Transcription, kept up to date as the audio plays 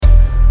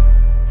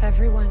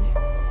everyone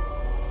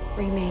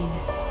remain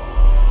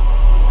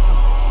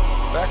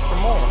calm. Back for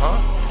more,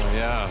 huh? Oh,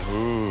 yeah.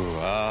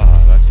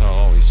 That's how it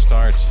always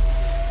starts.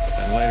 But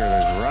then later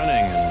there's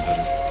running and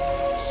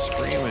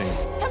screaming.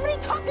 Somebody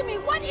talk to me!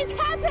 What is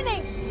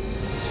happening?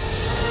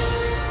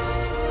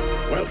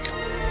 Welcome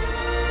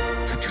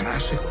to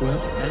Jurassic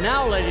World. And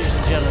now, ladies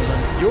and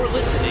gentlemen, you're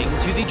listening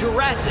to the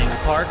Jurassic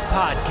Park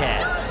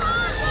Podcast.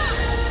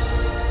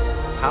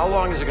 How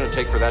long is it going to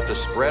take for that to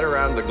spread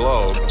around the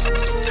globe?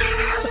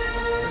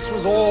 This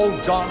was all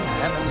John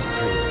Hammond's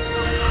dream.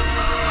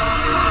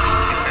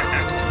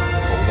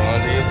 Hold on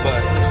to your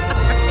butts.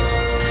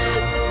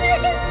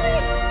 Seriously?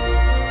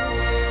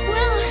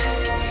 Well,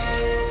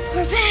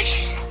 we're back.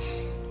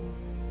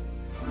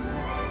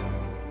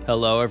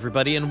 Hello,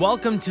 everybody, and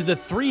welcome to the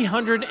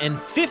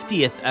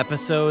 350th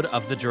episode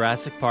of the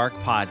Jurassic Park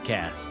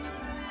Podcast.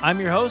 I'm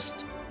your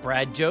host,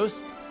 Brad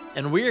Jost,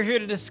 and we're here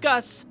to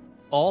discuss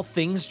all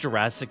things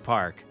Jurassic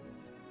Park.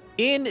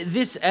 In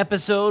this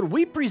episode,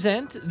 we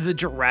present the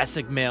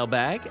Jurassic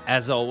Mailbag,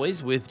 as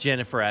always, with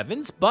Jennifer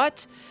Evans,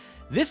 but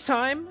this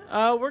time,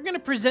 we're going to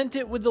present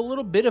it with a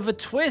little bit of a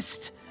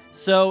twist.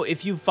 So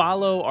if you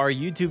follow our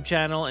YouTube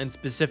channel and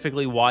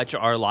specifically watch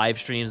our live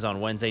streams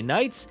on Wednesday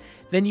nights,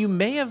 then you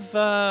may have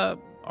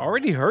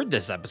already heard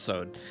this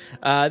episode.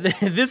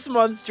 This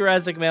month's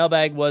Jurassic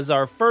Mailbag was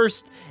our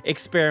first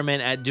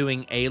experiment at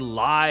doing a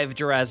live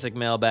Jurassic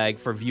Mailbag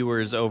for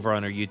viewers over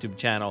on our YouTube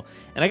channel.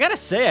 And I gotta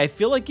say, I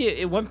feel like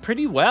it went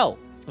pretty well.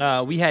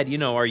 We had,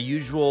 our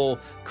usual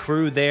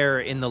crew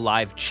there in the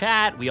live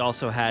chat. We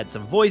also had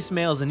some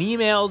voicemails and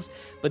emails.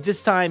 But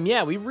this time,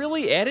 we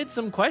really added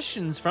some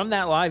questions from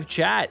that live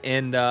chat.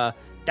 And that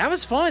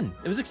was fun.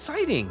 It was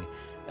exciting.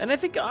 And I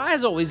think,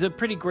 as always, a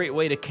pretty great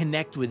way to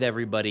connect with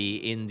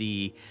everybody in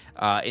the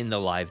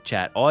live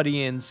chat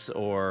audience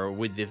or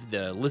with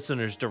the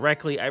listeners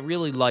directly. I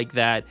really like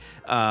that.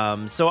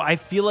 So I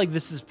feel like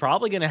this is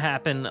probably going to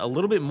happen a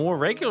little bit more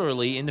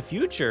regularly in the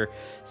future.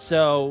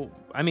 So,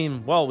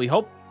 we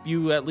hope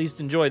you at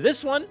least enjoy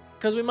this one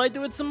because we might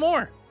do it some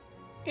more.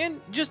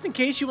 And just in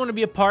case you want to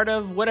be a part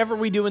of whatever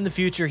we do in the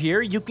future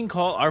here, you can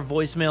call our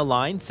voicemail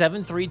line,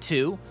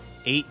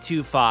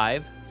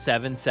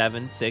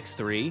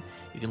 732-825-7763.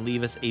 You can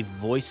leave us a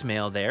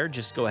voicemail there.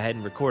 Just go ahead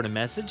and record a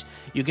message.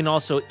 You can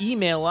also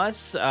email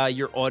us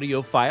your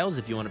audio files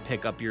if you want to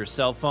pick up your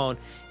cell phone.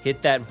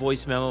 Hit that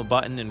voice memo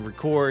button and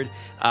record.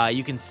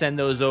 You can send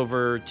those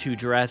over to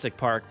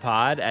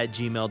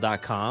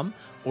JurassicParkPod@gmail.com,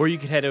 or you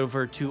could head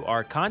over to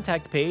our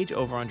contact page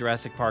over on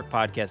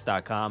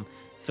JurassicParkPodcast.com,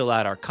 fill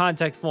out our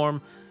contact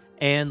form,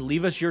 and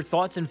leave us your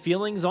thoughts and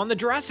feelings on the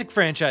Jurassic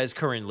franchise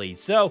currently.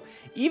 So,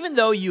 even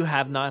though you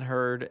have not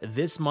heard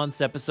this month's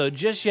episode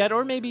just yet,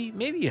 or maybe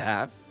you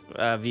have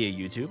via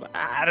YouTube,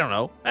 I don't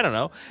know,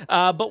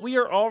 but we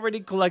are already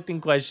collecting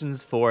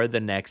questions for the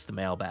next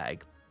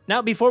mailbag.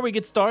 Now, before we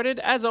get started,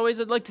 as always,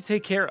 I'd like to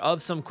take care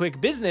of some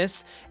quick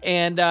business.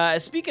 And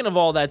speaking of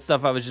all that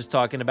stuff I was just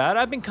talking about,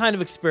 I've been kind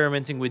of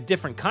experimenting with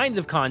different kinds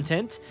of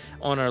content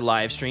on our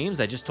live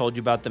streams. I just told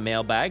you about the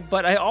mailbag,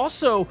 but I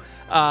also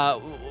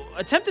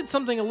attempted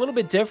something a little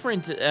bit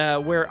different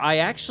where I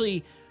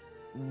actually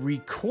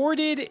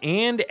recorded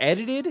and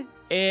edited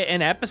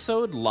an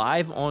episode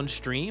live on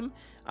stream.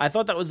 I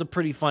thought that was a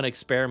pretty fun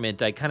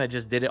experiment. I kind of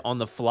just did it on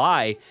the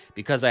fly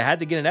because I had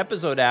to get an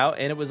episode out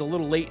and it was a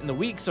little late in the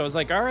week. So I was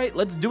like, all right,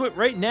 let's do it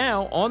right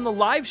now on the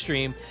live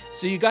stream.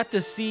 So you got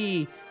to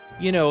see,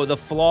 the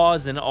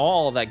flaws and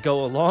all that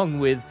go along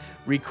with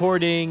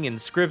recording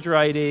and script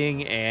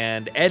writing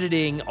and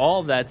editing, all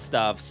of that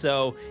stuff.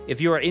 So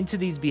if you are into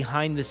these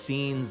behind the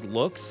scenes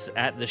looks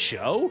at the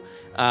show,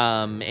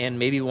 and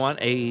maybe want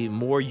a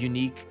more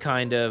unique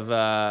kind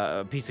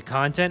of piece of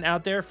content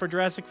out there for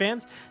Jurassic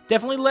fans,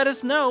 definitely let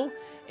us know.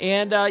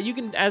 And you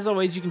can, as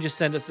always, you can just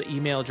send us the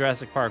email,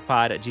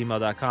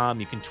 JurassicParkPod@gmail.com.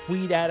 You can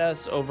tweet at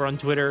us over on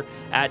Twitter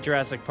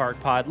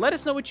 @JurassicParkPod. Let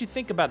us know what you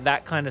think about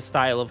that kind of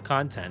style of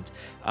content.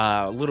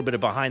 A little bit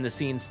of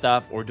behind-the-scenes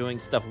stuff or doing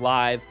stuff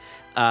live.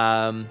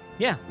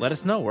 Let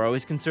us know. We're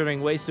always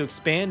considering ways to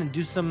expand and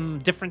do some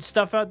different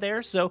stuff out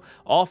there. So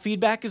all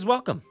feedback is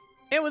welcome.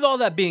 And with all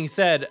that being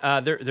said,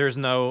 there's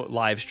no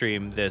live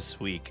stream this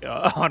week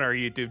on our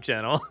YouTube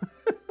channel.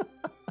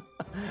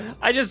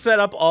 I just set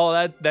up all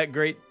that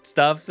great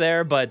stuff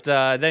there, but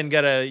then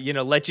gotta,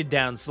 let you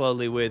down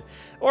slowly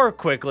or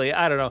quickly,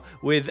 I don't know,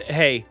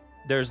 hey,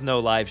 there's no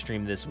live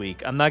stream this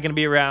week. I'm not gonna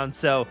be around,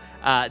 so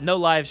no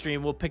live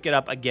stream. We'll pick it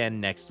up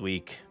again next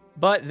week.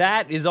 But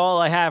that is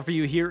all I have for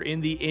you here in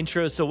the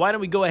intro, so why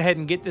don't we go ahead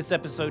and get this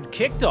episode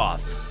kicked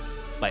off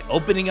by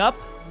opening up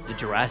the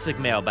Jurassic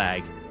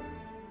Mailbag.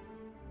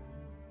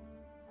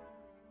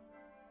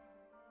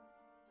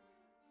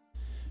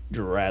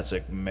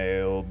 Jurassic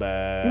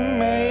Mailbag.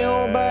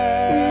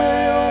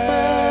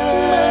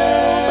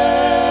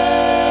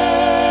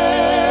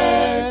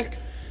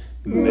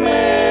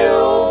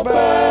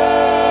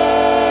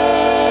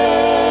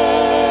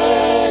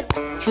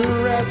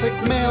 Jurassic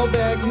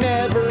Mailbag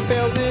never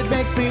fails. It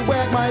makes me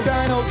wag my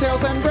dino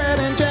tails. And Brad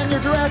and Jen,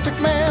 your Jurassic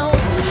Mail.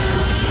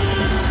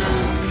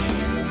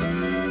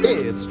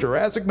 It's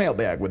Jurassic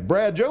Mailbag with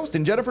Brad Jost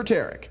and Jennifer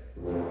Tarek.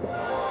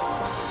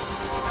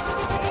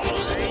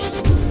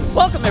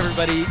 Welcome,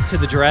 everybody, to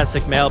the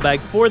Jurassic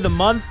Mailbag for the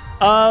month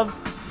of,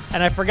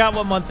 and I forgot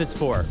what month it's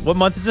for. What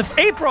month is it?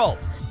 April!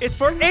 It's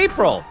for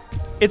April!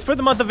 It's for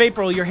the month of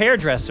April, your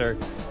hairdresser,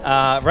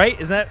 right?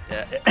 Is that?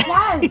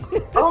 Yes!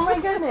 Oh my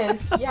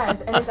goodness,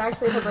 yes. And it's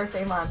actually her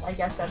birthday month. I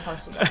guess that's how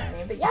she got her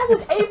name. But yes,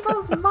 it's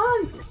April's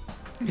month!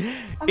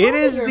 It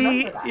is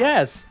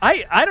yes.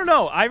 I don't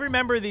know. I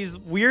remember these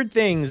weird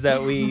things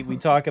that we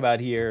talk about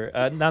here.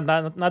 Not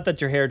that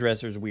your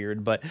hairdresser's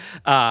weird, but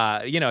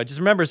just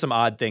remember some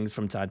odd things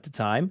from time to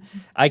time.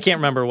 I can't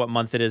remember what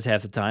month it is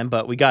half the time,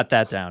 but we got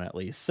that down at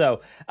least. So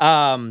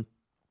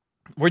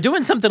we're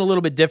doing something a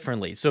little bit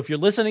differently. So if you're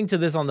listening to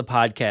this on the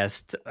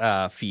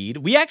podcast feed,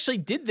 we actually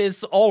did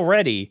this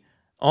already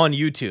on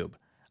YouTube.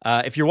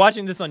 If you're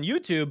watching this on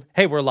YouTube,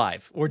 hey, we're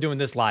live. We're doing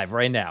this live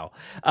right now.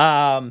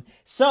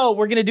 So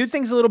we're going to do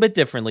things a little bit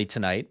differently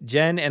tonight.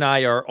 Jen and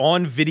I are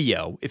on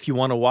video. If you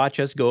want to watch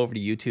us, go over to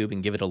YouTube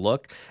and give it a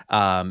look.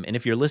 And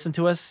if you're listening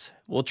to us,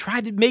 we'll try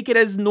to make it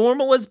as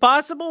normal as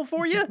possible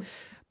for you.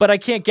 But I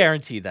can't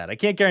guarantee that.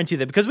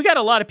 Because we got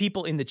a lot of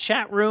people in the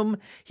chat room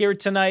here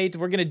tonight.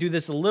 We're going to do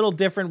this a little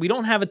different. We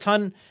don't have a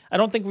ton. I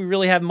don't think we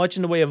really have much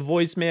in the way of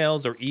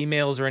voicemails or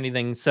emails or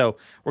anything. So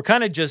we're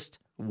kind of just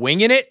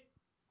winging it.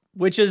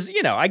 Which is,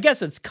 I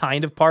guess it's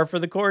kind of par for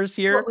the course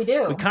here. That's what we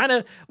do.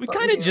 We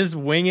kind of just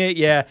wing it.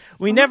 Yeah.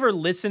 We never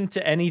listen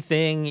to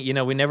anything.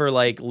 We never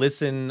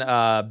listen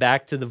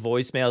back to the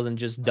voicemails and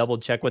just double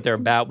check what they're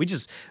about. We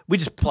just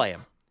play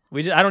them.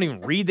 I don't even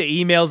read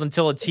the emails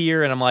until it's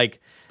here. And I'm like,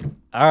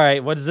 all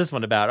right, what is this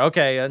one about?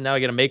 Okay, now I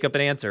got to make up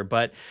an answer.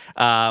 But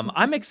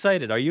I'm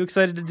excited. Are you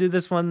excited to do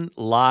this one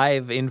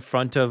live in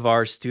front of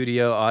our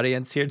studio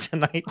audience here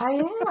tonight? I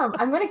am.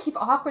 I'm going to keep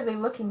awkwardly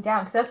looking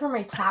down because that's where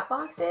my chat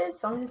box is.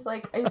 So I'm just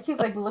I just keep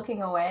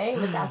looking away.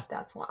 But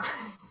that's why.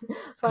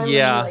 So I'm really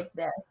like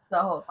this the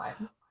whole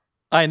time.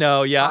 I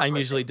know, yeah, I'm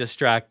usually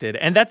distracted.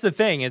 And that's the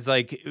thing, is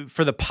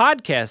for the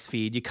podcast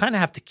feed, you kind of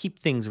have to keep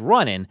things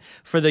running.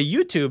 For the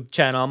YouTube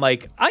channel, I'm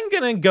like, I'm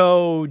going to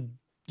go,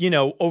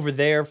 over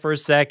there for a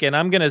second.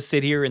 I'm going to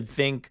sit here and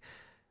think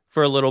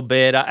for a little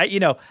bit.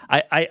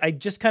 I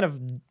just kind of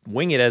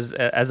wing it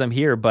as I'm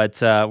here,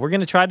 but we're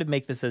going to try to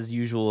make this as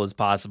usual as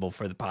possible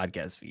for the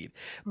podcast feed.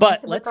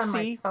 But let's look on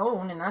see. My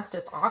phone, and that's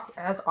just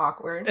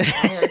awkward.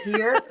 Either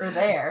here or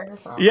there.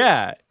 So.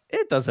 Yeah.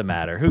 It doesn't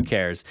matter. Who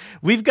cares?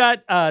 We've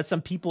got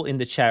some people in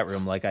the chat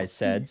room, like I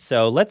said.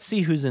 So let's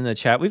see who's in the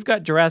chat. We've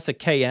got Jurassic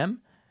KM,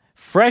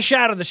 fresh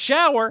out of the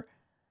shower.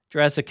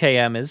 Jurassic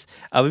KM is.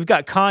 We've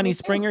got Connie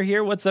Springer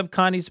here. What's up,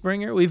 Connie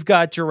Springer? We've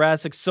got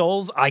Jurassic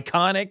Souls,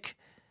 iconic.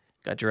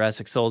 Got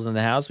Jurassic Souls in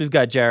the house. We've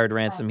got Jared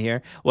Ransom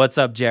here. What's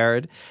up,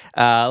 Jared?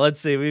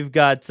 Let's see. We've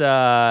got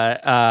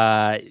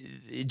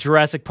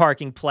Jurassic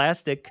Parking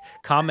Plastic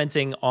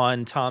commenting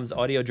on Tom's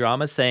audio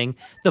drama, saying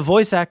the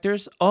voice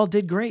actors all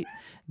did great.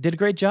 Did a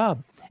great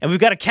job. And we've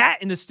got a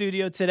cat in the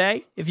studio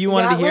today, if you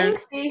wanted to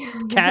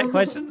hear cat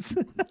questions.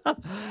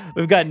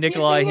 We've got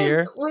Nikolai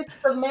here. With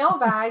the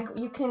mailbag,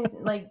 you can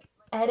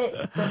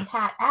edit the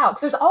cat out.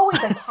 Because there's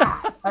always a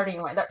cat. I don't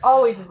even know. There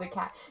always is a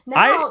cat.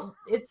 Now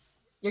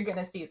you're going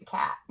to see the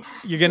cat.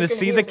 You're going to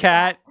see the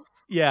cat.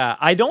 Yeah,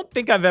 I don't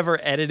think I've ever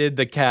edited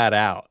the cat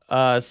out.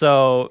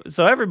 So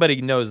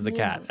everybody knows the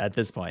cat at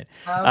this point.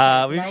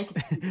 Okay,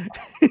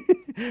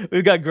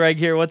 we've got Greg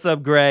here. What's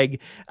up,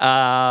 Greg?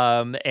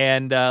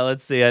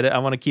 Let's see. I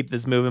want to keep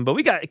this moving, but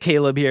we got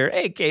Caleb here.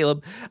 Hey,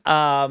 Caleb.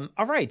 All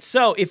right.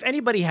 So if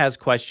anybody has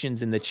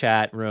questions in the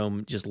chat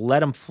room, just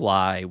let them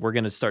fly. We're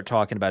going to start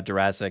talking about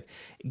Jurassic.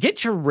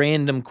 Get your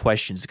random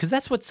questions, because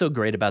that's what's so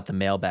great about the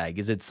mailbag,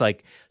 is it's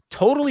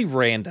totally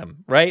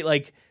random,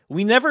 right?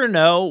 We never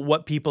know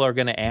what people are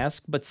going to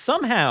ask, but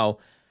somehow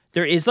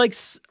there is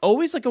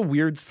always a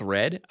weird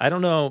thread. I don't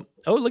know.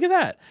 Oh, look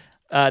at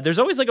that. There's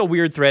always a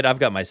weird thread. I've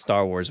got my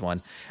Star Wars one.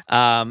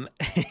 And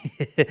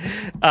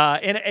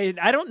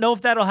I don't know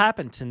if that'll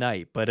happen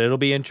tonight, but it'll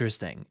be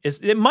interesting.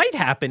 It might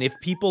happen if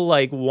people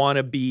want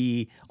to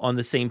be on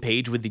the same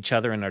page with each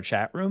other in our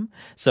chat room.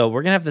 So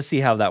we're going to have to see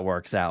how that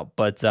works out.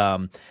 But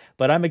I'm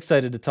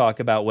excited to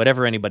talk about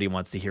whatever anybody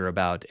wants to hear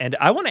about. And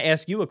I want to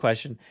ask you a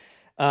question.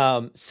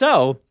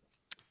 So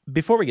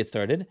before we get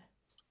started,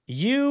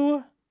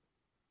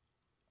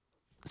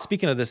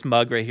 speaking of this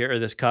mug right here, or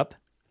this cup,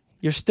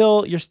 you're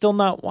still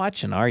not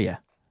watching, are you?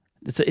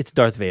 It's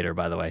Darth Vader,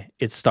 by the way.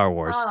 It's Star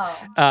Wars.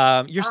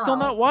 You're still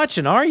not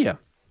watching, are you?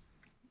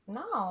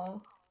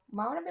 No.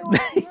 Why would I be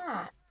watching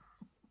that?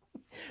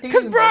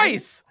 Because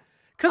Bryce.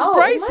 Because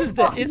Bryce is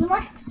the. Is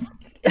my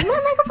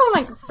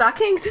microphone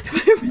sucking? I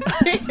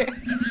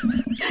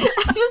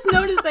just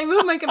noticed I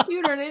moved my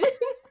computer and it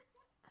didn't.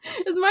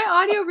 Is my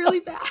audio really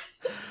bad?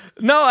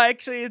 No,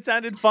 actually, it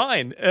sounded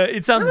fine.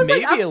 It sounds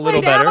maybe a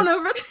little better.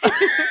 Over there.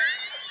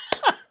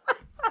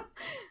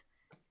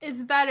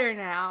 It's better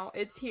now.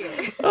 It's here.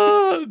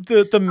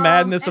 The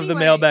madness of the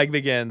mailbag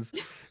begins.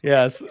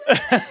 Yes.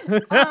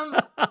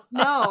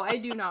 No, I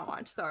do not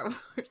watch Star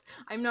Wars.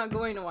 I'm not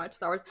going to watch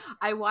Star Wars.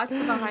 I watch the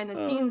behind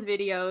the scenes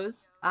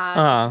videos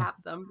to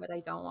cap them, but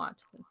I don't watch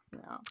them.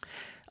 No.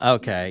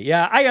 Okay.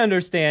 Yeah, I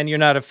understand you're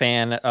not a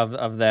fan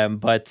of them,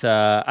 but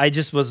I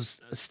just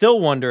was still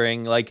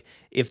wondering, like,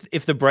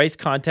 if the Bryce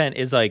content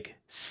is like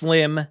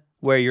slim,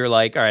 where you're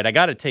like, all right, I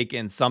got to take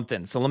in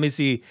something. So let me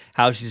see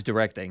how she's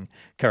directing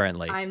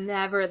currently. I'm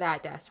never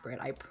that desperate.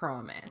 I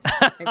promise.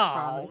 I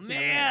promise. Oh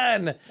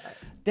man,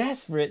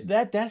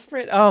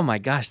 desperate. Oh my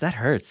gosh, that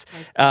hurts.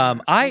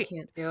 I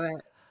can't do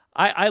it.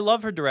 I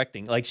love her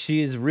directing. Like,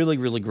 she is really,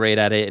 really great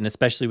at it, and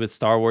especially with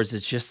Star Wars,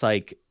 it's just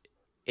like.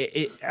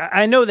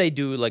 I know they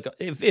do, like,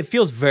 it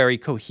feels very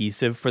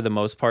cohesive for the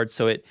most part.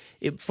 So it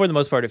for the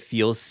most part, it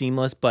feels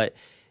seamless. But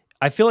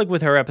I feel like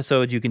with her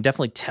episodes, you can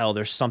definitely tell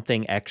there's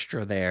something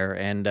extra there.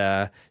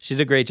 And she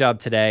did a great job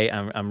today.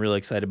 I'm really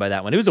excited by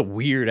that one. It was a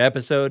weird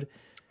episode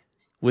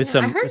with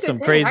some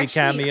crazy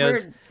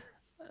cameos.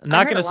 I'm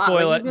not going to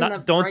spoil it.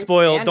 Don't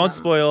spoil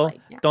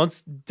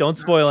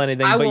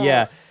anything. I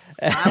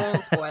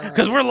won't spoil it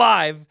because we're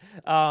live.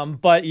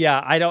 But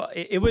yeah, I don't.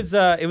 It was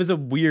a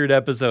weird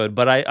episode,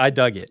 but I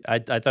dug it. I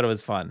thought it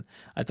was fun.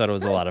 I thought it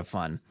was a lot of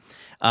fun.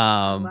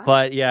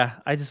 But yeah,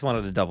 I just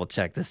wanted to double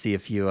check to see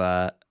if you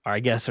I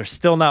guess are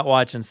still not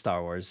watching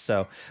Star Wars,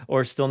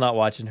 or still not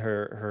watching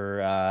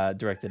her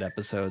directed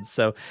episodes.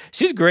 So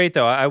she's great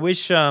though. I wish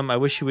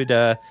she would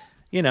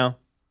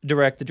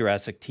direct the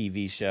Jurassic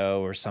TV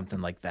show or something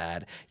like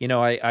that.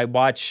 I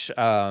watch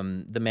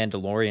The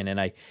Mandalorian, and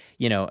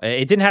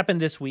it didn't happen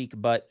this week,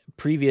 but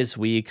previous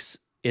weeks,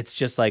 it's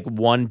just like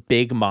one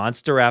big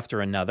monster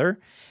after another,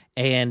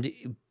 and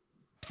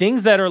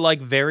things that are like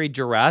very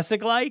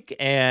Jurassic-like,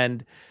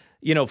 and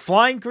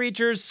flying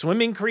creatures,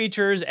 swimming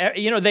creatures,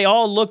 they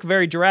all look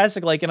very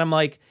Jurassic-like, and I'm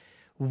like,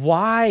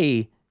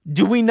 why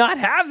do we not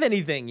have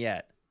anything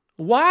yet?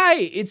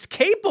 Why? It's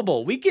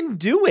capable. We can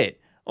do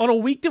it on a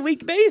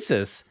week-to-week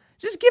basis.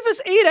 Just give us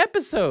 8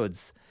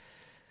 episodes.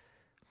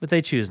 But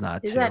they choose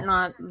not to. Is that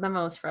not the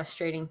most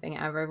frustrating thing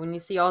ever? When you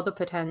see all the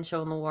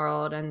potential in the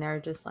world and they're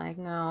just like,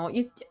 no,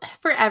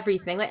 for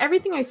everything. Like,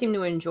 everything I seem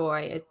to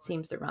enjoy, it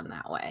seems to run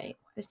that way.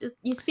 It's just,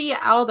 you see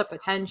all the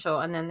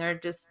potential and then they're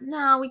just,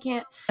 no, we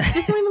can't.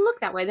 Just don't even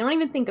look that way. They don't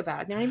even think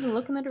about it. They don't even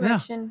look in the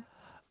direction.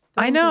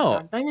 I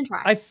know. Don't even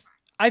try.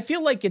 I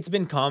feel like it's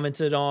been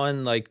commented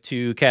on, like,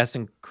 to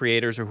casting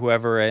creators or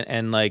whoever,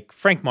 and like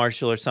Frank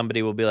Marshall or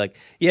somebody will be like,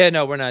 yeah,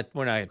 no, we're not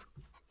gonna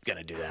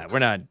do that. We're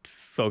not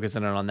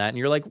focusing on that. And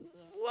you're like,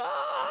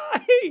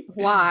 why?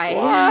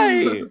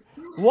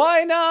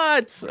 Why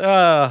not?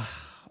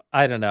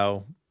 I don't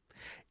know.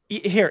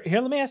 Here,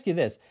 let me ask you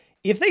this.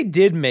 If they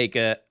did make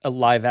a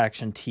live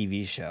action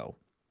TV show,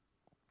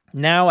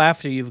 now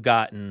after you've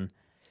gotten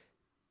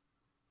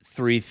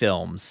 3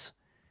 films,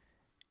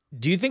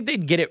 do you think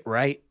they'd get it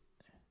right?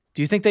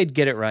 Do you think they'd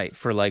get it right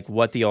for like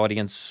what the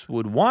audience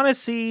would want to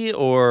see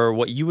or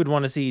what you would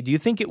want to see? Do you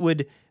think it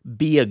would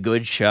be a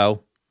good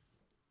show?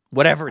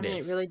 Whatever it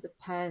is. It really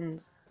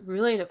depends. It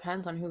really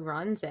depends on who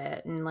runs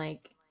it and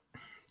like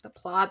the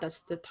plot,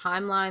 the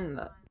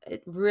timeline.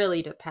 It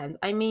really depends.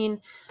 I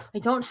mean, I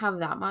don't have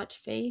that much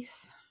faith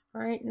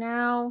right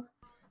now,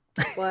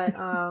 but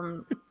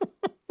I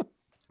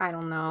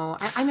don't know.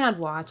 I mean, I'd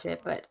watch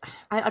it, but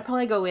I'd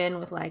probably go in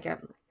with like a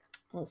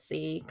we'll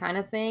see kind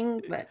of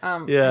thing. But I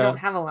don't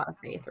have a lot of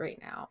faith right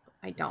now.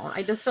 I don't.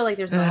 I just feel like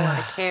there's not a lot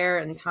of care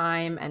and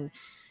time and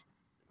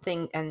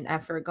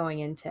effort going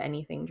into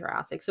anything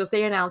Jurassic. So if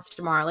they announce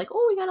tomorrow, like,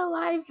 oh, we got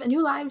a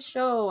new live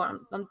show,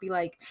 I'll be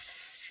like,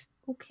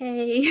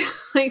 okay,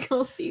 like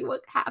we'll see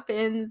what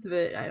happens,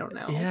 but I don't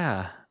know.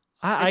 Yeah,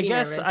 I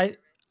guess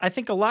I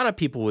think a lot of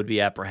people would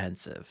be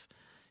apprehensive.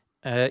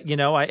 I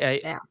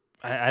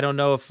don't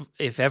know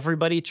if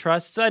everybody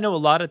trusts. I know a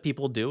lot of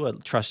people do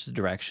trust the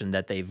direction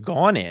that they've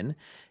gone in,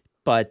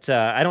 but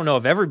I don't know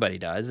if everybody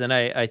does. And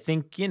I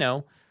think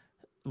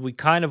we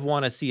kind of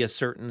want to see a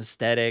certain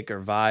aesthetic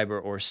or vibe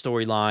or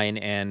storyline,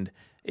 and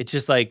it's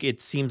just like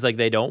it seems like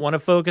they don't want to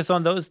focus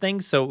on those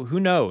things. So who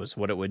knows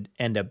what it would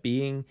end up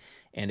being,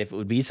 and if it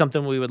would be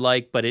something we would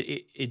like. But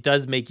it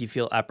does make you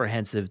feel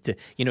apprehensive to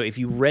if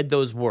you read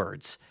those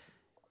words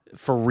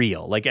for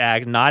real, like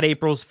not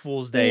April's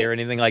Fool's Day or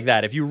anything like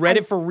that. If you read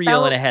it for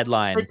real in a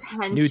headline,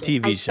 new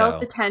TV show. I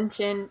felt the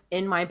tension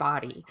in my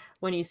body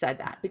when you said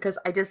that, because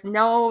I just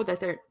know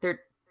that they're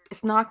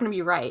it's not going to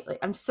be right. Like,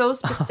 I'm so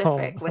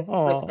specific with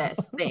this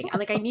thing.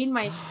 I need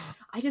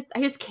I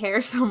just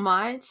care so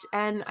much,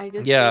 and I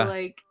just feel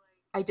like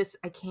I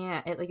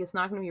can't. It's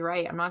not going to be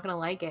right. I'm not going to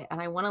like it,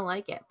 and I want to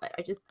like it, but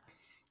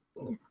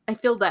I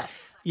feel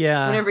this.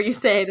 Yeah. Whenever you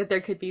say that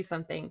there could be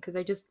something, because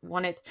I just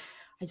want it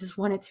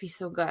to be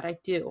so good. I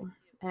do,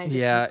 and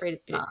I'm afraid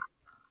it's not.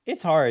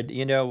 It's hard,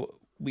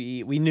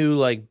 We knew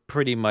like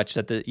pretty much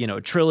that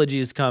the trilogy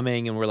is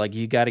coming, and we're like,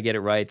 you got to get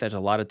it right. There's a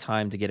lot of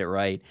time to get it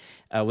right.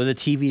 With a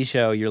TV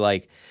show, you're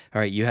like,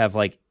 all right, you have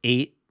like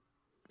 8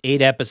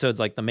 8 episodes,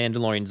 like The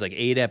Mandalorian's like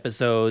 8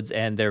 episodes,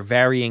 and they're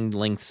varying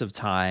lengths of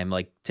time.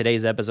 Like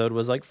today's episode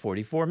was like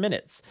 44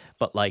 minutes,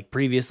 but like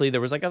previously there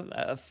was like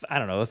I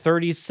don't know, a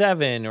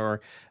 37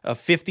 or a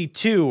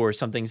 52 or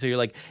something. So you're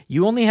like,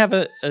 you only have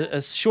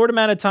a short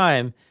amount of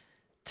time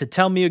to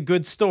tell me a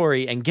good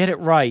story and get it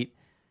right.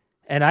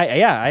 And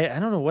I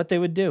don't know what they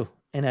would do,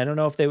 and I don't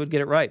know if they would get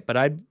it right, but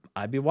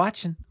I'd be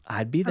watching.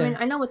 I'd be there. I mean,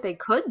 I know what they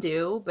could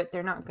do, but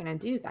they're not going to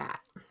do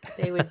that.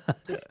 They would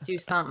just do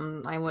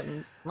something I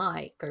wouldn't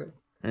like, or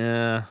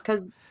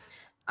because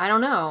I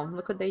don't know.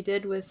 Look what they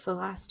did with the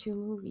last 2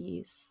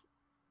 movies.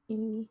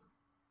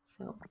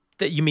 So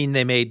that you mean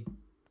they made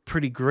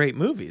pretty great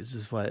movies,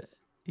 is what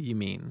you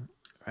mean,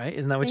 right?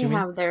 Isn't that what you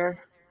mean?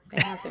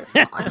 They have their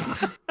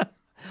flaws.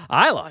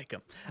 I like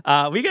them.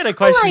 We got a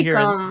question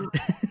here.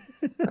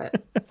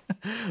 But...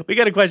 We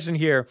got a question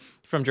here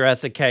from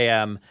Jurassic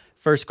KM.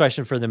 First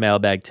question for the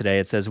mailbag today.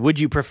 It says, would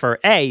you prefer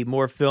A,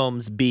 more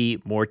films, B,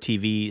 more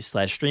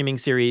TV/streaming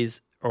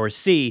series, or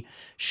C,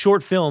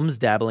 short films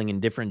dabbling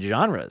in different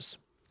genres?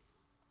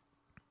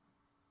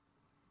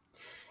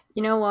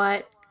 You know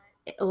what?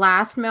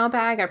 Last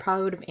mailbag, I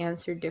probably would have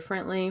answered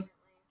differently.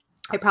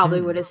 I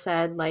probably would have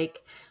said like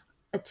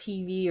a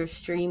TV or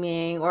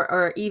streaming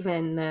or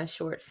even the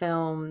short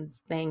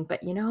films thing.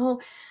 But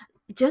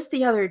just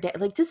the other day,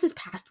 like just this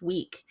past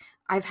week,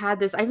 I've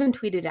even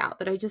tweeted out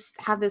that I just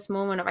have this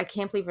moment of I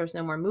can't believe there's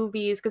no more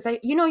movies, because the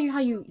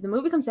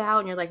movie comes out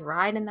and you're like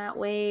riding that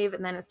wave,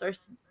 and then it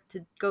starts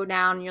to go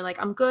down and you're like,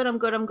 I'm good,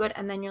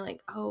 and then you're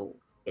like, oh,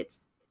 it's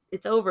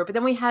over. But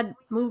then we had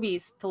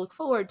movies to look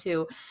forward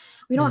to.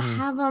 We don't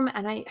have them,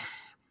 and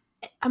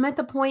I'm at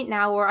the point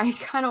now where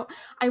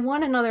I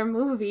want another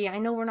movie. I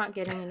know we're not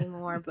getting any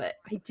more, but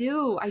I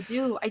do.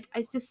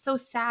 It's just so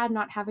sad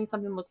not having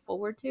something to look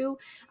forward to.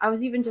 I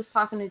was even just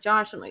talking to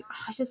Josh. I'm like,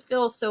 I just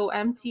feel so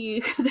empty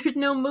because there's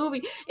no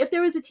movie. If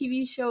there was a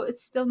TV show,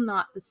 it's still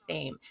not the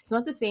same. It's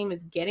not the same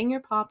as getting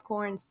your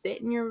popcorn,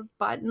 sitting your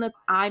butt in the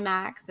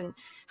IMAX, and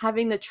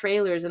having the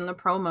trailers and the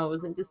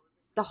promos and just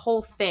the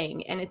whole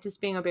thing. And it just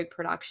being a big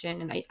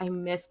production. And I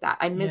miss that.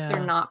 I miss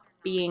there not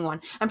being one.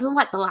 And for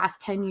the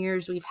last 10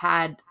 years we've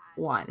had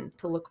one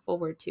to look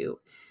forward to.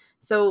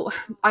 So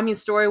I mean,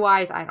 story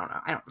wise, I don't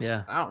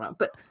know,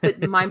 but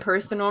my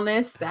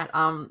personalness that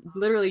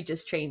literally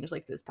just changed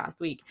like this past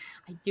week.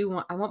 I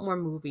want more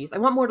movies. I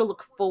want more to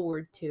look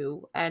forward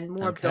to and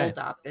more build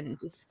up and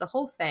just the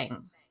whole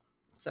thing.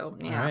 So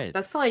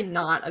that's probably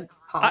not a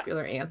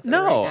popular answer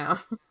right now.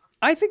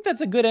 I think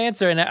that's a good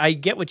answer, and I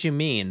get what you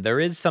mean. There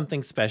is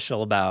something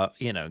special about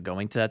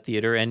going to that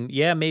theater, and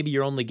maybe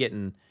you're only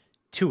getting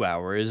 2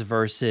 hours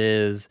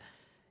versus,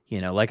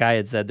 like I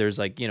had said, there's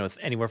like,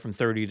 anywhere from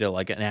 30 to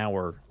like an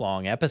hour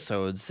long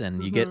episodes,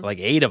 and you get like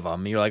 8 of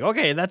them. You're like,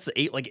 okay, that's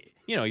 8, like,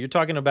 you're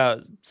talking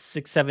about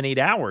 6, 7, 8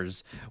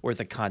 hours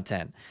worth of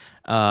content.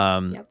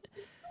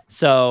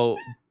 So,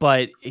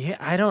 but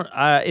I don't,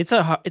 it's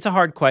a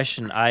hard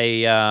question.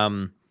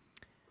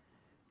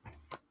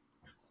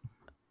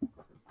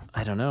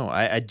 I don't know.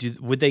 I do.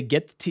 Would they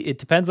get? It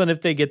depends on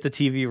if they get the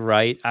TV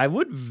right. I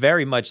would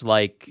very much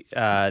like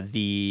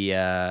the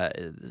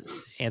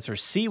answer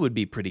C would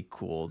be pretty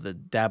cool. The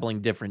dabbling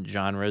different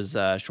genres,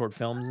 short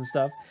films and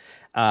stuff.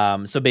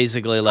 So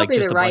basically, like probably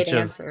just the a right bunch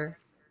answer.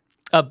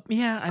 I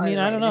mean,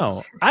 I don't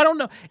know. I don't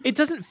know. It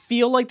doesn't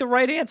feel like the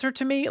right answer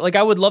to me. Like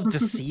I would love to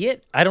see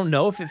it. I don't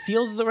know if it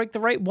feels the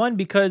right one,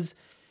 because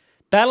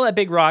Battle at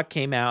Big Rock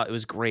came out. It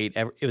was great.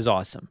 It was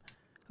awesome.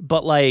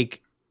 But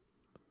like,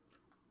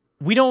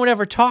 we don't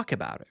ever talk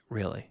about it,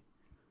 really.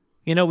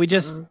 We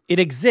just,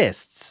 it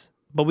exists,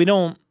 but we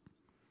don't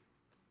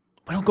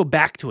go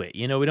back to it.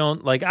 We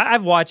don't, like,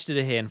 I've watched it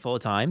a handful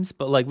of times,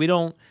 but like, we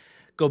don't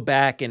go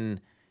back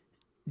and,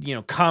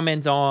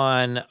 comment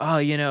on,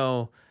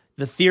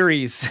 the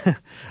theories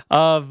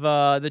of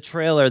the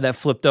trailer that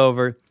flipped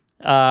over.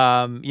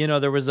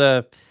 There was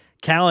a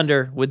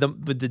calendar with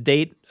the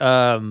date,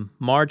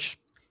 March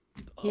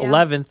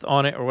 11th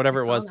on it or whatever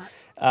it was.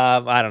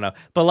 I don't know,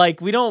 but like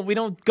we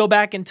don't go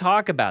back and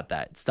talk about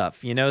that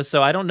stuff,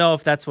 so I don't know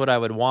if that's what I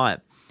would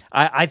want.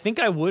 I think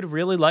I would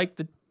really like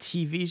the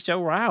TV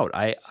show route.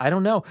 I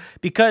don't know,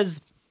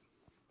 because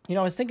I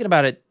was thinking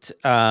about it.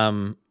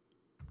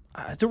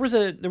 There was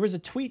a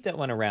tweet that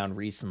went around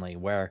recently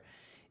where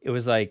it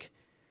was like,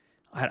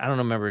 I don't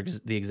remember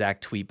the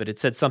exact tweet, but it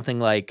said something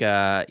like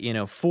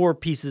 4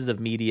 pieces of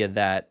media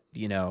that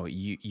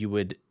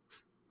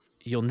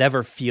you'll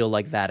never feel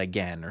like that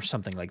again, or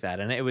something like that.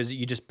 And it was,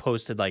 you just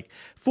posted like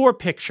 4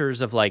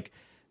 pictures of like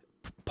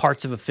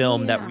parts of a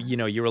film that,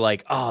 you were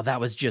like, oh, that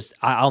was just,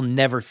 I'll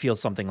never feel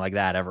something like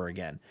that ever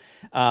again.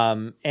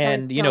 For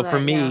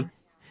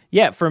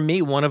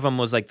me, one of them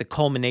was like the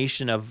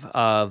culmination of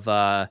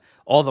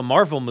all the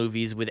Marvel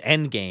movies with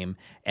Endgame.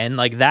 And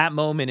like that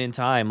moment in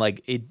time,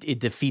 like it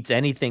defeats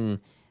anything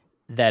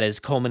that is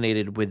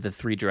culminated with the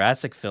 3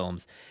 Jurassic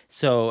films.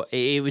 So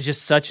it was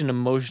just such an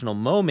emotional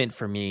moment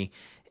for me.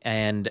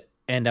 And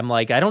I'm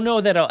like, I don't know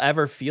that I'll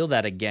ever feel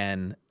that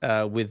again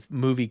with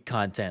movie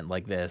content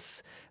like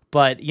this.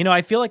 But,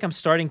 I feel like I'm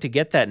starting to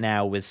get that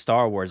now with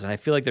Star Wars, and I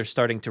feel like they're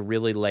starting to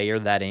really layer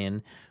that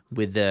in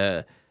with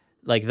the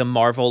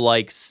Marvel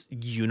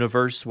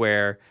universe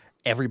where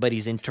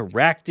everybody's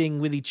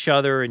interacting with each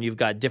other and you've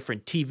got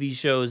different TV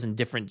shows and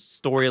different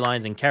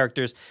storylines and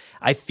characters.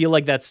 I feel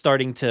like that's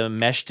starting to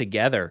mesh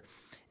together,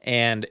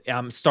 and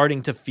I'm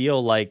starting to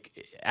feel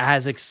like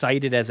as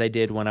excited as I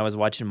did when I was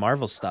watching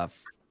Marvel stuff,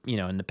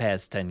 in the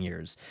past 10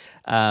 years.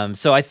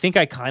 So I think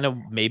I kind of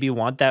maybe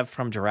want that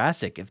from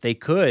Jurassic. If they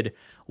could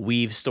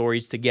weave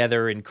stories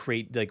together and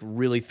create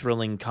really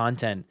thrilling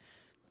content,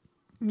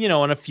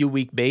 on a few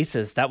week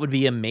basis, that would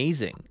be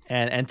amazing.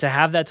 And to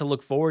have that to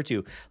look forward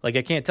to, I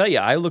can't tell you,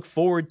 I look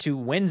forward to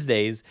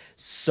Wednesdays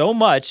so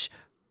much.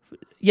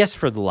 Yes,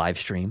 for the live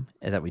stream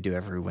that we do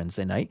every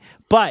Wednesday night,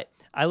 but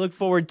I look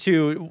forward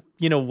to,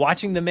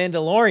 watching The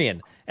Mandalorian.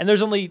 And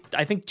there's only,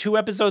 I think, 2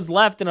 episodes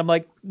left, and I'm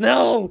like,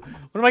 no,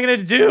 what am I going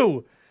to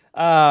do?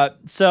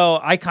 So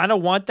I kind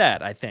of want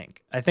that, I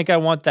think. I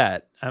want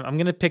that. I'm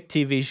going to pick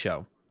TV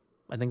show.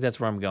 I think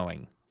that's where I'm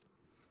going.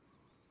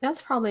 That's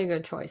probably a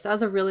good choice. That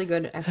was a really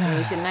good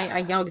explanation.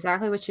 I know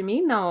exactly what you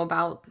mean, though,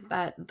 about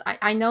that.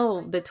 I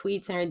know the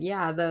tweets and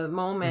the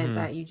moment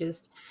that you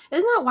just,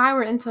 isn't that why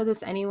we're into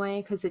this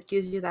anyway? Because it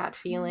gives you that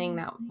feeling,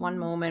 that one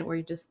moment where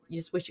you just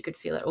wish you could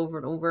feel it over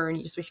and over, and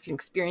you just wish you could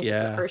experience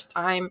it for the first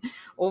time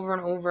over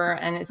and over.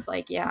 And it's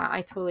like,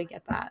 I totally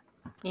get that.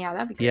 Yeah,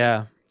 that'd be great.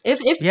 Yeah.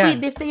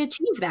 If they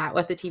achieve that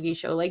with the TV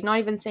show, not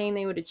even saying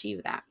they would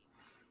achieve that.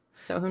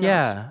 So who knows?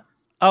 Yeah.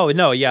 Oh,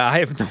 no, yeah, I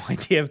have no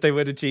idea if they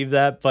would achieve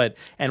that,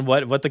 and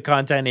what the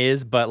content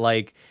is, but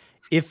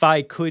if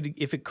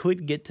it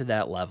could get to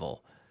that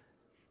level,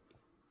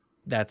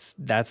 that's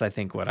I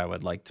think what I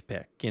would like to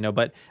pick,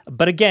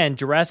 but again,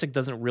 Jurassic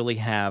doesn't really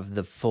have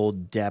the full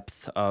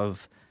depth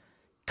of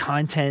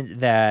content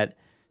that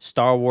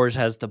Star Wars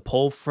has to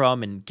pull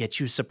from and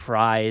get you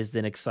surprised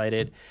and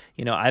excited.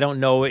 I don't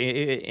know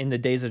in the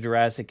days of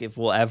Jurassic if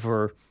we'll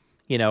ever,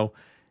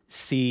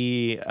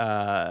 see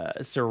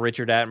Sir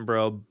Richard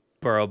Attenborough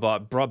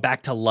brought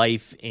back to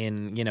life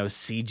in,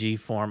 CG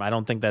form. I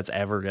don't think that's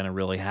ever going to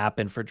really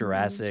happen for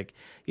Jurassic.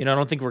 I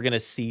don't think we're going to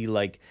see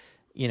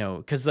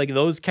because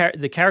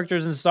the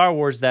characters in Star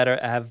Wars that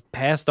have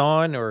passed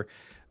on or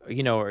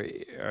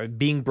are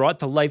being brought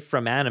to life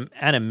from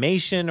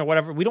animation or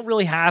whatever. We don't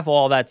really have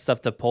all that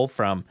stuff to pull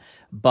from.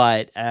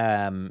 But,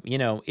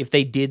 if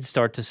they did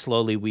start to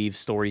slowly weave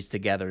stories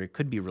together, it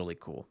could be really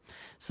cool.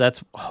 So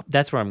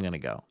that's where I'm going to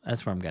go.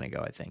 That's where I'm going to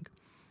go, I think.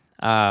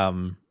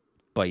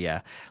 But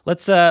yeah,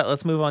 let's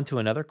move on to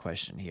another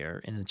question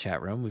here in the chat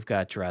room. We've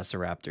got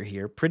Jurassiraptor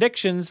here.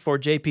 Predictions for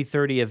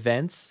JP30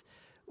 events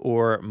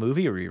or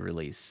movie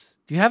re-release.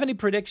 Do you have any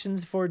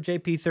predictions for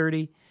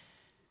JP30?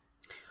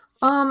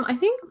 I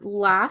think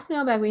last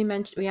mailbag we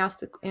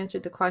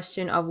answered the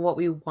question of what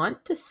we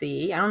want to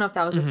see. I don't know if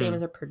that was the same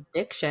as a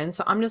prediction,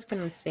 so I'm just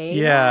gonna say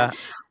that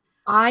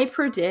I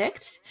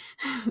predict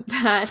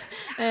that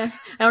I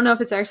don't know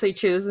if it's actually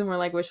true. This is more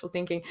like wishful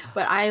thinking,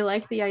 but I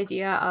like the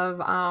idea of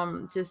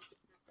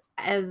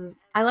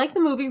I like the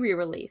movie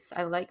re-release.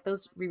 I like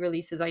those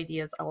re-releases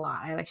ideas a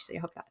lot. I actually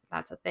hope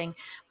that's a thing.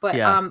 But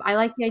I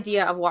like the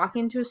idea of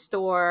walking into a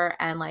store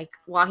and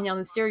walking down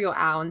the cereal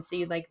aisle and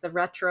see the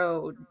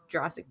retro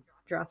Jurassic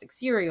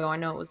cereal. I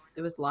know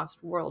it was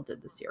Lost World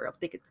did the cereal,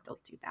 but they could still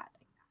do that.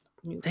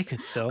 They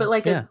could still,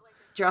 but a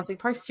Jurassic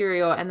Park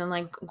cereal, and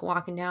then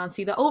walking down,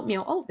 see the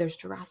oatmeal. Oh, there's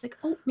Jurassic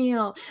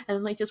oatmeal,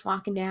 and then just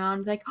walking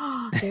down,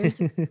 oh, there's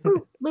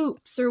Fruit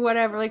Loops or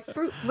whatever,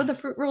 fruit with the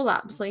fruit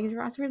roll-ups,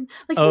 Jurassic,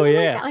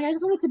 that. I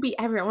just want it to be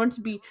everywhere. I want it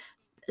to be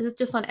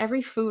just on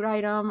every food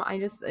item.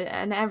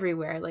 And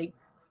everywhere,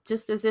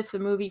 just as if the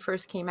movie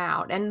first came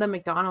out. And the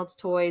McDonald's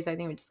toys, I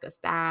think we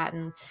discussed that.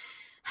 And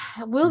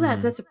will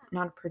that's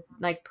not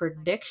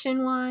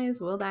prediction wise,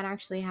 will that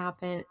actually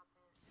happen?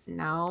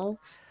 No.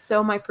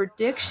 So my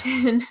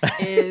prediction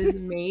is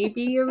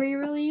maybe a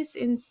re-release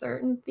in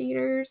certain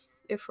theaters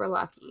if we're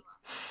lucky.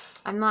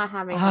 I'm not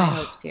having high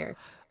hopes here.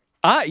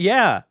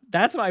 Yeah,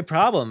 that's my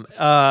problem.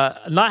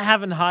 Not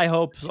having high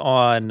hopes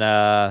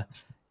on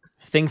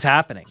things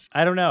happening.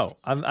 I don't know.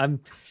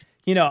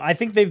 I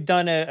think they've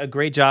done a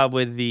great job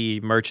with the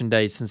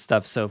merchandise and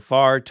stuff so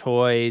far,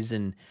 toys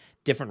and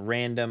different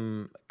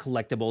random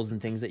collectibles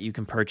and things that you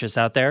can purchase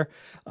out there.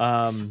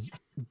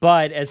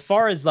 But as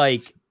far as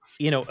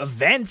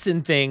events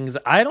and things,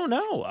 I don't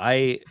know.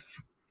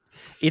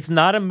 It's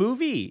not a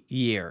movie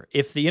year.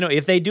 If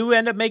they do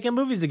end up making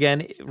movies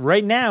again,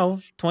 right now,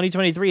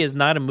 2023 is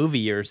not a movie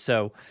year,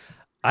 so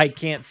I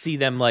can't see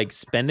them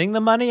spending the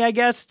money, I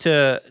guess,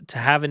 to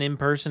have an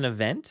in-person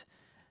event.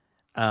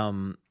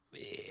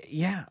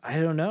 Yeah, I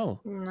don't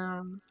know.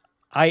 No.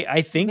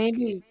 I think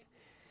maybe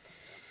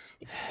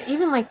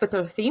even with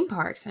the theme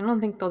parks, I don't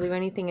think they'll do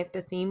anything at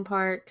the theme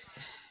parks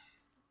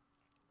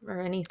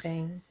or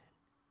anything.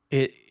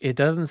 It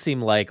doesn't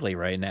seem likely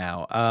right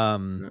now.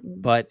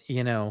 But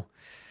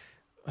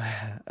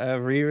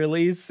a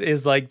re-release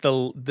is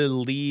the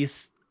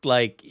least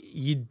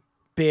you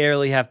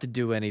barely have to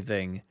do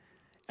anything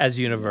as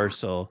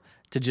Universal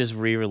to just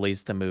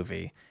re-release the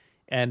movie.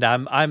 and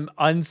I'm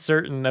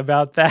uncertain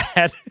about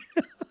that.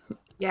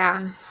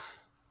 Yeah.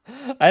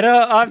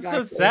 I'm so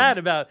Exactly. sad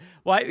about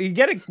why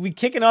we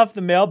kicking off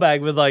the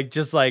mailbag with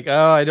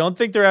oh, I don't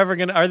think they're ever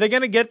are they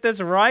gonna get this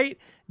right?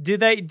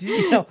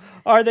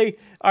 Are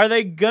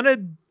they gonna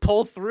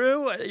pull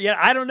through? Yeah,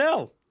 I don't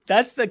know.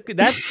 That's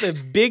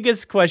the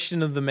biggest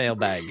question of the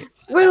mailbag.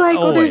 We're like,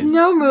 well, there's Always.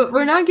 no movie.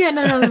 We're not getting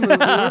another movie. We're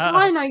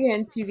probably not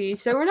getting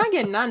TV show. We're not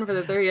getting nothing for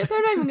the 30th.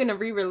 They're not even going to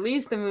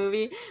re-release the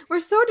movie. We're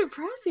so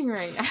depressing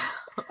right now.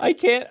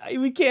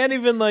 We can't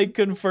even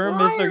confirm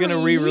Why if they're are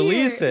gonna we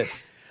re-release here? it.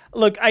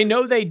 Look, I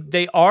know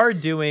they are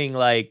doing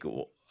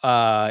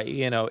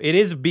it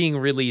is being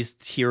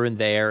released here and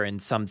there in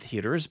some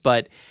theaters,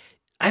 but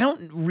I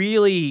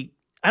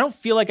don't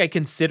feel like I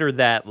consider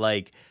that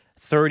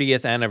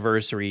 30th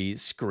anniversary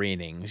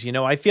screenings.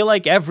 I feel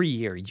like every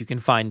year you can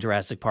find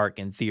Jurassic Park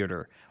in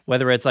theater,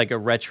 whether it's a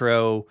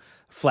retro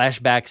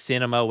flashback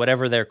cinema,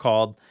 whatever they're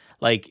called.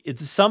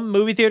 Some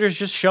movie theaters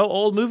just show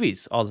old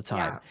movies all the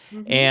time. Yeah.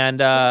 Mm-hmm.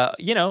 And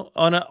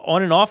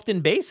on an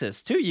often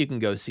basis too, you can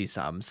go see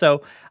some.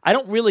 So I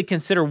don't really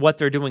consider what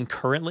they're doing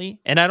currently,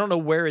 and I don't know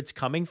where it's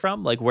coming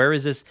from. Where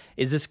is this?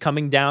 Is this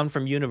coming down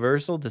from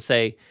Universal to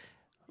say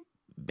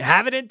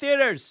have it in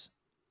theaters?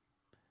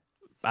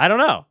 I don't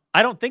know.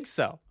 I don't think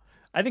so.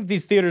 I think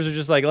these theaters are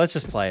just let's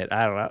just play it.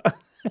 I don't know.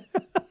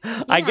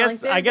 I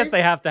guess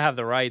they have to have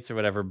the rights or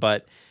whatever,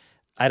 but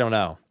I don't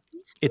know.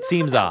 It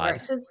seems odd.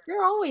 Because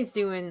they're always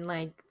doing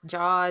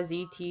Jaws,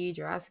 E.T.,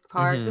 Jurassic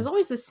Park. Mhm. There's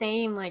always the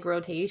same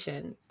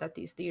rotation that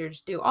these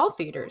theaters do. All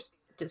theaters,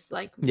 just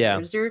Yeah.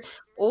 there's your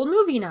old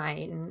movie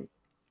night, and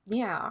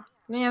yeah,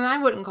 man, I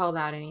wouldn't call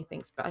that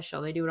anything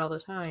special. They do it all the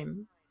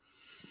time.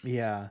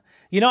 Yeah.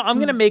 I'm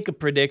going to make a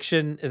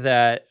prediction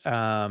that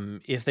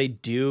if they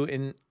do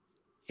an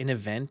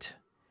event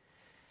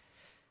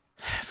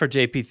for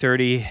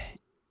JP30,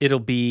 it'll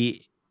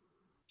be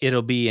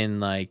in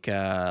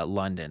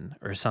London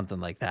or something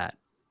like that.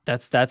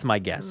 That's my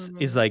guess.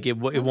 Is it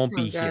won't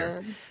be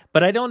here.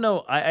 But I don't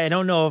know. I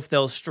don't know if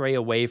they'll stray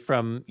away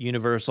from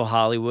Universal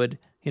Hollywood.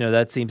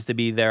 That seems to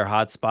be their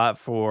hotspot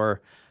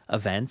for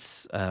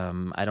events.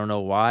 I don't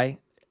know why.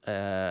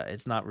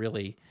 It's not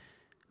really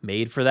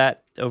made for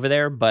that over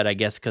there, but I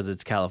guess because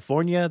it's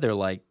California, they're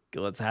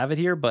let's have it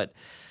here. But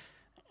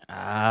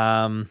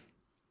I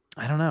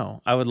don't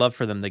know. I would love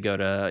for them to go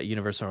to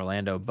Universal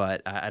Orlando,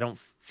 but I don't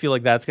feel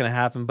like that's gonna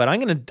happen. But I'm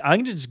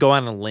gonna just go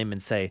on a limb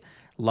and say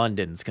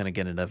London's gonna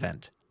get an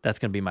event. That's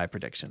gonna be my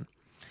prediction.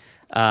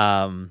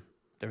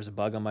 There was a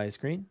bug on my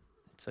screen,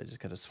 so I just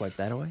gotta swipe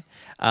that away.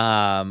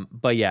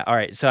 But yeah, all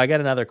right. So I got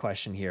another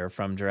question here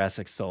from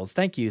Jurassic Souls.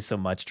 Thank you so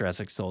much,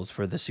 Jurassic Souls,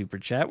 for the super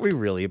chat. We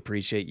really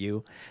appreciate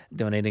you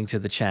donating to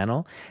the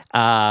channel.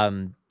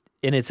 And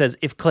it says,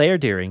 if Claire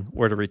Deering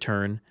were to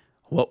return,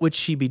 what would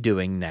she be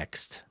doing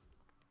next?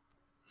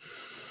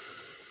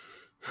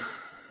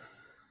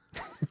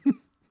 All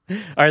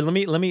right,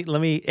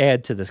 let me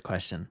add to this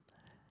question.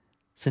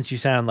 Since you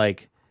sound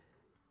like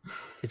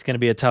it's going to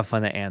be a tough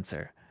one to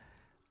answer,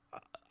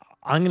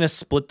 I'm going to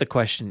split the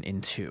question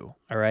in two,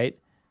 all right?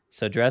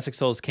 So Jurassic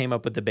Souls came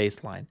up with the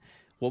baseline.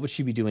 What would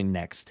she be doing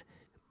next?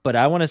 But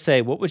I want to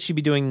say, what would she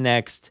be doing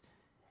next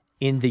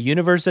in the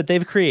universe that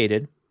they've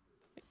created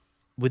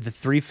with the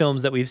 3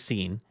 films that we've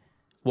seen?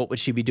 What would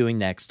she be doing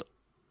next?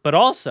 But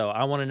also,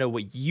 I want to know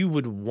what you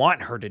would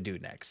want her to do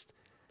next.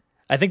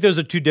 I think those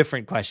are 2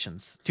 different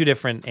questions, 2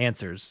 different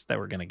answers that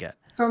we're going to get.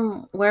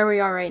 From where we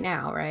are right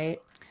now, right?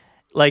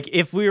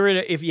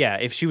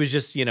 If she was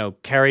just,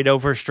 carried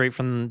over straight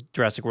from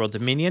Jurassic World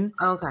Dominion.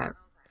 Okay.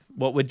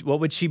 What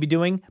would she be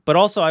doing? But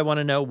also I want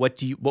to know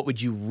what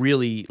would you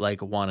really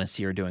want to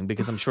see her doing?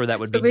 Because I'm sure that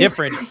would be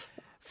different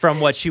from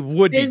what she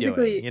would be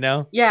doing,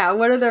 Yeah,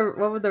 what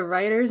would the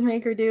writers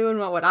make her do and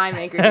what would I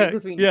make her do?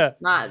 Because we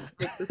not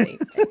pick the same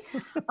thing.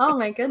 Oh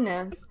my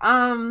goodness.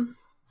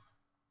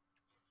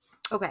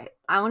 Okay,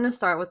 I want to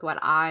start with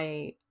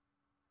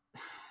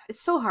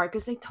it's so hard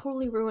because they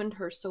totally ruined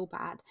her so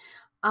bad.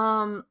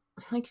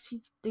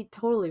 They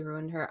totally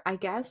ruined her. I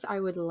guess I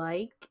would oh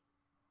my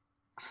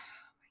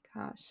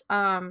gosh.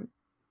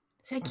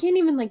 See, I can't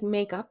even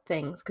make up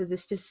things because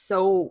it's just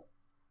so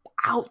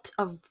out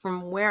of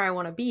from where I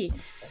want to be.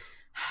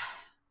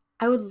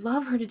 I would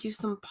love her to do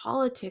some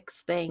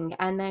politics thing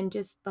and then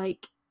just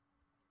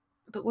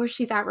but where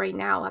she's at right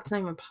now, that's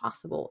not even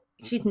possible.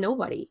 She's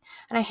nobody.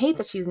 And I hate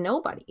that she's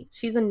nobody.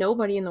 She's a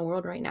nobody in the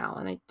world right now.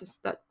 And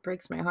that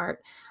breaks my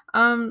heart.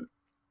 Man,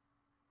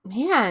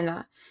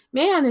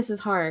 this is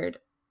hard.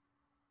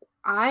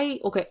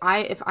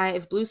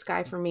 If blue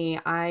sky for me,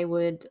 I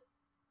would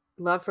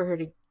love for her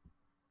to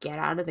get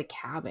out of the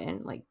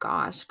cabin.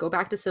 Gosh, go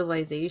back to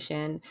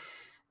civilization.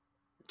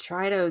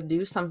 Try to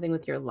do something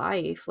with your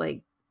life.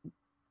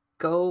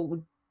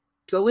 Go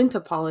into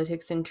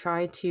politics and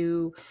try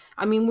to,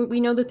 we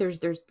know that there's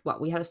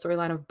we had a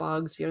storyline of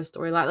bugs, we had a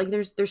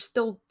storyline, there's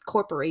still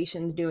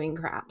corporations doing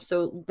crap,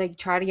 so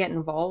try to get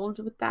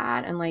involved with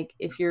that. And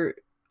if you're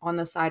on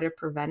the side of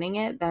preventing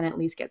it, then at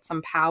least get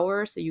some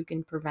power so you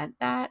can prevent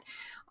that.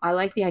 I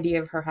like the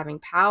idea of her having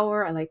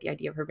power. I like the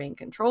idea of her being in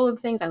control of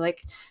things. I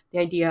like the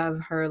idea of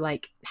her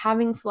like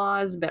having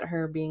flaws, but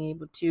her being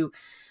able to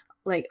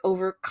like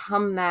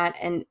overcome that,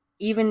 and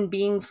even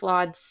being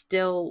flawed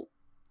still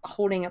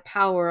holding a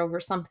power over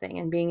something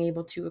and being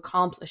able to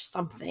accomplish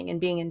something and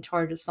being in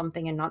charge of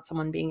something and not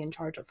someone being in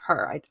charge of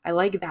her. I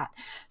like that.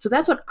 So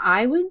that's what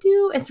I would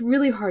do. It's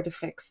really hard to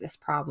fix this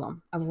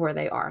problem of where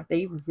they are.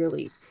 They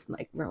really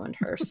like ruined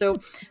her. So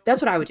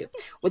that's what I would do.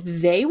 What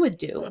they would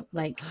do,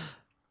 like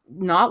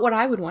not what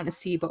I would want to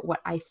see, but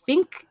what I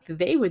think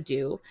they would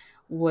do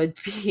would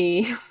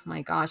be, oh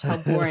my gosh, how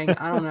boring.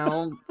 I don't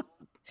know,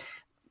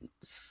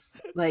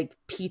 like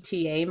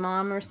PTA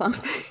mom or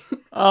something.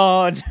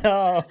 Oh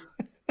no.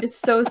 It's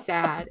so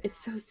sad.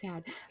 It's so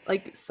sad.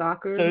 Like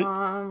soccer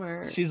mom,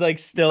 or she's like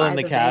still in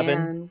the cabin.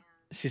 Van.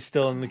 She's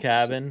still in the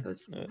cabin.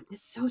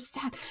 It's so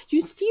sad. Do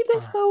you see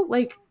this though?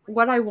 Like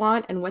what I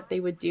want and what they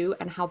would do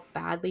and how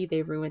badly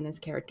they ruin this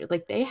character.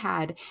 Like they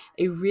had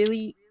a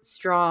really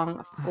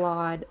strong,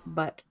 flawed,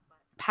 but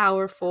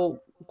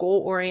powerful,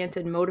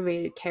 goal-oriented,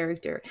 motivated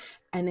character,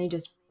 and they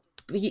just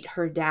beat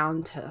her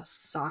down to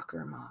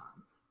soccer mom.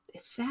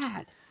 It's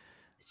sad.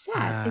 It's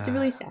sad. It's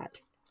really sad.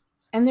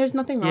 And there's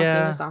nothing wrong with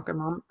being a soccer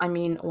mom. I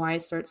mean,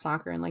 Wyatt starts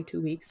soccer in like 2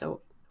 weeks,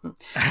 so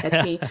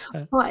that's me.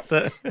 But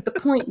the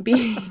point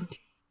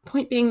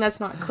being that's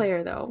not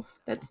Claire though.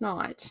 That's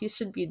not. She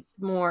should be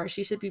more.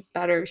 She should be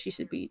better. She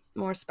should be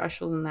more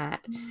special than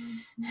that.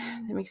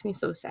 That makes me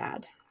so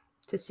sad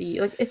to see.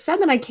 Like it's sad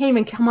that I came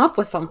and come up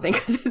with something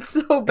because it's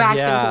so backed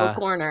into a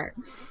corner.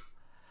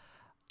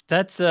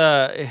 That's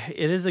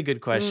it is a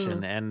good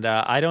question, and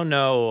I don't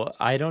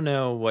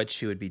know what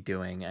she would be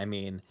doing. I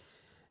mean,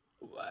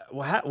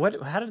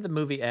 how did the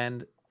movie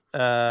end?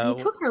 They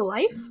took her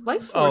life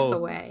force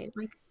away.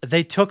 Like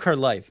they took her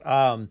life.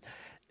 No,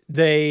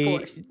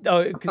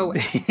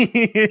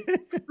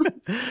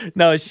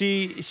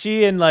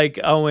 she and like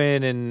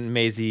Owen and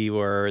Maisie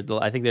were,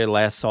 I think they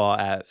last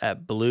saw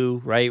at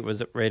Blue, right?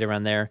 Was it right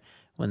around there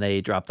when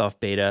they dropped off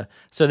Beta?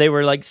 So they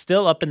were like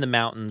still up in the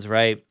mountains,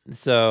 right?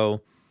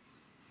 So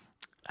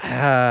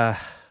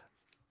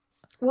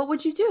what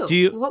would you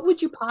do? What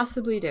would you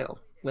possibly do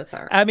with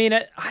her? I mean,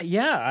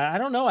 I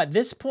don't know. At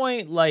this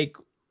point, like,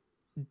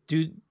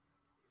 do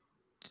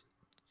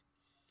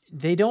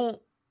they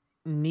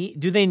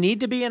need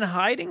to be in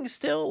hiding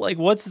still? Like,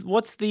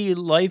 what's the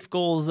life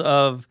goals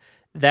of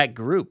that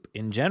group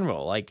in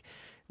general? Like,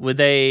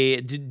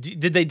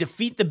 did they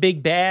defeat the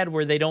big bad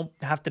where they don't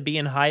have to be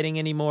in hiding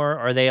anymore?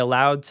 Are they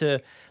allowed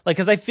to, like,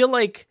 because I feel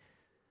like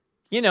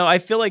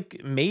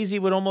Maisie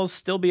would almost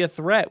still be a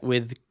threat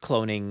with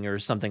cloning or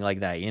something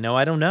like that.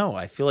 I don't know.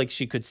 I feel like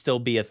she could still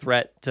be a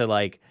threat to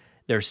like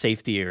their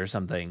safety or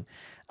something.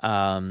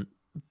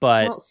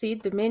 But well, see,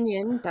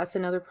 Dominion, that's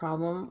another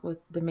problem with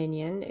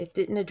Dominion. It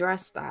didn't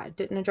address that. It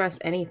didn't address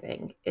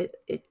anything.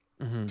 It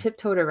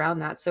tiptoed around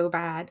that so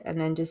bad and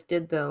then just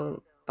did the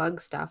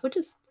bug stuff, which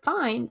is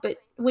fine.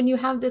 But when you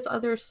have this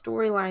other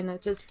storyline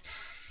that just,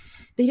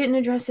 they didn't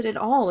address it at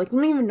all. Like,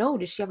 we don't even know.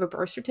 Does she have a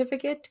birth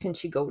certificate? Can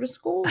she go to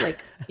school? Like,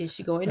 is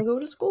she going to go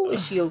to school?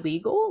 Is she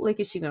illegal? Like,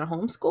 is she going to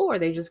homeschool? Are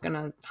they just going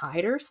to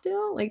hide her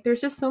still? Like,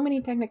 there's just so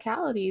many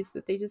technicalities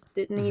that they just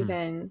didn't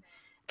even...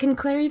 Can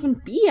Claire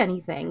even be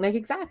anything? Like,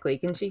 exactly.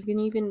 Can she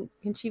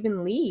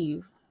even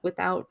leave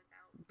without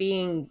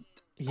being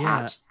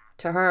attached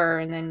to her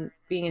and then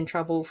being in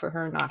trouble for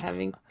her not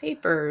having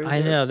papers?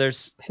 I know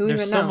there's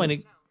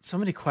so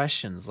many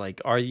questions. Like,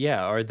 are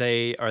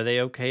they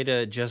okay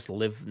to just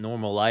live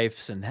normal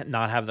lives and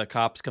not have the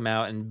cops come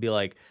out and be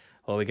like,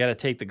 well, we got to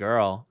take the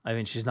girl. I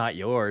mean, she's not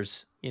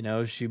yours.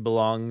 She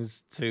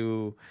belongs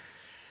to,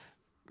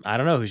 I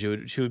don't know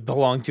who she would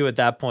belong to at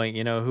that point.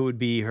 Who would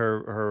be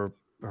her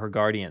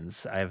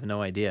guardians? I have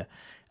no idea.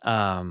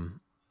 But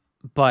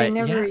they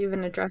never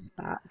even addressed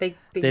that. They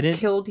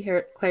killed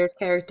Claire's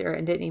character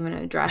and didn't even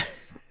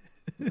address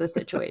the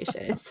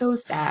situation. It's so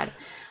sad.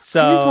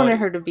 So I just wanted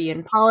her to be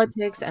in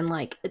politics and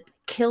like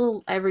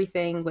kill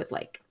everything with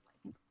like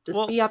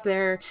just be up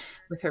there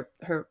with her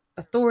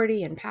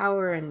authority and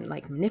power and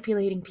like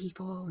manipulating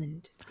people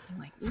and just being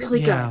like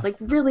really good, like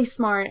really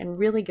smart and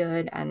really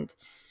good. And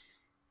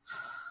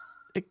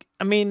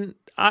I mean,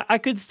 I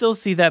could still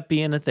see that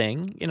being a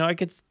thing. I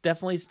could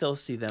definitely still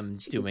see them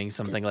doing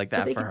something like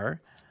that for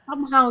her.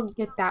 Somehow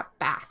get that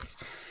back.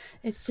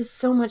 It's just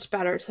so much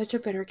better. Such a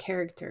better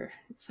character.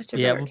 It's such a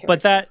better character.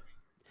 But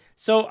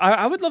so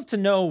I would love to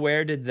know,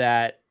 where did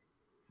that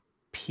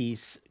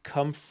piece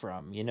come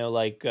from?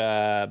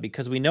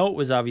 Because we know it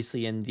was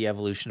obviously in the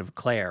evolution of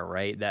Claire,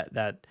 right?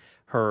 That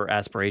her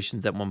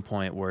aspirations at one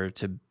point were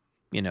to,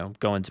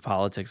 go into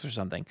politics or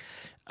something.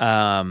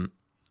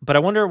 But I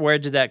wonder, where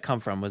did that come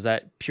from? Was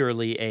that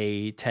purely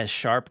a Tess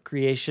Sharp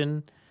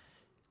creation?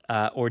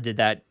 Or did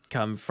that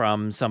come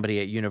from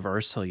somebody at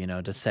Universal,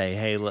 to say,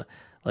 hey,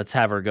 let's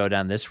have her go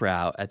down this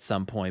route at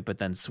some point, but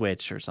then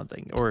switch or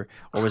something? Or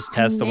was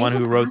Tess the one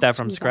who wrote that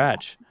from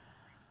scratch?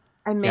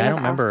 I may have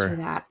asked her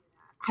that.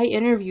 I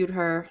interviewed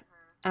her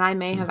And I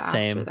may have asked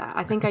her Same. that.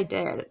 I think I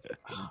did.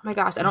 Oh my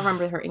gosh, I don't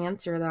remember her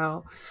answer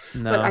though.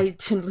 But No. I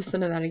should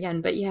listen to that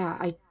again. But yeah,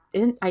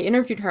 I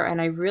interviewed her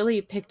and I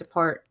really picked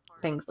apart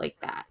things like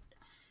that.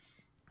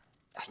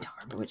 I don't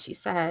remember what she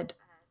said.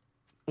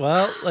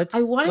 Well,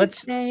 I want to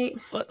say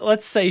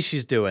let's say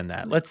she's doing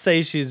that. Let's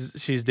say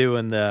she's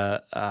doing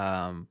the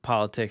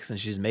politics and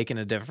she's making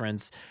a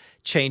difference,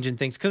 changing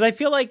things. Because I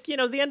feel like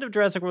the end of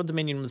Jurassic World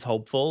Dominion was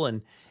hopeful,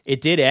 and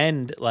it did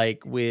end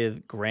like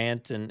with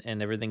Grant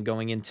and everything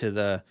going into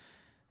the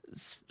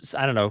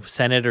I don't know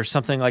Senate or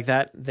something like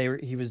that.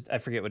 I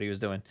forget what he was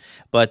doing,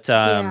 but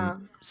yeah.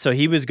 so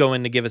he was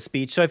going to give a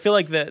speech. So I feel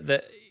like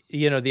the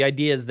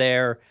idea is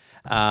there,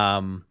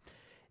 and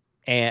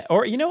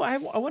or I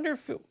wonder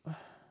if.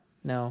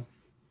 No,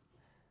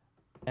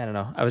 I don't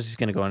know. I was just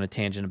gonna go on a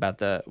tangent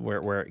about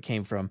where it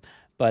came from,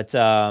 but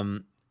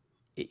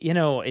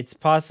it's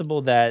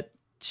possible that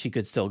she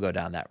could still go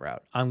down that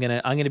route. I'm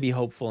gonna be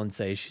hopeful and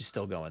say she's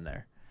still going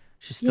there.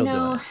 She's still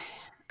doing it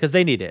because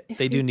they need it.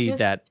 They do need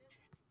that.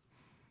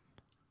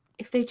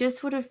 If they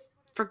just would have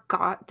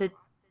forgot the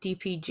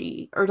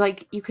DPG, or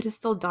like you could have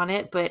still done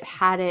it, but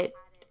had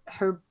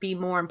her be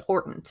more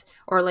important,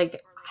 or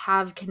like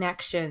have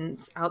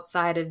connections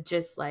outside of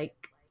just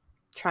like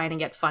trying to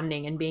get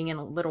funding and being in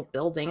a little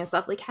building and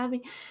stuff, like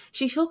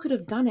she still could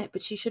have done it,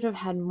 but she should have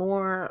had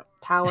more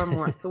power,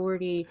 more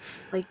authority,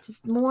 like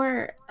just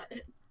more.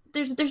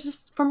 There's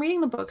just, from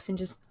reading the books and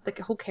just like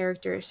the whole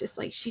character, it's just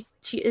like she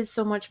is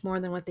so much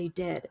more than what they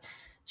did.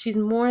 She's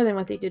more than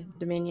what they did in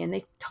Dominion.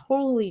 They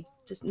totally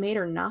just made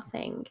her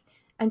nothing,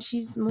 and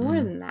she's more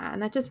than that,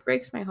 and that just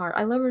breaks my heart.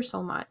 I love her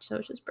so much, so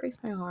it just breaks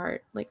my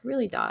heart, like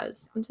really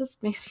does. It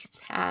just makes me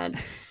sad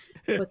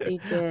what they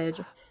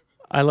did.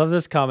 I love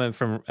this comment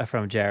from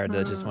Jared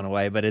that just went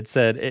away, but it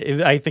said,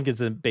 I think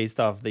it's based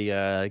off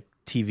the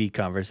TV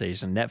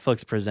conversation.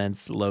 Netflix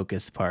presents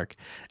Locust Park.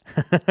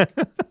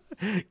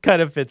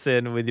 Kind of fits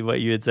in with what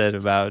you had said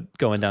about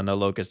going down the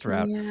Locust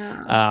route.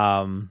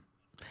 Yeah.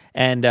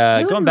 And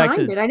I going back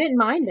to, I didn't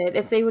mind it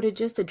if they would have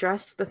just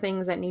addressed the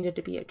things that needed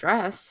to be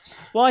addressed.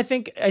 Well, I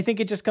think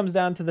it just comes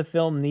down to the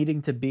film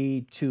needing to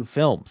be two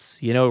films.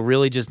 It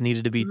really just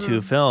needed to be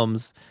two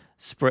films.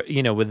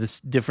 With this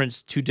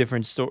two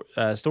different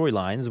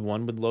storylines,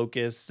 one with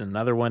locusts,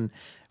 another one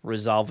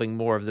resolving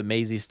more of the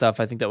Maisie stuff.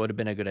 I think that would have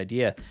been a good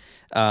idea.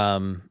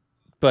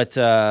 But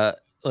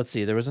let's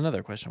see. There was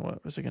another question.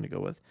 What was I going to go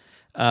with?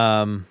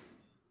 Jurassic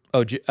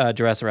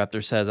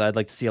Raptor says, I'd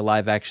like to see a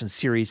live-action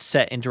series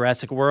set in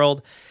Jurassic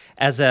World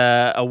as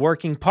a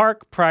working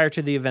park prior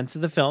to the events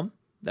of the film.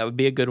 That would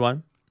be a good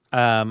one.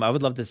 I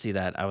would love to see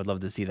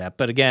that.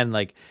 But again,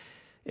 like,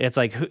 it's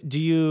like,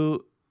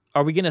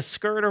 are we going to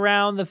skirt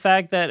around the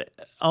fact that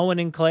Owen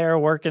and Claire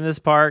work in this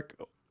park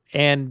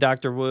and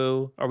Dr.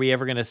 Wu? Are we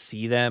ever going to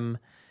see them?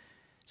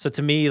 So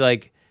to me,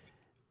 like,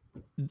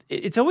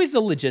 it's always the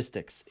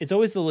logistics. It's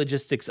always the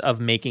logistics of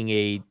making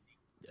a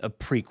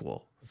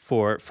prequel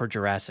for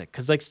Jurassic.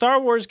 Because, like, Star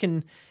Wars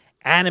can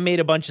animate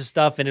a bunch of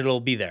stuff and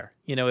it'll be there.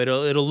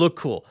 It'll look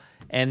cool.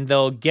 And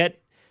they'll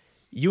get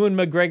Ewan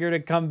McGregor to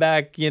come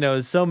back,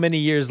 so many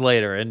years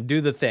later and do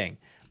the thing.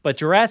 But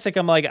Jurassic,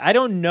 I'm like, I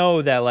don't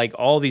know that like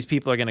all these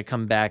people are going to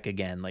come back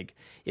again. Like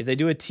if they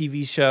do a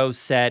TV show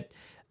set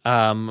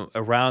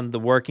around the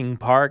working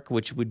park,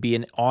 which would be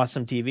an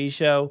awesome TV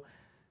show,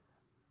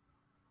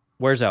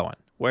 where's Owen?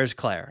 Where's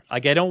Claire?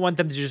 Like I don't want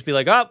them to just be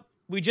like, oh,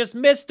 we just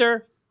missed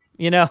her.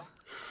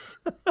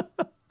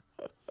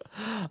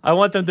 I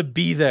want them to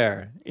be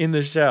there in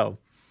the show.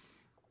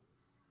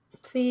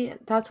 See,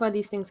 that's why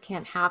these things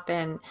can't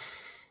happen.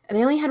 And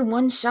they only had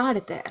one shot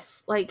at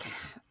this. Like,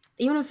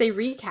 even if they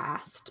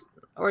recast,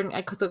 or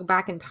I could go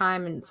back in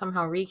time and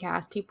somehow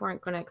recast, people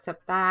aren't going to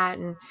accept that.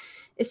 And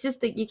it's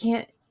just that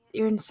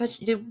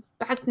you're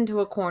backed into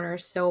a corner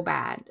so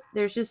bad.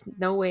 There's just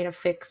no way to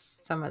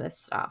fix some of this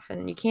stuff.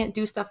 And you can't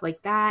do stuff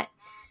like that.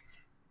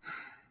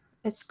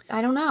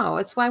 I don't know.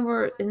 It's why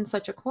we're in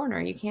such a corner.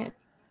 You can't,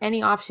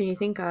 any option you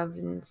think of,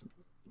 and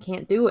you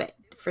can't do it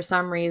for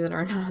some reason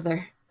or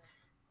another.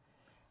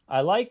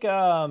 I like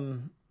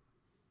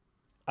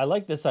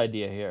this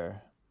idea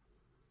here.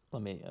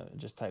 Let me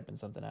just type in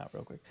something out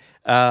real quick.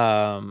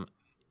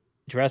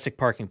 Jurassic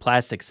Parking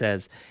Plastic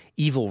says,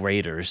 Evil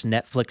Raiders,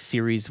 Netflix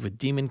series with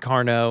Demon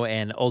Carno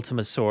and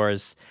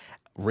Ultimasaurus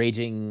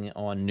raging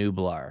on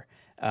Nublar.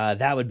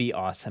 That would be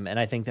awesome, and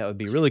I think that would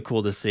be really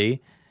cool to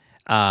see.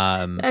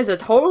 That's a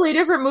totally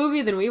different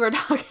movie than we were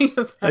talking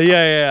about.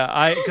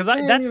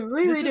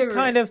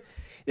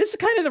 This is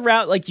kind of the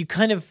route like you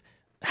kind of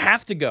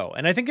have to go,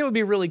 and I think it would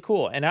be really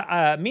cool. And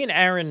me and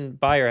Aaron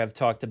Beyer have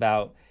talked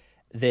about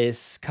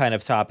this kind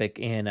of topic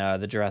in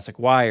the Jurassic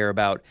Wire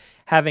about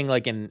having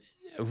like a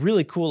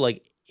really cool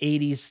like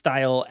 80s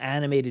style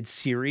animated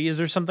series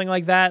or something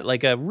like that,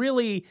 like a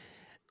really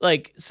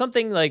like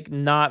something like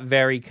not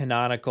very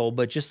canonical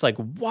but just like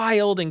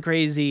wild and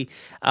crazy,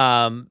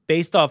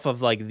 based off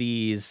of like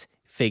these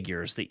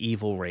figures, the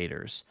Evil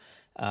Raiders.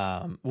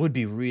 Would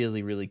be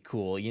really, really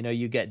cool.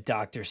 You get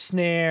Dr.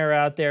 Snare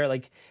out there,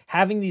 like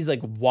having these like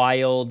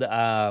wild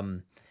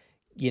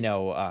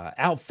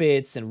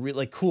outfits and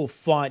really cool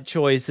font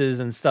choices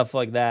and stuff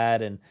like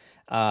that. And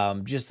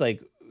just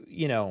like,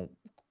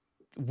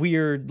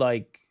 weird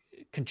like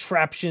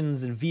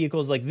contraptions and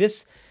vehicles. Like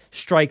this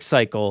Strike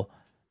Cycle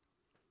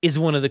is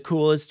one of the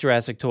coolest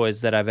Jurassic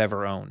toys that I've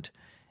ever owned.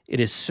 It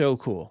is so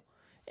cool.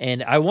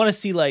 And I want to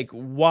see like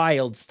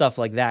wild stuff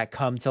like that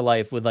come to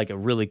life with like a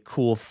really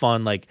cool,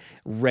 fun, like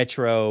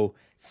retro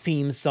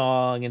theme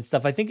song and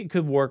stuff. I think it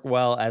could work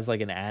well as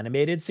like an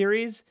animated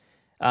series.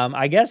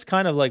 I guess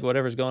kind of like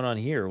whatever's going on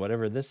here,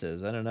 whatever this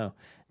is. I don't know.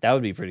 That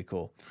would be pretty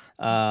cool.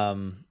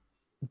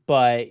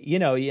 But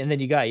and then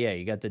you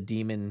got the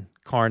Demon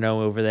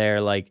Carno over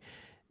there. Like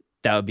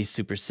that would be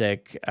super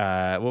sick.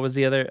 What was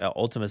the other?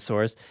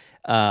 Ultimasaurus.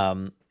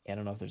 I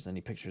don't know if there's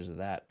any pictures of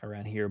that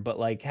around here, but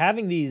like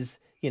having these,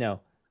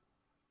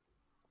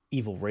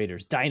 Evil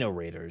Raiders, Dino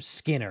Raiders,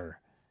 Skinner,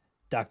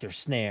 Dr.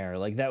 Snare,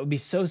 like that would be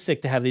so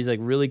sick to have these like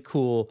really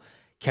cool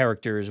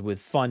characters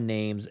with fun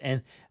names.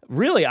 And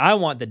really, I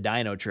want the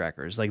Dino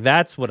Trackers. Like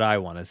that's what I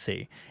want to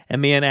see.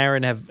 And me and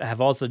Aaron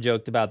have also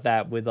joked about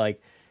that with like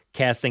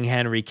casting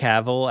Henry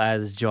Cavill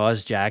as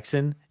Jaws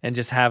Jackson and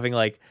just having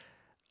like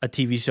a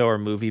TV show or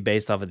movie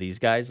based off of these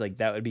guys. Like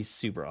that would be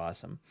super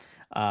awesome.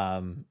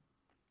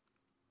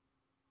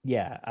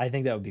 Yeah, I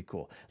think that would be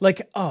cool.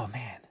 Like, oh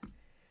man,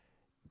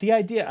 the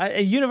idea,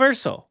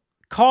 Universal,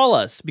 call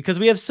us because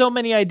we have so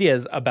many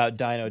ideas about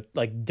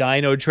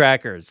Dino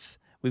Trackers.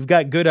 We've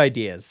got good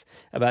ideas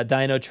about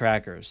Dino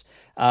Trackers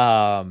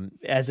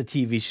as a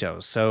TV show.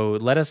 So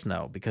let us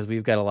know because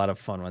we've got a lot of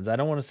fun ones. I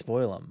don't want to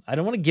spoil them. I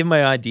don't want to give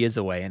my ideas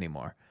away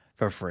anymore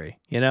for free.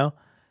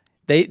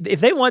 If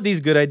they want these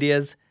good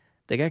ideas,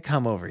 they got to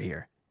come over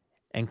here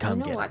and come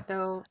get them. What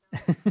though?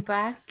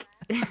 Back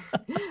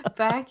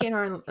in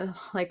our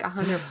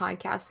 100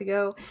 podcasts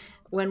ago,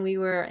 when we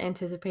were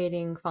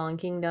anticipating Fallen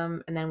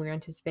Kingdom and then we were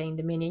anticipating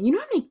Dominion, you know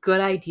how many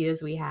good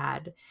ideas we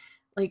had?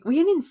 Like we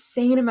had an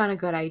insane amount of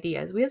good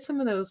ideas. We had some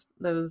of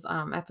those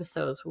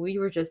episodes where we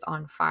were just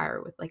on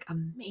fire with like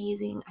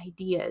amazing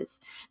ideas.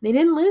 They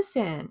didn't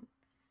listen.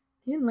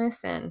 They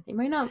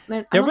might not.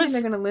 I don't think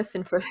they're going to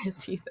listen for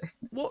this either.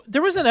 Well,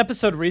 there was an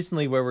episode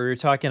recently where we were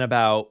talking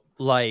about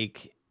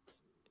like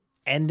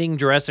ending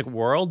Jurassic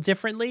World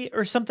differently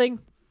or something,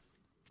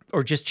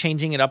 or just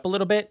changing it up a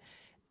little bit.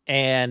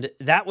 And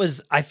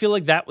I feel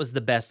like that was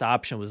the best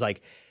option, was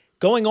like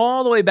going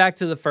all the way back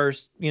to the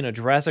first,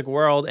 Jurassic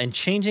World and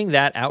changing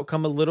that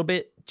outcome a little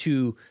bit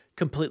to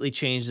completely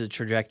change the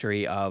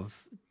trajectory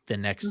of the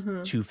next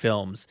two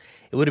films.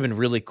 It would have been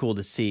really cool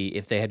to see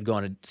if they had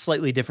gone a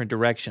slightly different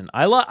direction.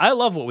 I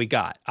love what we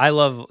got. I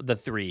love the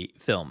 3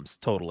 films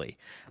totally.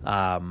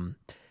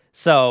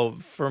 So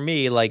for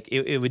me, like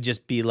it would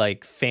just be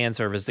like fan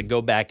service to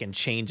go back and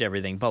change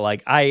everything. But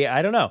like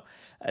I don't know.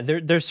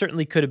 There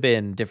certainly could have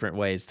been different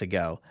ways to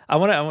go. I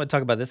want to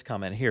talk about this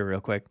comment here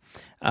real quick.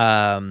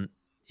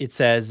 It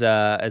says,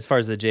 as far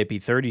as the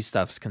JP30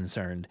 stuff's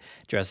concerned,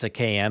 Jurassic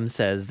KM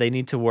says they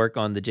need to work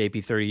on the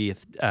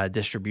JP30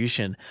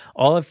 distribution.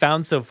 All I've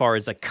found so far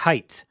is a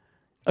kite.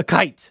 A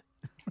kite.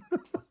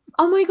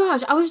 Oh my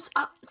gosh.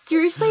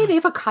 Seriously, they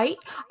have a kite?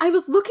 I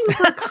was looking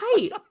for a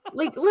kite.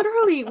 Like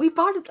literally,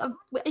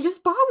 I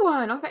just bought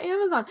one off of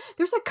Amazon.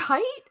 There's a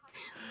kite?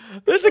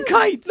 There's a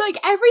kite. Like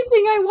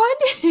everything I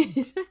wanted.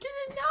 I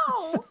didn't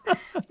know.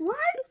 What?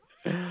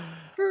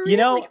 For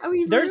real?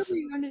 We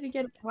really wanted to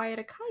get Wyatt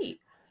a kite.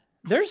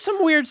 There's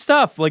some weird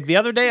stuff. Like the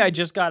other day, I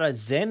just got a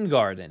Zen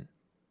garden,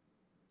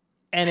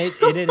 and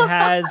it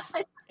has,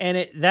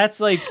 and that's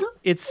like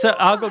it's. So,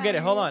 I'll go get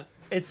it. Hold on.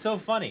 It's so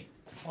funny.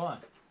 Hold on.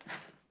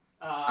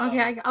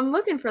 Okay, I'm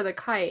looking for the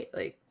kite.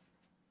 Like,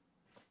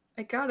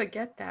 I gotta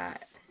get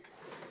that.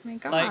 Oh my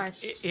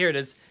gosh. Like, here it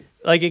is.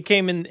 Like it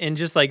came in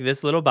just like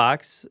this little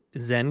box,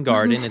 Zen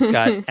garden. It's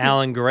got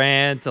Alan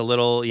Grant, a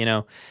little,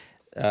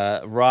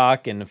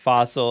 rock and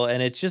fossil,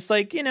 and it's just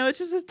like, it's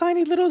just a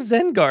tiny little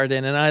Zen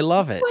garden, and I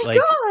love it. Oh my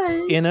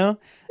gosh.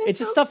 It's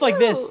just stuff like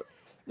this.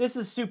 This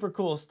is super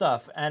cool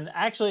stuff. And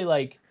actually,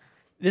 like,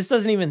 this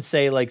doesn't even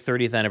say like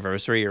 30th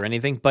anniversary or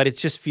anything, but it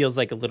just feels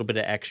like a little bit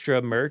of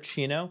extra merch,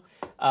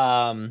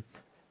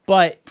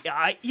 But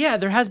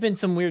there has been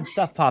some weird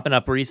stuff popping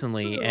up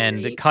recently,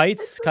 and the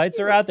kites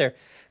are out there.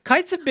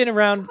 Kites have been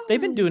around.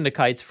 They've been doing the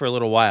kites for a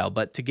little while,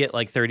 but to get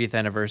like 30th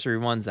anniversary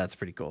ones, that's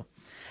pretty cool.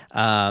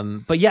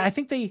 But yeah, I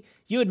think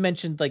you had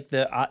mentioned like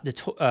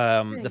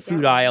the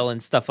food aisle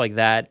and stuff like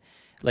that.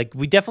 Like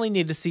we definitely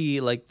need to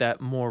see like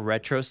that more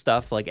retro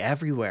stuff like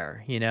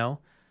everywhere,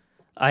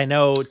 I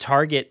know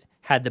Target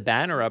had the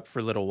banner up for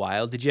a little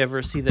while. Did you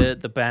ever see the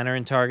banner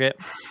in Target?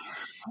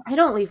 I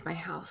don't leave my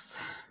house,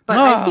 but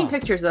I've seen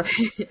pictures of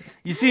it.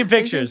 You've seen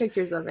pictures? I've seen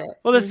pictures of it.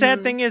 Well, the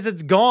sad thing is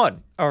it's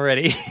gone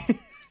already.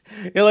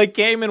 It like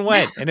came and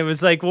went, and it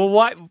was like, well,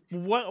 what?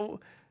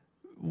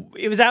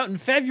 It was out in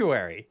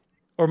February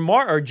or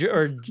March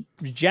or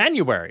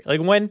January. Like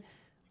when?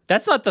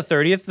 That's not the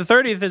 30th. The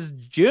 30th is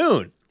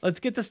June. Let's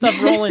get the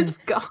stuff rolling,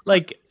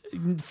 like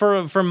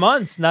for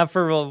months, not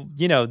for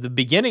the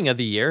beginning of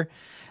the year.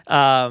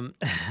 But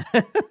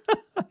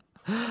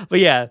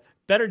yeah,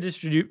 better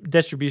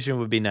distribution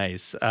would be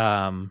nice.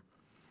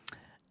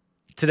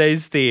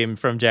 today's theme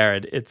from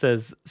Jared. It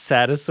says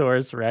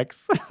Sad-asaurus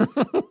Rex.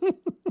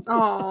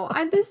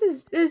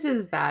 This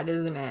is bad,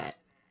 isn't it?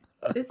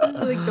 This is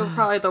like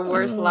probably the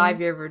worst live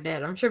you ever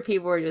did. I'm sure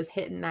people were just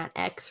hitting that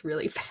X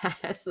really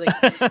fast. Like,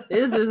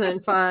 this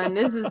isn't fun.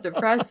 This is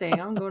depressing.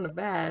 I'm going to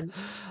bed.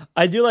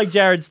 I do like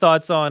Jared's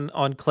thoughts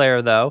on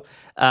Claire, though.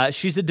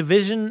 She's a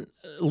division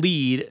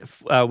lead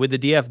with the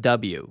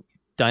DFW,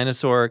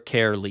 Dinosaur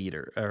Care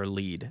Leader or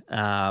lead.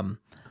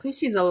 At least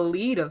she's a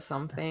lead of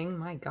something.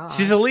 My God,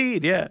 she's a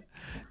lead. Yeah,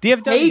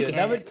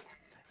 DFW.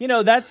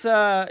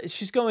 That's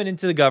she's going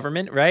into the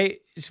government, right?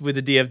 With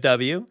the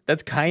DFW.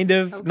 That's kind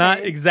of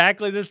not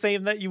exactly the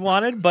same that you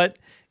wanted, but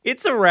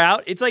it's a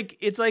route. It's like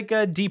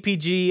a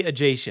DPG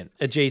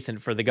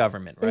adjacent for the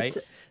government, right?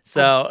 It's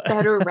a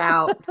better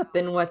route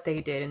than what they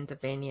did in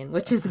Dominion,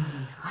 which is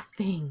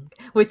nothing.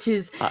 Which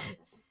is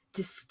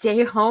to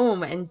stay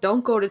home and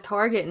don't go to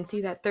Target and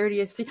see that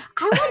 30th seat.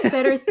 I want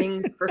better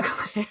things for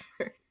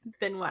Claire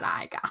than what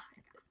I got.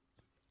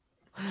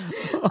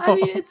 I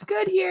mean, it's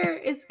good here.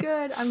 It's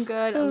good. I'm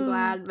good. I'm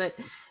glad. But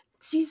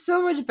she's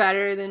so much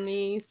better than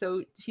me.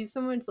 So she's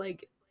so much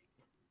like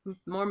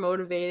more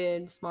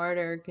motivated,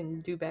 smarter,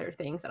 can do better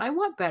things. And I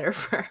want better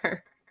for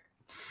her.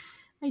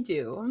 I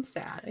do. I'm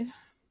sad.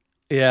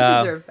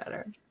 Yeah. She deserved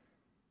better.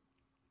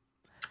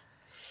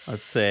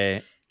 Let's see.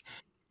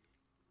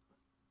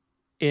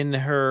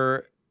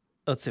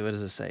 What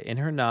does it say? In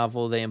her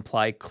novel, they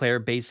imply Claire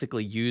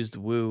basically used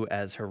Wu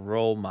as her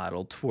role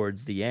model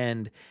towards the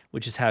end,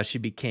 which is how she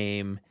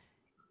became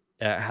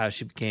how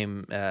she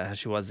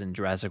was in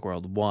Jurassic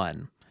World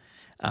 1.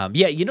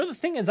 The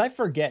thing is, I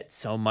forget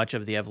so much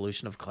of the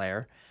evolution of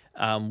Claire.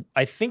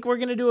 I think we're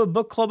going to do a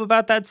book club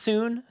about that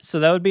soon, so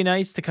that would be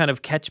nice to kind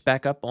of catch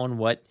back up on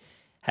what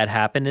had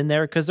happened in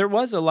there, because there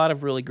was a lot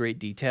of really great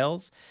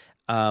details.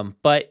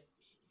 But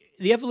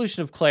the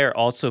evolution of Claire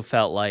also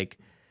felt like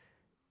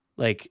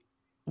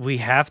we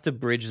have to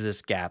bridge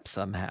this gap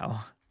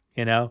somehow,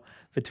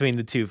 between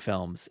the two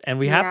films. And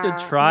we have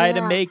to try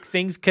to make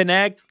things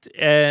connect.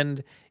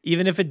 And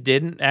even if it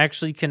didn't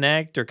actually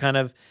connect or kind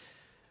of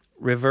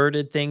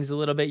reverted things a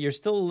little bit, you're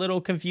still a little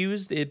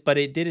confused. But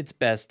it did its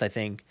best, I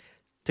think,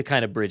 to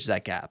kind of bridge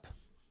that gap.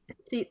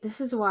 See,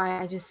 this is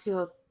why I just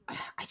feel,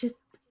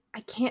 I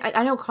can't.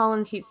 I know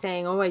Colin keeps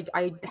saying, "Oh,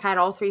 I had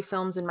all three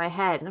films in my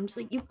head," and I'm just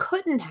like, you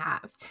couldn't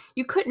have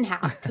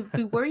to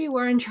be where you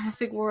were in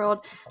Jurassic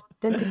World,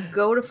 then to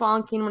go to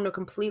Fallen Kingdom to a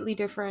completely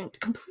different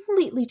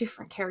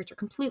character,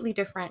 completely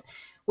different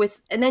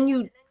and then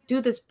you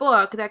do this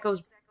book that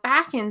goes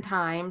back in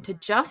time to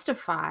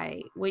justify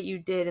what you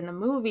did in the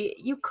movie.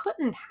 You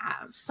couldn't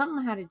have.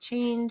 Something had to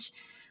change.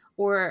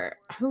 Or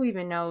who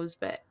even knows,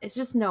 but it's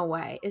just no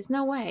way. It's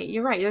no way.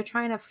 You're right. You're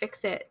trying to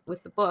fix it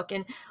with the book.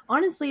 And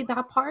honestly,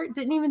 that part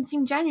didn't even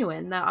seem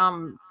genuine.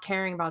 The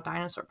caring about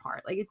dinosaur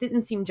part. Like, it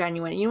didn't seem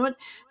genuine. You know what?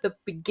 The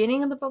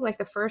beginning of the book, like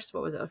the first,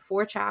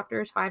 5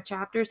 chapters,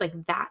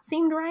 like that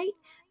seemed right.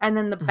 And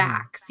then the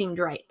back seemed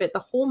right. But the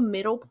whole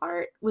middle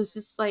part was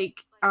just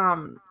like,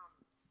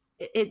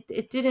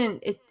 it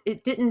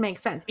didn't make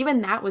sense.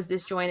 Even that was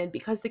disjointed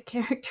because the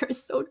character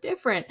is so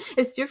different.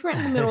 It's different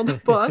in the middle of the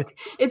book.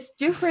 It's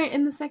different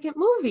in the second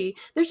movie.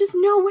 There's just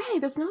no way.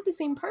 That's not the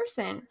same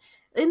person.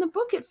 In the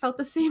book, it felt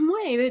the same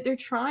way. They're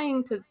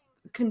trying to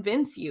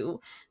convince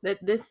you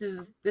that this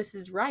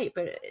is right,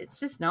 but it's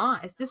just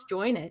not. It's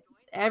disjointed.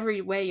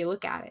 Every way you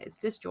look at it, it's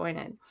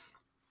disjointed,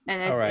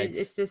 and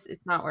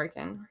it's not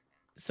working.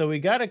 So we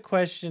got a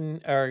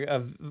question or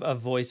a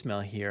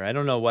voicemail here. I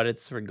don't know what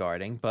it's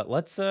regarding, but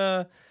let's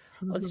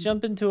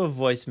jump into a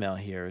voicemail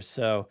here.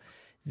 So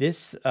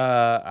this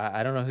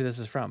I don't know who this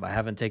is from. I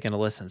haven't taken a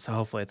listen, so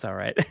hopefully it's all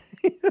right.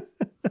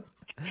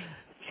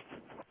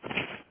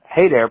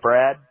 Hey there,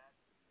 Brad.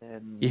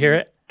 And you hear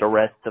it? The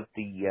rest of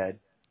the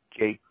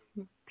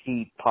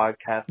JP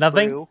podcast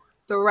Nothing? crew.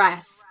 The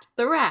rest.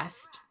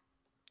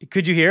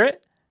 Could you hear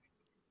it?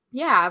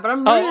 Yeah, but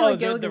I'm really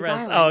the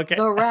rest. Island. Oh, okay.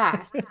 The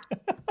rest.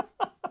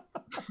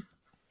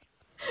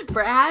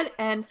 Brad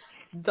and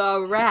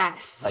the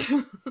rest.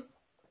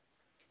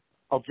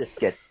 I'll just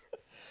get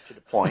to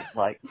the point.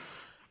 Like,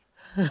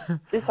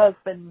 this has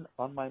been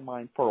on my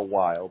mind for a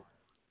while,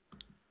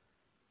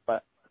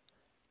 but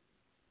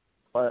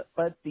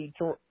the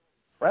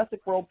Jurassic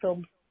World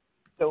films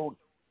don't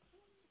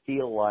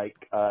feel like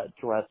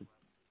Jurassic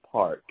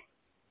Park.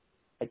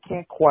 I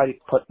can't quite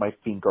put my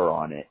finger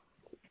on it.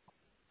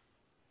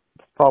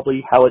 It's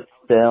probably how it's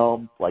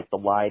filmed, like the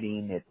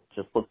lighting. It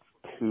just looks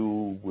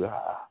too.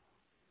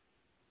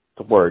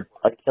 The word.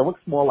 Like, it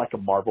looks more like a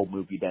Marvel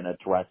movie than a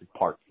Jurassic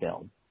Park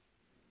film.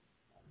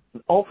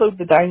 And also,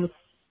 the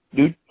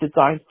new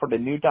designs for the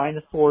new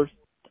dinosaurs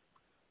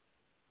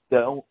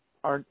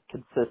aren't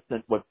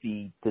consistent with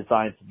the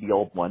designs of the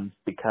old ones,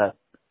 because,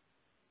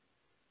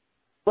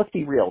 let's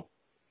be real,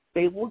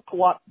 they look a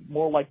lot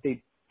more like they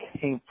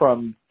came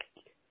from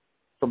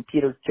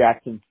Peter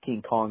Jackson's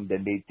King Kong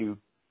than they do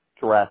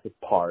Jurassic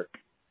Park.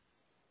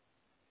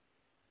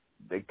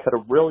 They could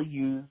have really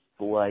used,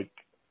 like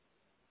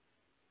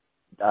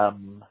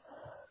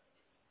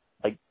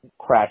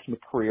Crash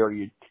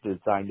McCreary to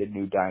design the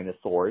new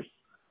dinosaurs.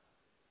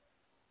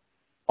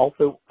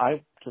 Also,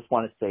 I just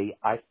want to say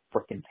I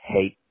freaking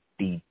hate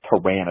the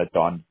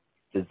pteranodon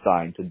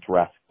designs in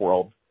Jurassic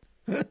World.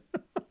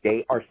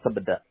 They are some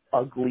of the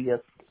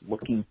ugliest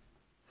looking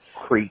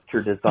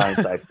creature designs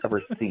I've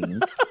ever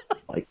seen.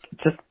 Like,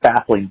 just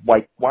baffling.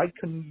 Why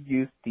couldn't you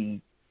use the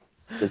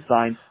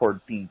designs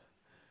for the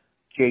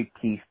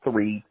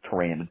JP3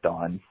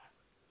 pteranodons?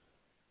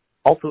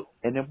 Also,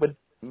 and it would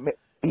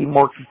be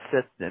more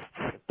consistent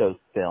with those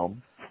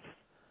films.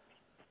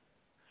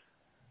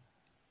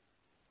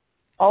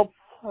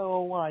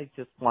 Also, I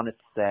just want to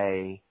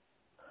say,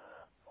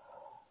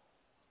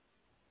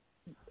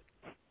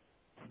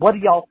 what do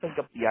y'all think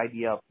of the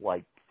idea of,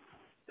 like,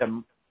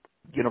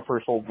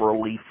 Universal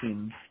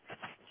releasing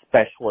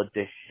special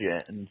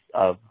editions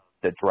of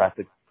the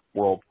Jurassic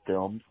World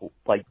films,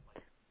 like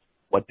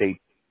what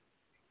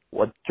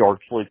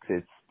George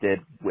Lucas did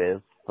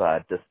with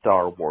the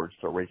Star Wars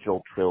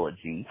original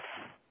trilogy?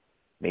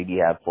 Maybe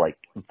have like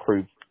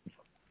improved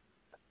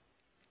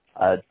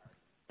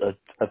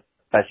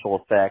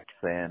special effects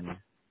and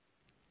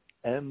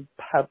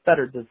have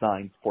better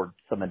designs for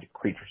some of the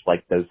creatures,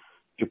 like those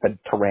stupid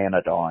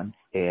pteranodons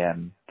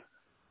and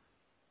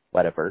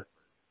whatever.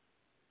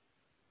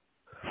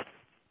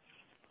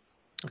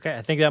 Okay,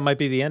 I think that might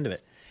be the end of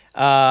it.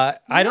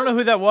 I don't know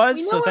who that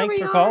was, so thanks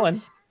for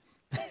calling.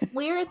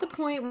 We're at the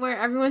point where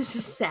everyone's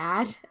just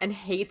sad and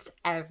hates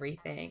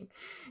everything.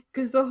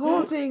 Because the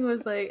whole thing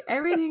was like,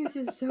 everything's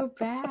just so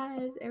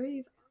bad.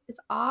 Everything's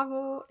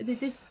awful. They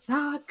just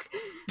suck.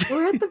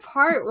 We're at the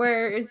part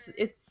where it's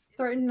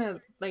starting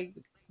to, like,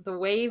 the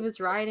wave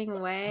is riding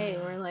away.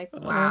 And we're like,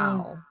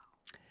 wow.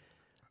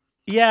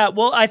 Yeah,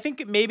 well, I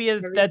think maybe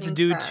that's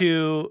due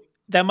to...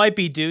 That might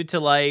be due to,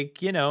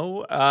 like, you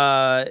know,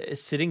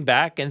 sitting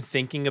back and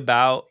thinking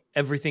about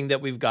everything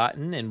that we've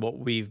gotten and what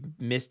we've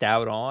missed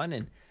out on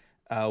and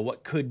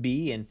what could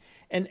be.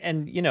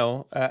 And you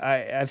know,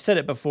 I've said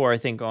it before, I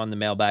think, on the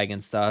mailbag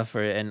and stuff,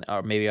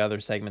 or maybe other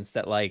segments,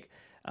 that, like,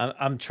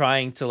 I'm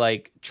trying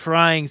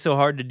so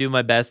hard to do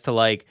my best to,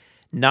 like,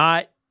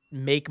 not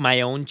make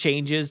my own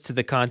changes to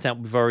the content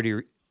we've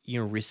already,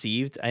 you know,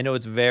 received. I know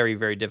it's very,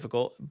 very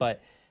difficult,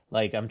 but,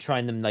 like, I'm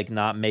trying to, like,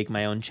 not make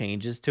my own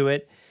changes to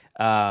it.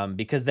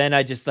 Because then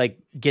I just, like,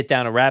 get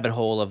down a rabbit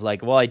hole of,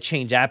 like, well, I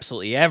change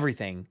absolutely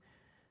everything,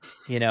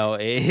 you know,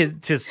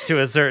 just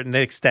to a certain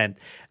extent.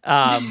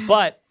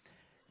 But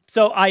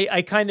so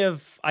I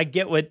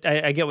get what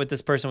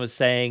this person was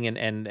saying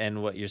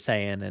and what you're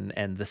saying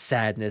and the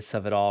sadness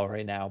of it all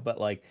right now. But,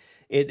 like,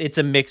 it's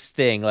a mixed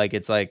thing. Like,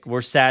 it's like,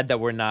 we're sad that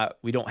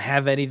we don't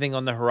have anything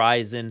on the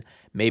horizon.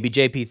 Maybe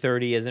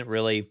JP30 isn't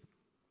really,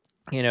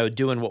 you know,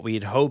 doing what we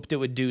had hoped it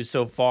would do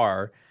so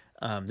far.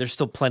 There's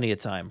still plenty of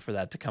time for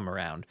that to come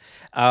around.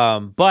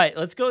 But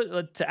let's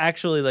go to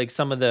actually, like,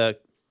 some of the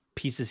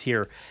pieces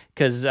here.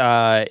 Because,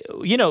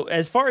 you know,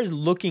 as far as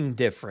looking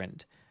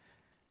different,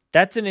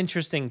 that's an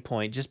interesting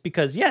point. Just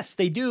because, yes,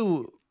 they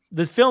do.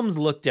 The films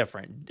look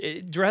different.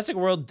 Jurassic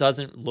World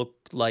doesn't look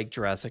like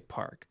Jurassic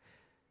Park.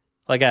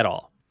 Like, at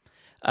all.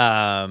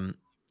 And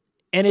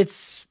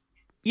it's,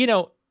 you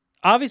know,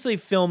 obviously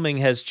filming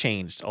has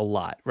changed a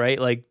lot,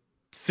 right? Like,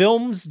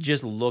 films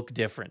just look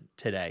different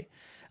today.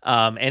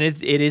 And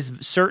it is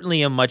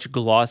certainly a much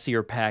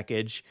glossier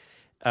package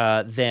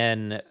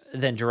than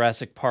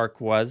Jurassic Park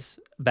was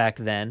back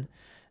then.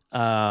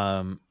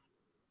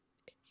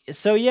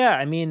 So yeah,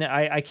 I mean,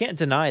 I can't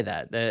deny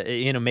that.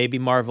 You know, maybe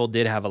Marvel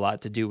did have a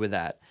lot to do with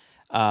that.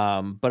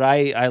 But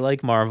I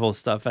like Marvel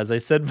stuff, as I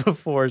said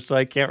before, so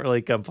I can't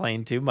really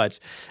complain too much.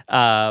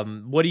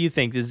 What do you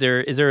think? Is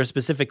there a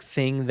specific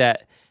thing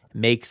that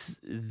makes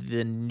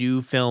the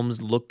new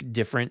films look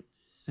different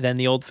than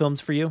the old films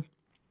for you?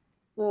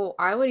 Well,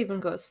 I would even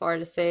go as far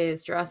to say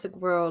is Jurassic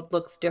World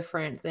looks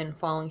different than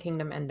Fallen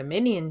Kingdom and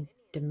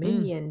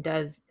Dominion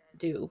does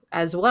do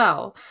as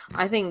well.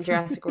 I think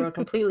Jurassic World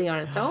completely on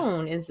its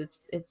own is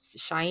it's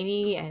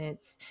shiny and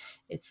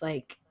it's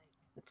like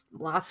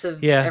lots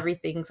of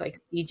everything's like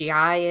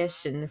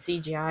CGI-ish, and the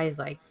CGI is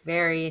like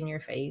very in your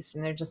face,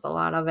 and there's just a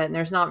lot of it, and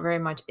there's not very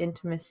much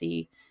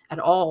intimacy at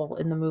all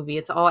in the movie.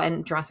 It's all,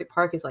 and Jurassic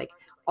Park is like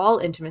all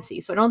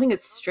intimacy. So I don't think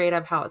it's straight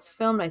up how it's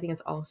filmed. I think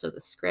it's also the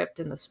script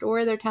and the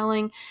story they're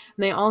telling. And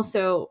they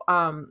also,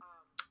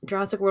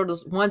 Jurassic World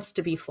wants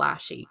to be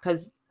flashy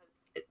because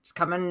it's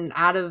coming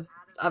out of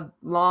a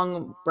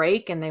long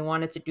break and they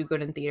want it to do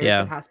good in theaters.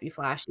 So it has to be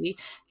flashy.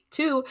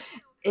 2,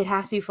 it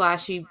has to be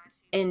flashy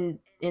in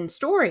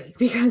story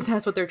because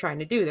that's what they're trying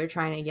to do. They're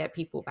trying to get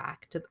people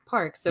back to the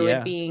park. So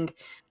it being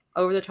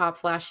over the top,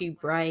 flashy,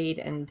 bright,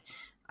 and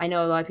I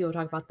know a lot of people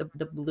talk about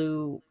the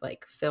blue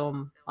like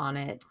film on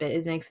it, but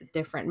it makes it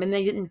different. I mean,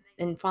 they didn't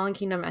in Fallen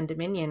Kingdom and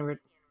Dominion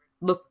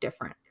look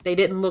different. They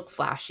didn't look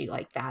flashy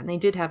like that, and they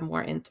did have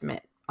more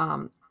intimate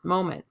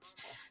moments.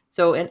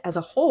 So, as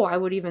a whole, I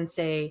would even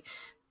say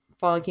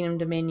Fallen Kingdom,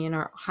 Dominion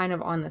are kind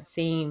of on the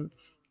same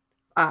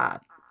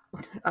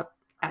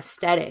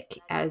aesthetic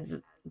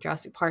as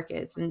Jurassic Park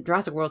is, and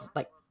Jurassic World's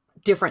like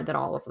different than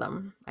all of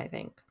them, I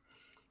think.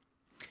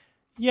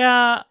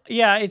 Yeah,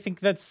 I think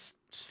that's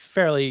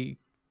fairly,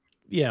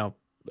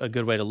 a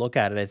good way to look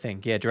at it, I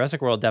think. Yeah,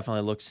 Jurassic World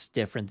definitely looks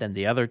different than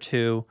the other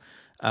two.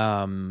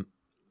 J.A.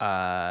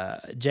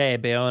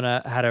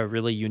 Bayona had a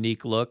really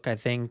unique look, I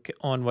think,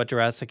 on what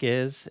Jurassic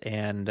is,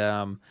 and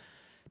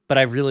but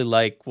I really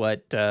like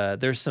what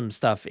there's some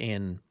stuff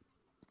in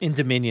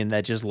Dominion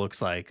that just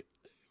looks like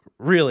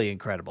really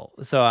incredible.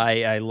 So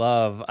I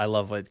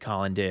love what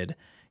Colin did,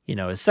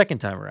 his second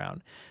time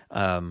around.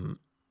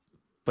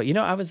 But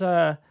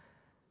I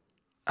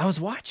was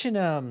watching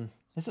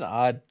it's an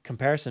odd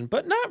comparison,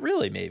 but not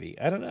really, maybe.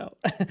 I don't know.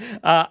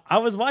 I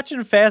was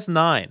watching Fast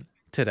 9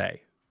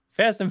 today.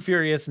 Fast and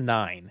Furious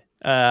 9.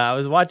 I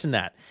was watching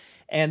that.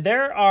 And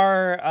there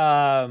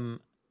are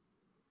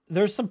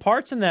there's some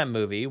parts in that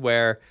movie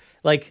where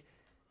like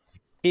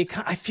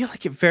I feel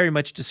like it very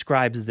much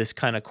describes this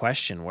kind of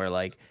question where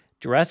like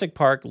Jurassic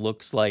Park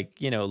looks like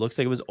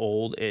it was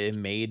old, it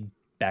made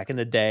back in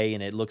the day,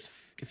 and it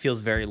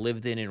feels very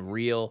lived in and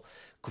real,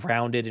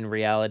 grounded in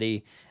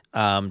reality.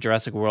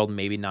 Jurassic World,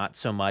 maybe not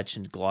so much,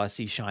 and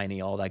glossy,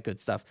 shiny, all that good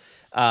stuff.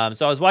 So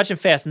I was watching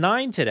Fast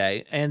 9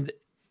 today, and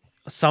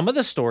some of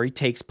the story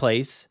takes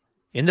place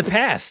in the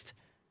past,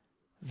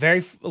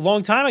 a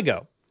long time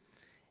ago.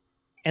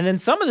 And then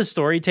some of the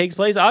story takes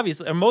place,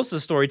 obviously, or most of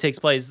the story takes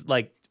place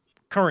like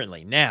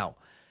currently, now.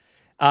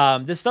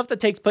 The stuff that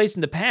takes place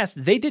in the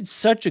past, they did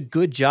such a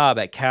good job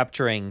at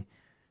capturing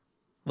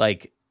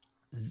like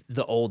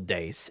the old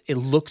days. It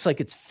looks like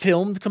it's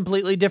filmed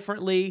completely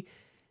differently.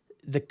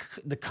 The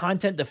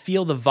content, the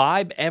feel, the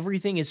vibe,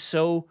 everything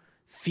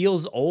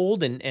feels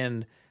old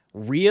and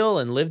real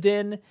and lived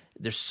in.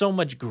 There's so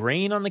much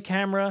grain on the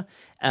camera.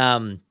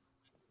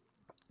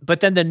 But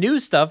then the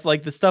new stuff,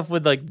 like the stuff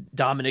with like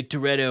Dominic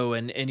Toretto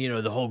and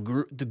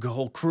the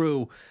whole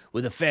crew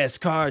with the fast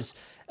cars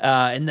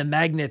and the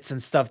magnets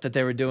and stuff that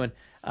they were doing.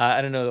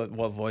 I don't know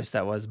what voice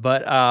that was,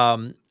 but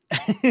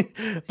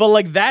but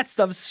like that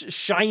stuff's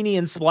shiny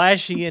and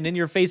splashy and in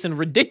your face and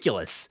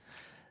ridiculous.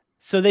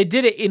 So they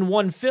did it in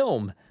one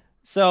film.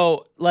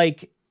 So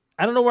like,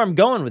 I don't know where I'm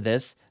going with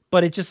this,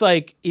 but it's just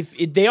like, if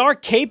they are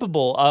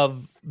capable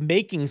of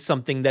making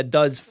something that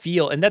does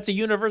feel, and that's a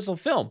Universal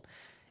film,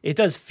 it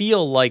does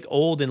feel like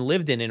old and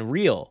lived in and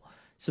real.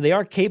 So they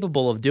are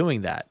capable of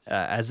doing that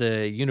as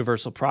a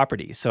Universal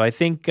property. So I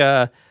think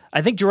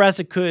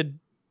Jurassic could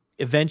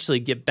eventually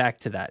get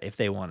back to that if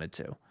they wanted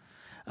to.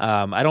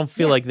 I don't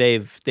feel like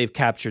they've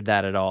captured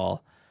that at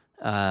all.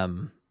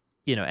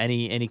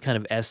 Any kind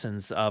of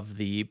essence of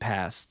the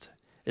past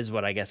is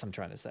what I guess I'm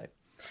trying to say.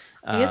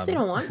 I guess they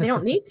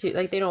don't need to.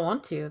 Like, they don't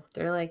want to.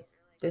 They're like,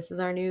 this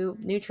is our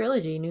new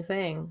trilogy, new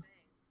thing.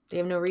 They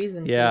have no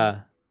reason to.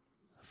 Yeah.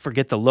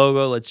 Forget the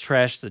logo. Let's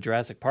trash the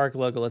Jurassic Park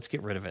logo. Let's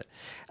get rid of it.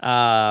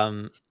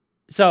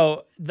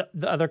 So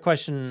the other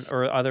question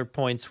or other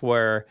points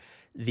were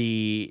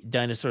the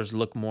dinosaurs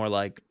look more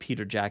like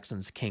Peter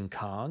Jackson's King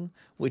Kong,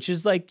 which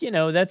is like,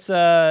 that's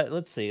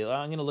let's see.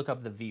 I'm going to look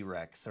up the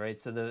V-Rex, right?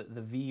 So the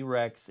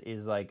V-Rex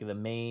is like the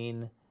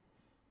main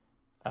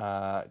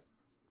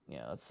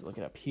let's look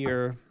it up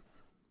here.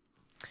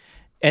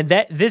 And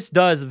this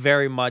does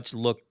very much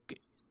look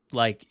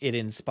like it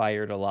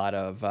inspired a lot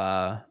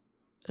of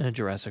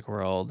Jurassic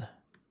World.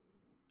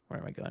 Where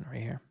am I going?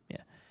 Right here.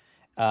 Yeah.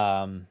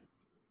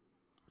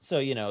 So,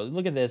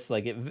 look at this.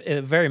 Like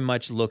it very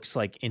much looks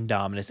like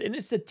Indominus, and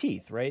it's the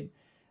teeth, right?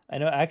 I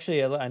know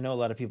a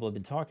lot of people have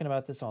been talking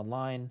about this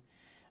online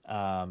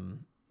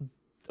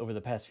over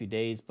the past few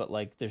days, but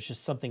like there's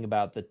just something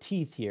about the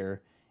teeth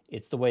here.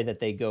 It's the way that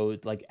they go,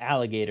 like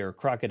alligator,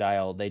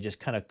 crocodile, they just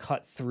kind of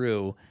cut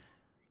through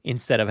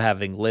instead of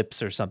having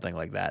lips or something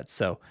like that.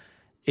 So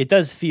it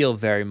does feel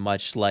very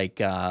much like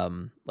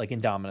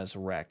Indominus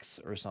Rex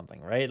or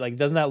something, right? Like,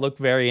 doesn't that look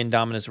very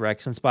Indominus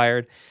Rex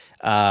inspired?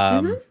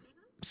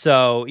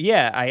 So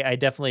yeah, I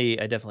definitely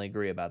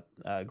agree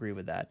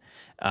with that.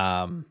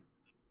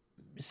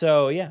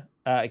 So yeah,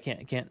 I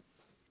can't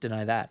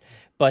deny that.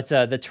 But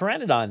the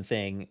Pteranodon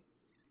thing,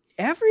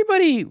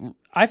 everybody,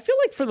 I feel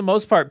like for the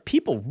most part,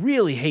 people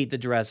really hate the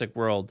Jurassic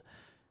World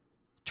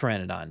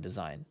Pteranodon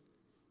design.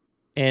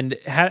 And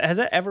has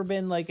that ever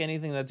been like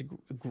anything that's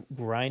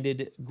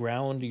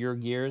ground your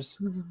gears?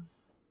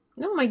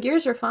 No, my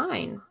gears are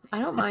fine. I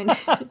don't mind.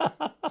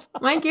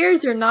 My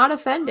gears are not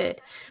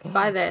offended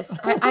by this.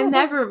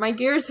 My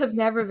gears have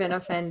never been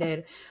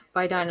offended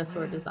by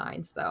dinosaur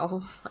designs,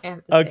 though. I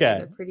have to say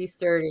they're pretty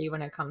sturdy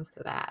when it comes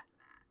to that.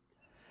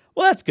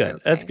 Well, that's good.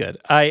 Okay. That's good.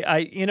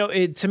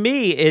 To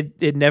me,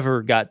 it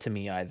never got to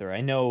me either.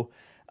 I know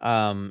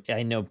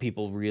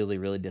people really,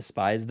 really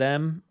despise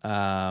them.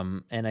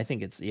 And I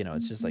think it's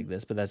just like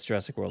this, but that's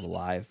Jurassic World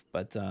Alive.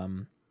 But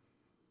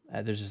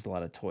there's just a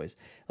lot of toys.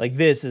 Like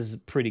this is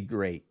pretty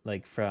great.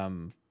 Like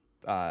from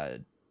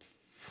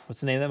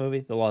what's the name of that movie?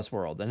 The Lost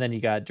World. And then you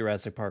got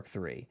Jurassic Park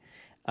 3.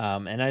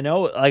 And I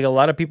know like a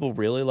lot of people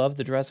really love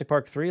the Jurassic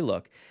Park 3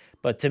 look.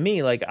 But to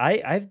me, like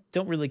I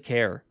don't really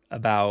care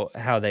about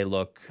how they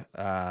look.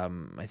 I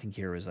think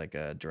here was like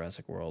a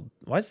Jurassic World.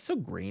 Why is it so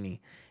grainy?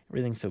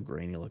 Everything's so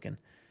grainy looking.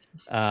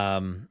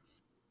 But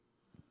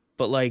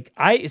like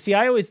I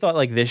always thought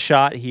like this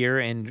shot here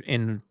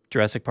in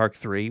Jurassic Park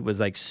 3 was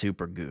like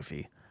super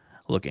goofy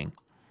looking.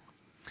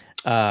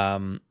 I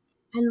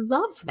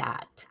love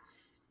that.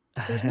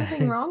 There's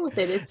nothing wrong with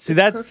it. It's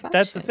that's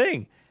perfection. the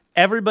thing.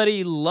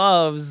 Everybody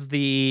loves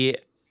the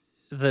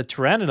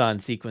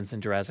Pteranodon sequence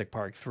in Jurassic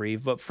Park 3,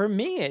 but for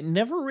me, it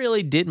never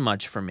really did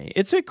much for me.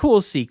 It's a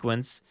cool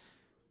sequence,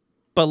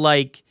 but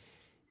like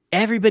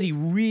everybody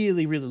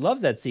really, really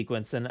loves that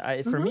sequence, and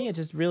for me, it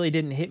just really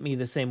didn't hit me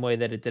the same way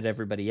that it did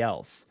everybody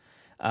else.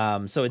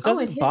 So it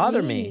doesn't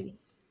bother me.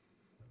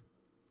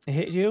 It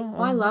hit you?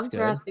 Oh, I love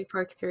Jurassic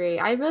Park 3.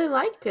 I really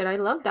liked it. I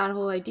love that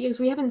whole idea because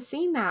we haven't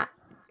seen that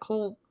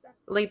whole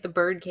like the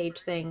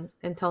birdcage thing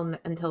until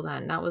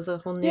then. That was a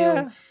whole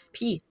new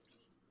piece.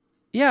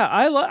 Yeah,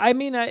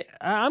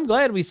 I'm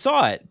glad we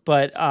saw it,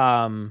 but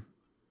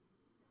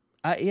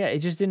it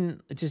just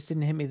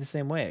didn't hit me the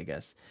same way, I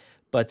guess.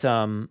 But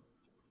they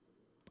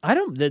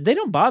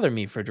don't bother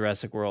me for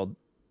Jurassic World,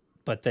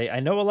 but I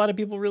know a lot of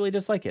people really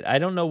dislike it. I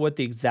don't know what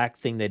the exact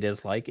thing they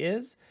dislike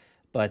is,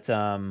 but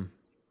I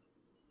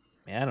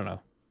don't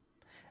know.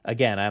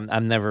 Again,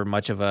 I'm never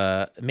much of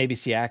a, maybe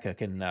Siaka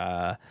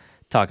can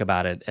talk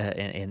about it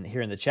in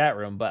here in the chat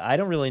room, but I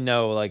don't really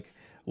know like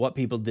what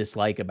people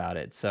dislike about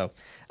it. So,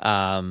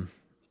 but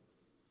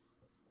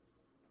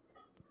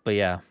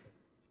yeah.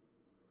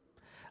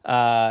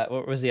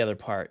 What was the other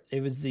part?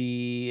 It was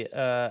the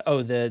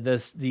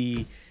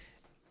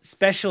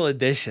special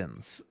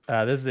editions.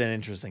 This is an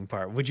interesting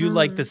part. Would you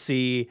like to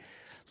see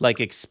like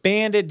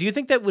expanded? Do you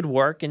think that would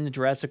work in the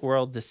Jurassic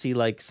World to see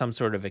like some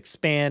sort of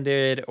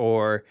expanded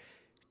or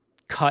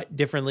cut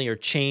differently or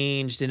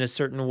changed in a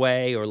certain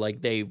way, or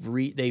like they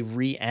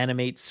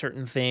reanimate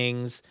certain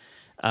things?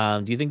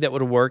 Do you think that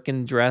would work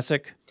in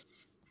Jurassic?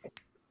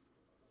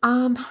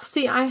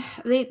 See, I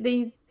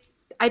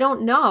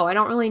don't know. I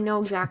don't really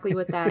know exactly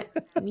what that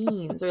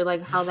means or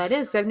like how that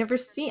is. I've never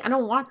seen. I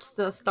don't watch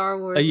the Star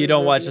Wars. You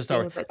don't watch the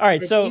Star Wars. All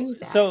right,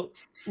 so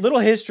little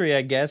history,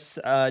 I guess.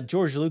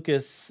 George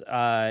Lucas,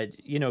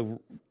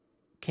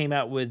 came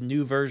out with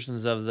new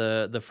versions of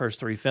the first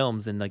 3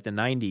 films in like the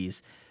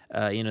 90s.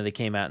 They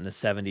came out in the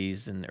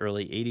 70s and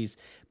early 80s,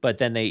 but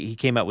then he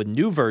came out with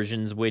new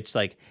versions, which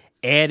like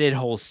added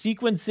whole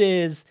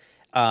sequences,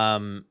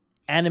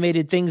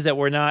 animated things that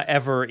were not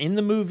ever in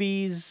the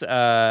movies,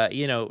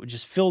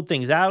 just filled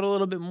things out a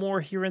little bit more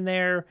here and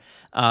there,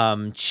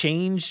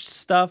 changed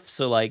stuff.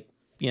 So like,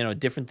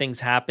 different things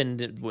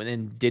happened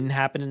and didn't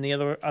happen in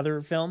the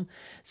other film.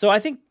 So I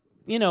think,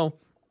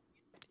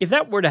 if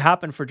that were to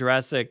happen for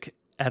Jurassic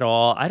at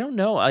all, I don't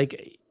know.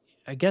 Like,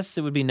 I guess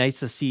it would be nice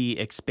to see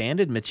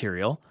expanded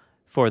material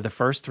for the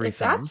first 3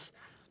 films.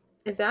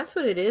 If that's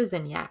what it is,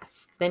 then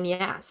yes.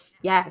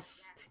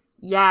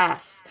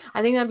 Yes.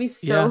 I think that'd be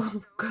so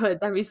good.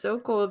 That'd be so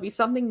cool. It'd be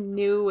something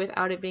new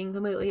without it being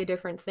completely a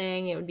different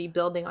thing. It would be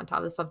building on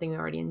top of something we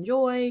already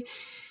enjoy.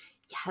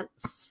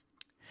 Yes.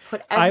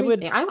 Put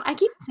everything. I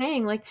keep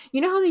saying, like,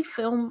 you know how they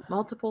film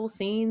multiple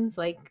scenes,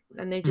 like,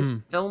 and they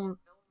just film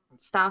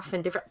stuff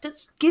and different.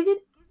 Just give it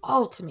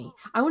all to me.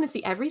 I want to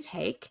see every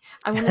take.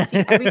 I want to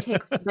see every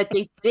take that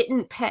they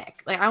didn't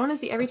pick. Like, I want to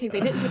see every take they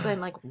didn't pick. And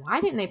like,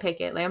 why didn't they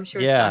pick it? Like, I'm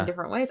sure it's done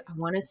different ways. I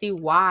want to see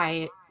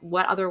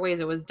what other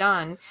ways it was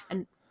done,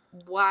 and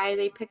why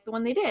they picked the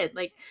one they did.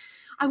 Like,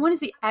 I want to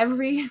see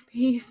every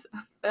piece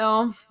of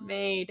film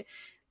made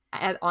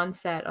on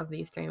set of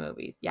these 3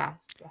 movies.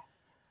 Yes.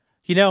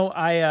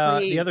 I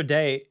the other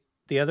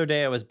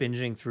day I was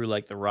binging through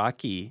like the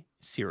Rocky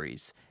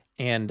series,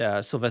 and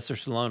Sylvester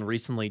Stallone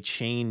recently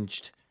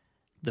changed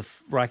the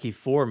Rocky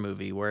IV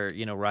movie where,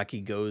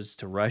 Rocky goes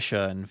to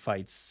Russia and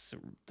fights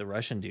the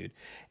Russian dude.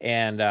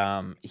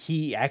 And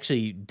he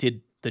actually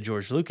did the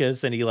George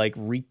Lucas, and he like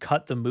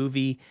recut the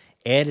movie,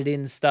 added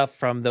in stuff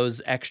from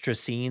those extra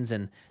scenes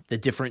and the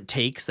different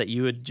takes that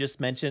you had just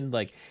mentioned.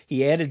 Like,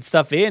 he added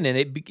stuff in, and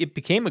it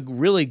became a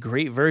really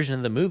great version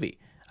of the movie.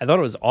 I thought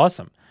it was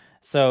awesome.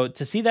 So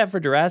to see that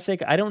for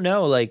Jurassic, I don't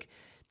know, like,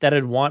 that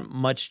I'd want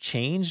much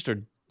changed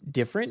or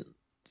different.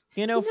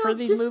 For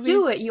these movies,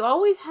 do it. You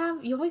always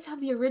have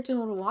the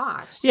original to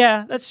watch.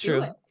 Yeah, that's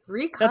true.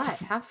 Recut.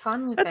 Have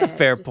fun with it. That's a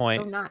fair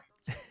point. Go nuts.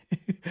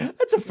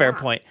 That's a fair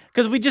point,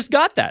 because we just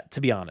got that,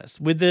 to be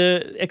honest, with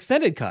the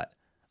extended cut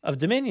of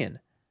Dominion.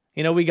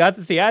 We got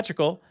the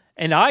theatrical,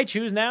 and I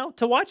choose now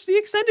to watch the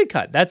extended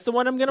cut. That's the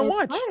one I'm going to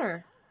watch.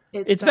 Better.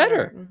 It's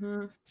better.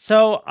 Mm-hmm.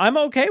 So I'm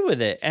okay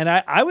with it, and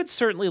I would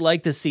certainly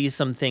like to see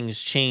some things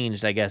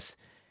changed, I guess,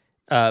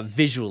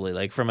 visually,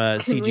 like from a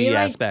CG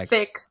aspect.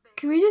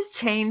 Can we just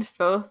change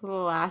both of the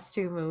last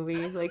 2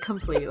 movies, like,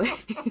 completely?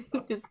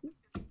 Just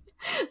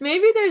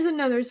maybe there's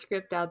another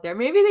script out there.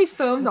 Maybe they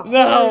filmed the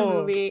whole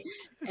movie,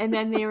 and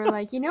then they were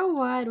like, you know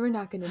what? We're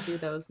not going to do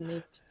those, and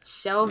they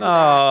shelved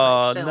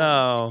that.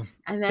 No.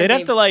 And then they'd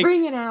have to like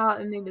bring it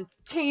out, and they just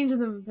change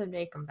them to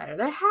make them better.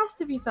 There has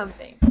to be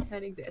something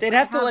that exists. They'd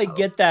have to like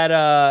get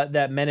that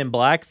that Men in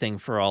Black thing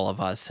for all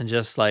of us and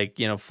just like,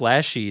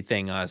 flashy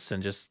thing us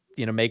and just,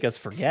 make us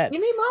forget.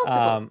 Give me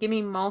multiple. Give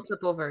me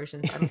multiple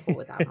versions. I'm cool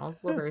with that.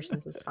 Multiple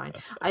versions is fine.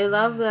 I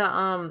love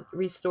the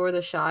restore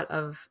the shot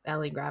of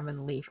Ellie grabbing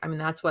the leaf. I mean,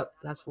 that's what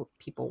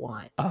people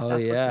want. Oh,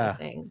 that's what's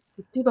missing.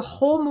 Just do the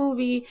whole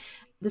movie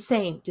the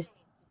same,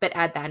 but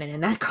add that in,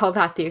 and then call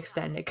that the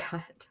extended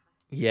cut.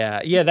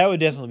 Yeah, that would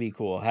definitely be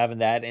cool having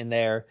that in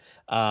there.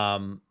 I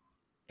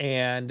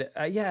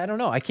don't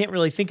know. I can't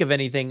really think of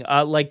anything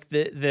like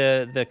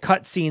the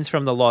cut scenes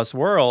from The Lost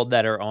World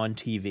that are on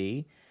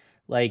TV.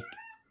 Like,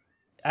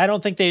 I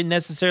don't think they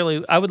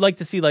necessarily. I would like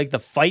to see like the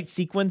fight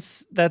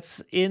sequence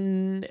that's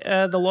in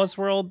The Lost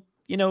World,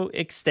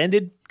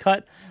 extended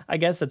cut. I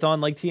guess that's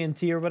on like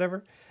TNT or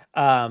whatever.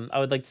 I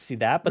would like to see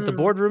that, but the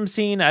boardroom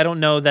scene, I don't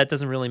know. That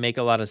doesn't really make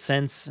a lot of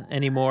sense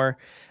anymore.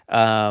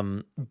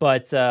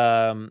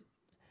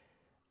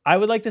 I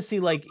would like to see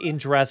like in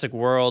Jurassic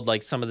World,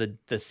 like some of the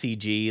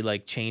CG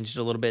like changed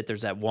a little bit.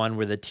 There's that one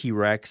where the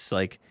T-Rex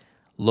like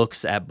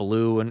looks at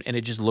Blue and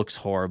it just looks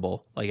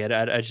horrible. Like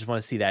I just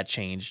want to see that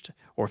changed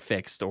or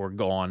fixed or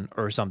gone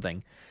or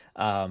something.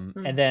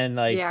 And then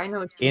like I know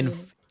what you mean.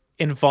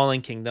 In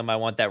Fallen Kingdom, I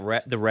want that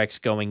the Rex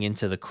going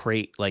into the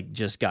crate like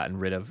just gotten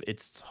rid of.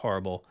 It's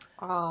horrible.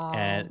 Oh,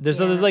 and there's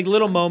like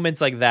little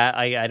moments like that.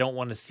 I don't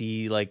want to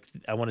see like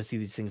I want to see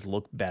these things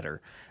look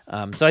better.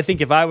 So I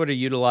think if I were to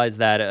utilize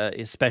that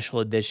special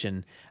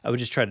edition, I would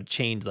just try to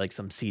change like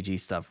some CG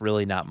stuff.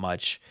 Really not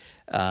much.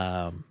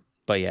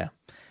 But yeah.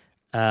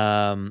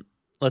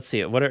 Let's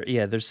see.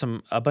 There's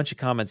a bunch of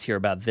comments here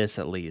about this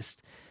at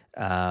least.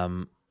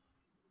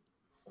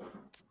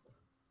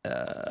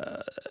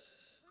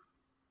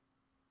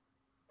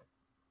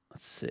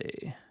 Let's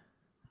see.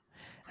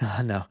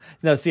 No.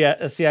 See,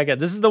 I got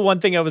this. Is the one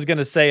thing I was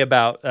gonna say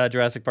about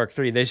Jurassic Park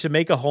 3. They should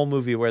make a whole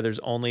movie where there's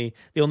the only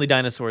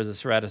dinosaur is a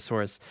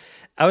Sad-asaurus.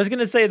 I was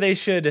gonna say they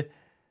should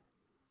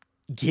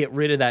get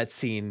rid of that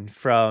scene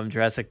from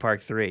Jurassic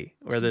Park 3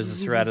 where there's a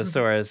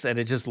Sad-asaurus and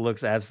it just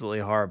looks absolutely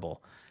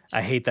horrible.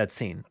 I hate that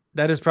scene.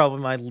 That is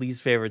probably my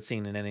least favorite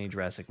scene in any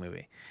Jurassic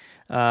movie.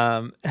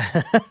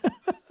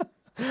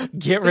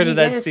 Get rid of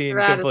that scene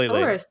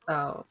completely.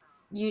 Though.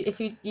 If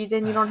you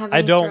then you don't have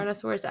any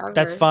Tyrannosaurus ever.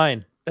 That's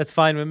fine. That's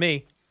fine with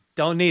me.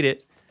 Don't need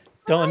it.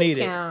 Don't need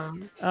it.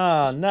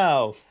 Oh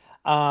no.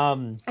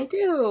 I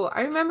do.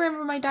 I remember him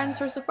from my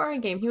Dinosaur Safari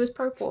game. He was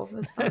purple. It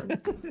was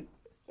fun.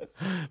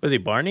 Was he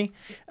Barney?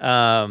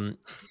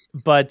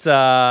 But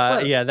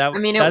yeah, that. I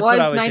mean, it was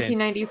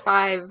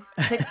 1995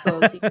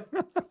 pixels. He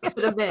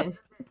could have been.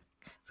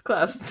 It's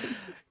close.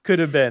 Could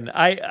have been.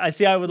 I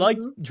see. I would like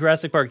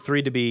Jurassic Park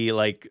 3 to be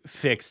like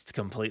fixed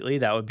completely.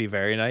 That would be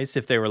very nice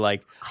if they were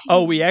like,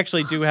 oh, we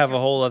actually do have a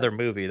whole other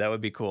movie. That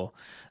would be cool.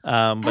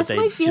 But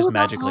they just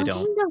magically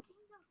don't.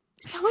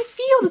 That's how I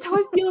feel. That's how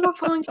I feel about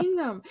Fallen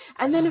Kingdom.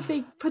 And then if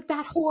they put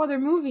that whole other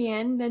movie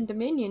in, then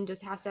Dominion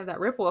just has to have that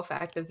ripple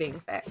effect of being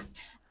fixed.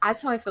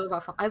 That's how I feel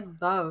about I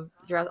love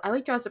Jurassic. I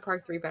like Jurassic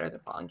Park 3 better than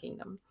Fallen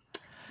Kingdom.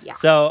 Yeah.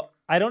 So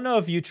I don't know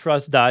if you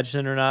trust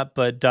Dodgson or not,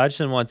 but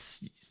Dodgson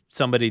wants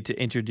somebody to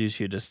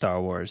introduce you to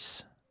Star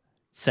Wars,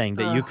 saying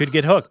that you could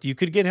get hooked. You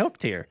could get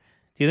hooked here.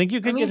 Do you think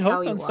you could get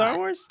hooked on Star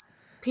Wars?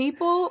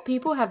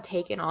 People have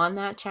taken on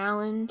that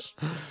challenge,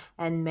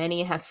 and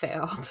many have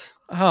failed.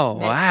 Oh,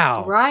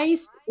 wow.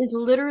 Bryce is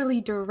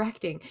literally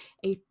directing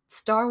a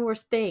Star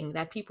Wars thing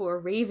that people are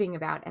raving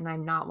about, and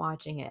I'm not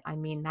watching it. I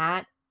mean,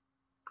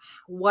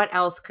 what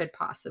else could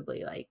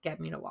possibly get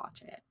me to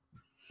watch it?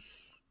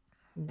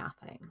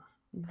 Nothing.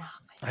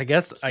 I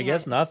guess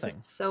nothing.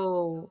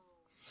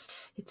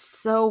 It's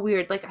so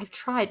weird. Like, I've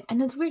tried,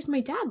 and it's weird because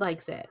my dad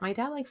likes it. My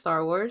dad likes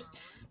Star Wars,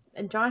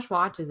 and Josh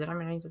watches it. I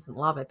mean, he doesn't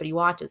love it, but he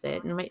watches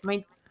it. And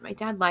my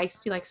dad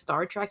likes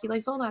Star Trek. He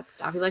likes all that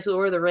stuff. He likes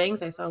Lord of the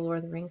Rings. I saw a Lord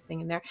of the Rings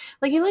thing in there.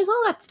 Like, he likes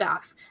all that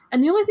stuff.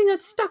 And the only thing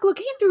that stuck, look,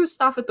 he threw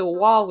stuff at the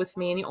wall with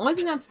me, and the only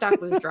thing that stuck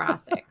was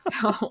Jurassic.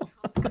 So,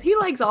 because he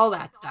likes all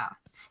that stuff.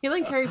 He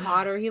likes Harry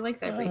Potter. He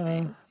likes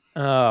everything.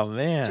 Oh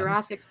man,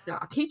 Jurassic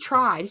stuck. He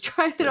tried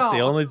it all.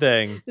 The only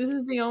thing. This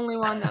is the only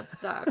one that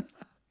stuck.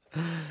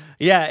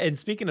 Yeah, and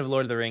speaking of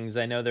Lord of the Rings,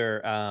 I know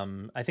they're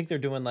I think they're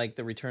doing like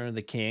the Return of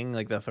the King,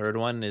 like the third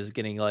one is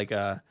getting like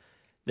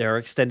their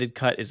extended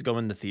cut is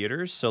going to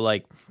theaters. So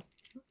like,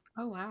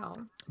 oh wow,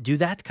 do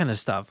that kind of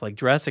stuff. Like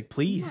Jurassic,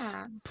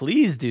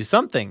 please do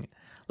something.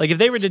 Like if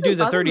they were to do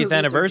the 30th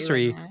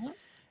anniversary,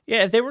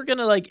 if they were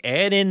gonna like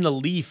add in the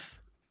leaf.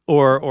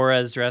 Or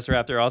as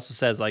Jurassiraptor also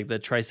says, like the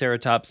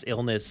Triceratops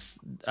illness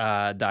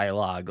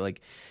dialogue,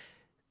 like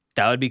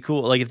that would be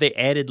cool. Like if they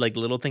added like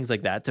little things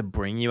like that to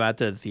bring you out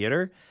to the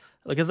theater.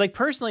 Because like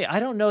personally,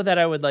 I don't know that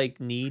I would like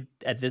need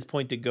at this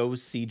point to go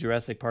see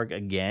Jurassic Park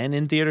again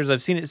in theaters.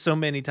 I've seen it so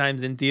many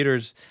times in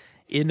theaters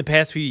in the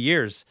past few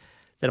years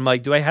that I'm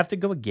like, do I have to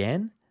go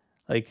again?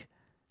 Like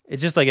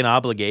it's just like an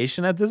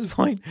obligation at this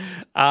point.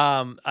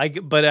 I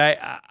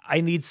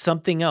need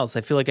something else.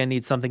 I feel like I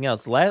need something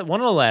else. One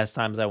of the last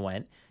times I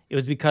went, it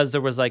was because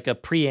there was like a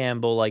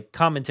preamble, like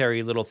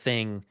commentary little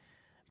thing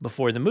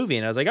before the movie,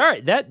 and I was like, all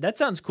right, that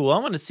sounds cool. I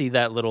want to see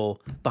that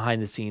little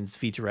behind the scenes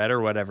featurette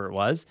or whatever it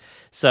was.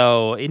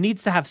 So it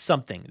needs to have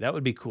something that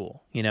would be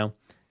cool, to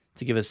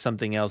give us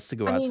something else to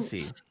go out to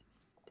see.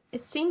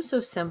 It seems so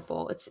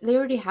simple. They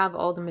already have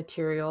all the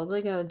material. All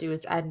they gotta do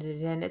is edit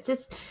it in. It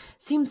just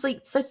seems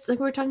like like we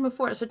were talking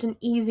before, such an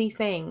easy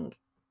thing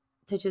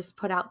to just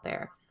put out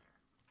there.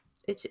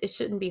 It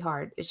shouldn't be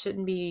hard. It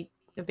shouldn't be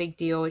a big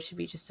deal. It should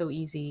be just so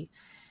easy.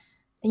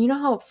 And you know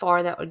how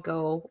far that would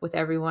go with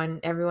everyone?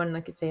 Everyone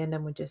like a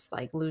fandom would just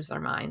like lose their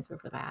minds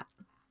over that.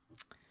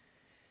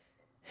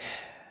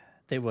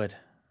 They would.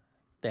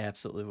 They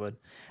absolutely would.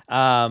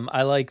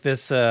 I like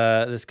this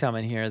this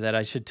comment here that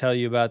I should tell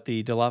you about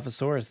the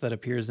Dilophosaurus that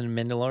appears in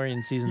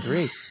Mandalorian season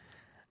 3.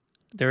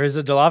 There is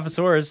a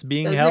Dilophosaurus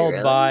being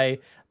held by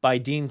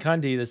Dean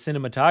Cundey, the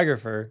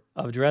cinematographer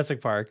of Jurassic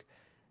Park,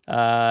 in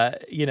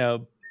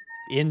the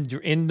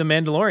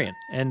Mandalorian.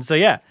 And so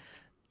yeah,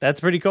 that's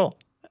pretty cool.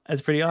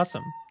 That's pretty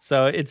awesome.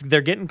 So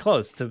they're getting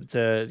close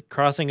to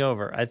crossing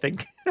over, I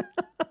think.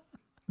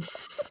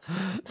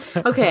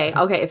 Okay.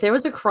 If there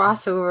was a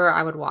crossover,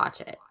 I would watch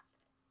it.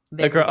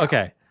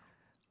 Okay.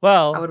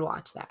 Well, I would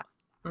watch that.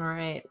 All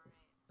right.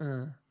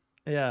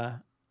 Yeah.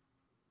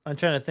 I'm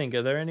trying to think.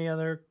 Are there any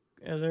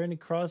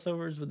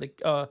crossovers with the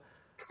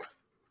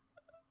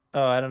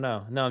I don't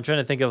know. No, I'm trying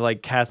to think of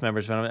like cast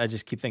members, but I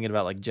just keep thinking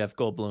about like Jeff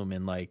Goldblum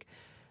and like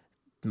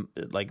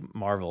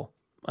Marvel.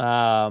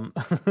 No,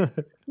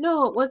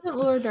 wasn't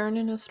Laura Dern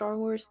in a Star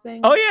Wars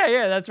thing? Oh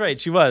yeah, that's right.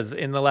 She was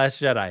in The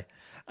Last Jedi.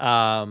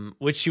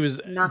 Which she was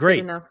not great.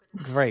 Good enough.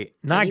 Great.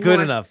 Not good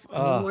enough. I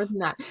need more than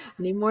that. I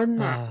need more than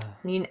that.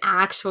 I need an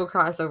actual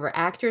crossover.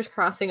 Actors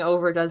crossing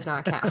over does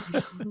not count.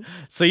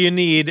 So you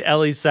need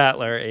Ellie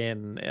Sattler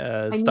in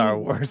Star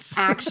Wars.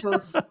 Actual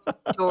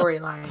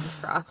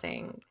storylines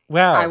crossing.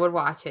 Wow. I would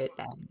watch it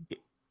then.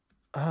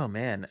 Oh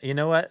man. You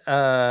know what?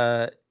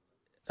 Can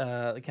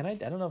I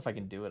don't know if I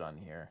can do it on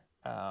here.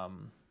 I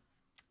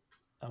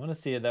want to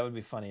see it. That would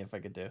be funny if I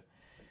could do.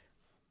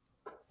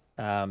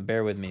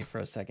 Bear with me for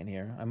a second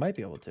here. I might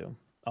be able to.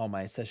 Oh,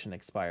 my session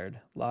expired.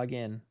 Log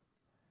in.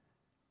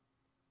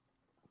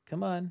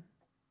 Come on.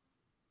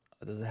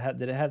 Did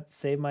it have to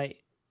save my?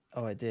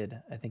 Oh, it did.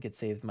 I think it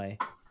saved my.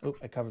 Oh,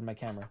 I covered my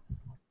camera.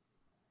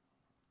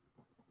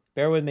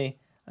 Bear with me.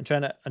 I'm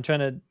trying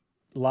to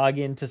log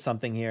into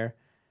something here.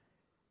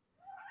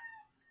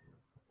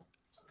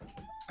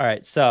 All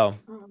right, so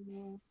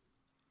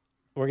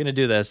we're gonna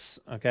do this.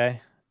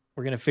 Okay.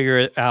 We're going to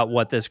figure out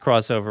what this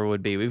crossover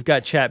would be. We've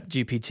got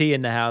ChatGPT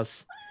in the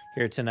house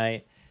here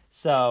tonight.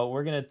 So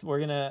we're going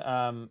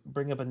to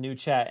bring up a new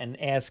chat and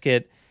ask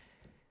it,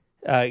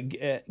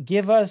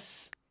 give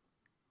us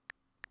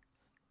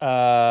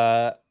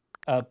a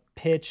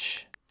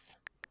pitch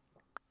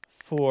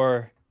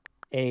for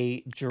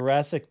a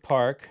Jurassic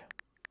Park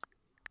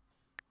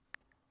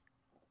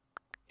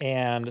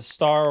and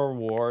Star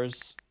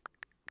Wars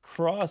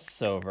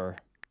crossover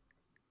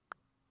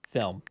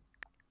film.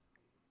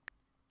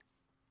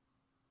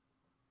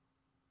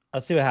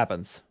 Let's see what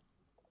happens.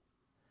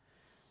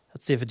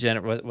 Let's see if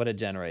what it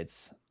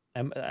generates.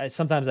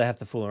 Sometimes I have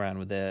to fool around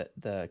with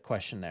the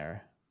question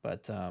there,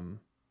 but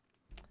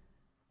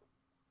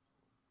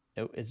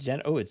it's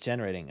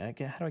generating. How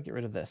do I get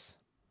rid of this?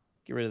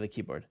 Get rid of the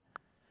keyboard.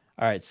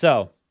 All right,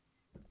 so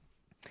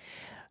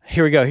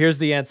here we go. Here's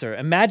the answer.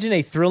 Imagine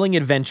a thrilling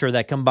adventure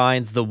that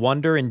combines the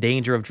wonder and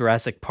danger of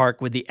Jurassic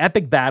Park with the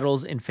epic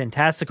battles and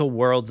fantastical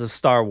worlds of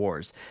Star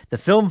Wars. The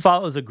film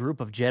follows a group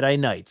of Jedi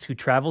Knights who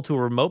travel to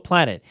a remote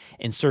planet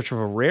in search of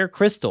a rare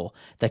crystal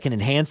that can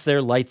enhance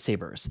their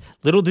lightsabers.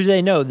 Little do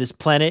they know this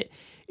planet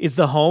is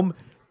the home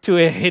to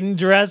a hidden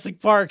Jurassic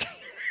Park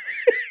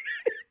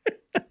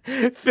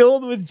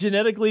filled with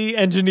genetically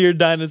engineered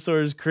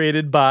dinosaurs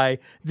created by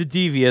the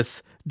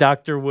devious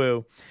Dr.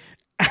 Wu.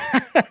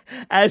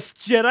 As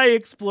Jedi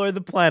explore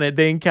the planet,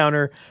 they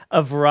encounter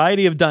a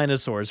variety of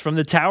dinosaurs, from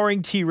the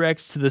towering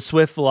T-Rex to the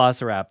swift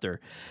Velociraptor.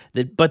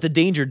 But the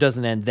danger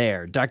doesn't end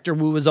there. Dr.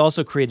 Wu has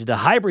also created a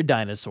hybrid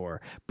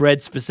dinosaur,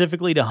 bred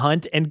specifically to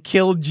hunt and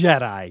kill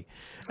Jedi.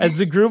 As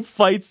the group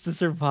fights to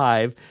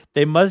survive,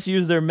 they must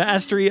use their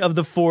mastery of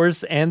the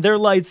Force and their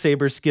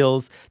lightsaber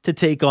skills to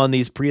take on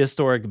these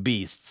prehistoric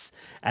beasts.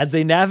 As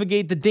they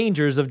navigate the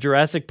dangers of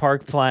Jurassic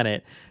Park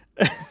planet,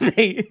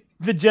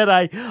 the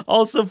Jedi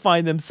also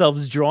find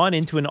themselves drawn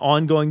into an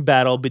ongoing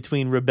battle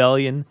between the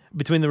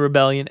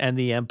rebellion and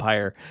the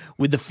Empire.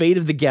 With the fate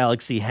of the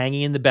galaxy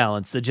hanging in the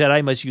balance, the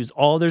Jedi must use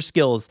all their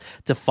skills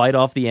to fight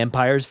off the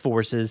Empire's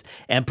forces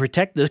and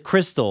protect the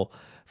crystal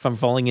from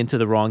falling into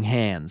the wrong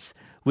hands.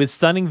 With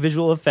stunning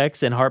visual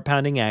effects and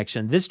heart-pounding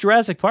action, this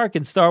Jurassic Park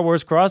and Star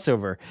Wars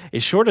crossover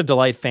is sure to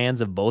delight fans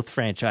of both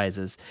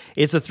franchises.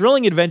 It's a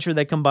thrilling adventure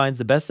that combines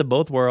the best of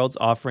both worlds,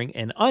 offering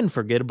an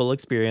unforgettable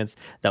experience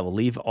that will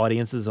leave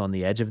audiences on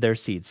the edge of their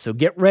seats. So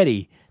get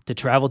ready to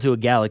travel to a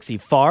galaxy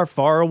far,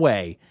 far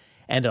away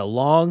and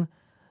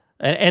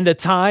a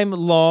time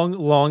long,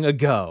 long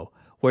ago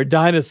where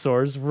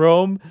dinosaurs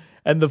roam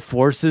and the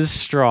Force is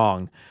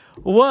strong.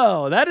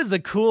 Whoa, that is a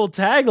cool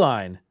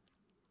tagline.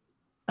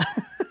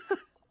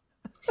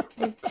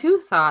 I have two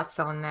thoughts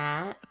on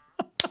that.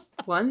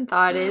 One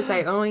thought is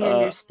I only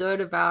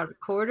understood about a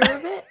quarter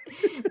of it.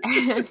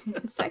 And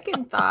the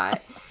second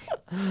thought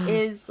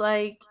is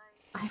like,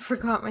 I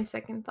forgot my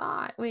second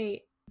thought.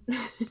 Wait.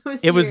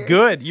 It was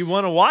good. You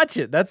want to watch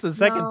it. That's the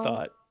second No.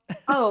 thought.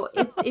 Oh,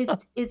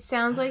 it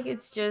sounds like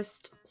it's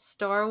just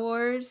Star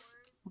Wars,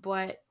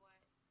 but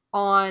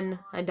on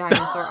a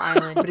dinosaur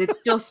island, but it's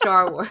still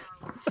Star Wars.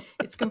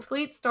 It's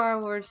complete Star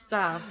Wars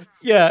stuff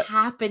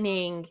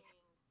happening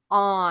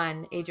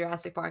on a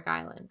Jurassic Park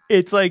island.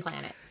 It's like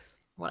planet.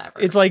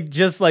 Whatever. It's like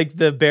just like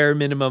the bare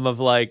minimum of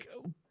like,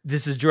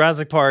 this is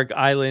Jurassic Park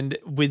Island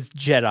with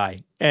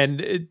Jedi.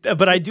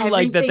 But I do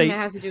like that everything that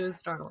has to do with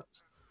Star Wars.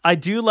 I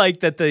do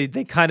like that they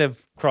kind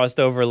of crossed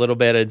over a little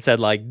bit and said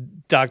like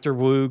Dr.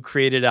 Wu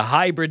created a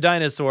hybrid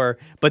dinosaur,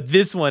 but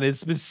this one is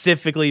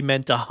specifically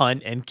meant to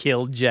hunt and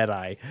kill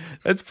Jedi.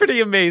 That's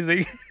pretty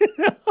amazing.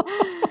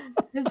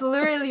 It's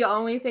literally the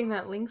only thing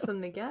that links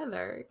them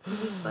together.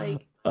 It's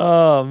like,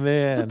 oh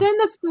man. But then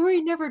the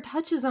story never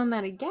touches on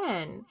that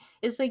again.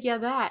 It's like,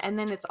 that, and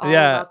then it's all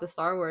about the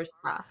Star Wars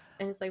stuff.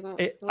 And it's like, well,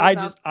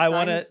 I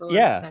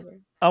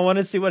want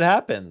to see what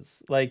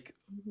happens. Like,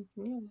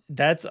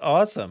 that's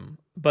awesome.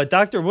 But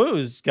Dr.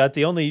 Wu's got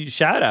the only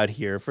shout out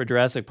here for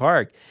Jurassic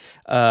Park.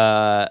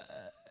 That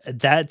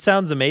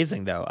sounds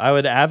amazing, though. I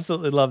would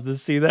absolutely love to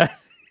see that.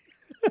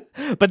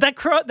 But that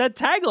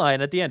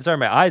tagline at the end, sorry,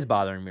 my eye's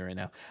bothering me right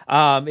now.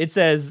 It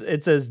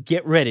says,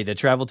 get ready to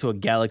travel to a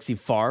galaxy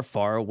far,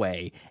 far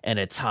away and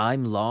a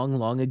time long,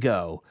 long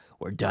ago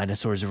where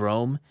dinosaurs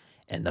roam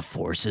and the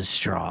force is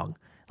strong.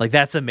 Like,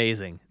 that's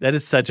amazing. That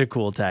is such a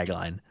cool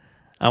tagline.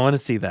 I want to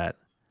see that.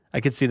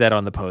 I could see that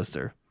on the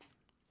poster.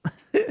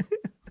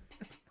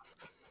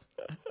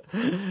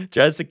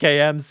 Jessica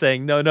KM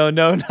saying, no.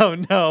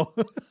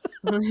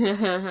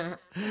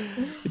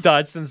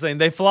 Dodgson saying,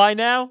 they fly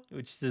now,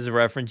 which is a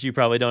reference you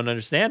probably don't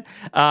understand.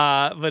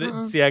 But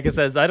Siaka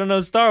says, I don't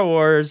know Star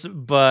Wars,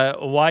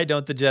 but why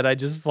don't the Jedi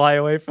just fly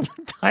away from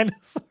the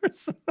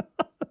dinosaurs?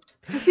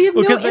 Because they have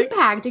no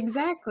impact,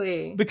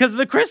 exactly. Because of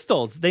the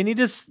crystals. They need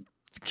to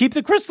keep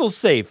the crystals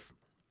safe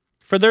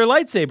for their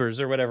lightsabers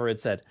or whatever it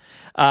said.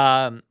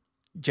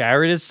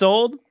 Jared is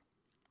sold.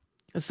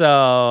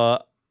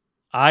 So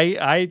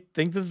I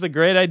think this is a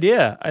great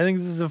idea. I think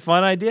this is a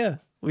fun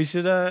idea. We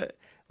should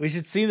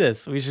see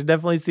this. We should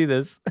definitely see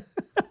this.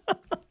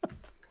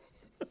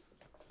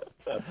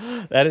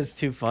 That is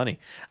too funny.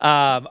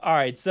 All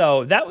right,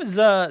 so that was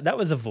a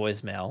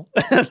voicemail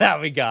that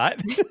we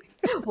got.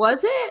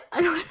 Was it? I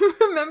don't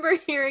remember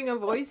hearing a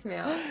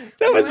voicemail.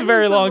 That was a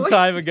very long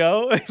time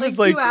ago. It was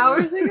like 2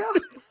 hours ago.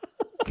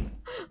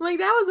 Like,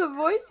 that was a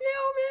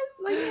voicemail,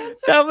 man? Like,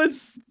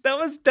 that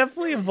was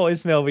definitely a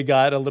voicemail we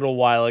got a little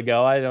while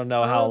ago. I don't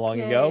know how long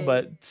ago,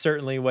 but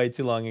certainly way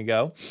too long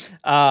ago.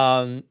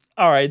 All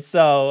right,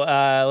 so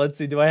let's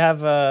see. Do I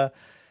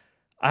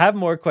have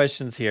more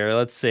questions here?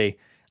 Let's see.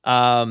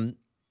 All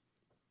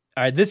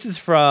right, this is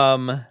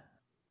from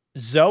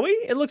Zoe,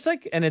 it looks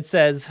like, and it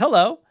says,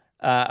 hello.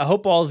 I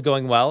hope all is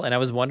going well, and I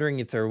was wondering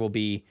if there will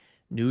be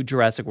new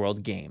Jurassic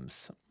World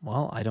games.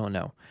 Well, I don't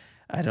know.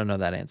 I don't know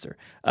that answer.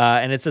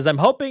 And it says, I'm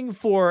hoping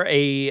for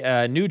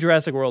a new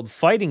Jurassic World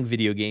fighting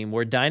video game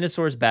where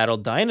dinosaurs battle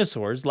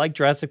dinosaurs like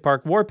Jurassic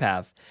Park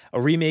Warpath. A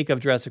remake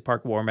of Jurassic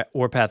Park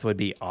Warpath would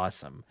be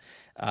awesome.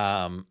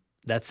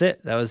 That's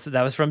it. That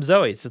was from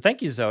Zoe. So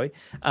thank you, Zoe.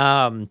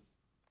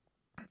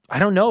 I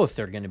don't know if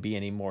there are going to be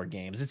any more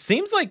games. It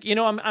seems like,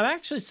 I'm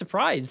actually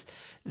surprised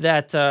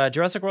that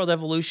Jurassic World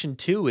Evolution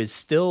 2 is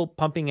still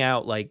pumping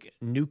out like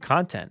new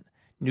content,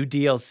 new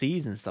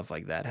DLCs and stuff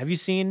like that. Have you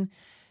seen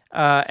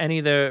any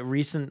of the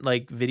recent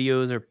like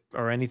videos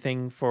or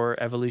anything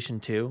for Evolution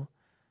 2?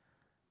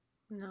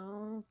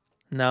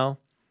 No.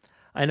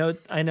 I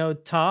know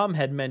Tom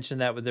had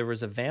mentioned that there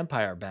was a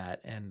vampire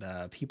bat, and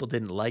people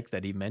didn't like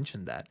that he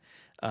mentioned that.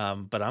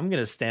 But I'm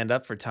gonna stand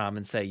up for Tom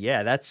and say,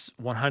 yeah, that's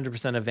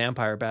 100% a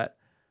vampire bat.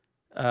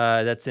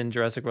 That's in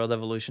Jurassic World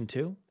Evolution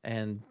 2,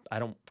 and I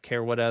don't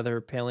care what other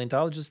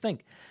paleontologists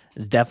think.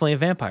 It's definitely a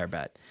vampire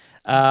bat.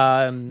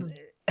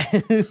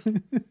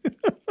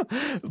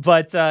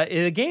 But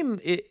the game,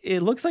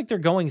 it looks like they're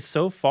going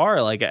so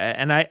far. Like,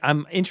 and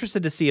I'm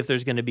interested to see if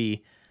there's going to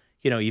be,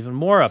 even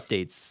more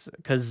updates.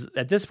 Because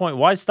at this point,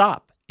 why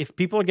stop? If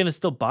people are going to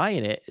still buy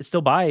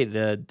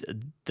the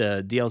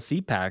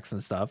DLC packs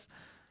and stuff,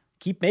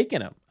 keep making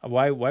them.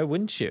 Why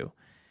wouldn't you?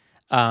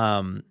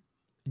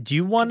 Do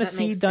you want to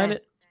see done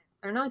it?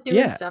 They're not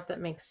doing stuff that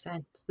makes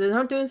sense. They're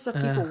not doing stuff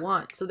people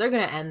want. So they're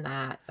going to end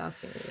that. That's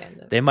going to be the end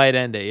of it. They might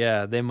end it.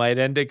 Yeah, they might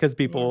end it because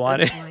people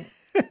want it.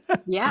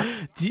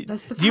 Yeah. Do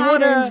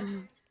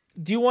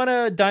you want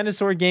a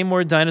dinosaur game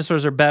where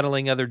dinosaurs are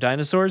battling other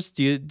dinosaurs?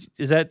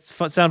 Does that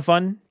sound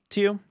fun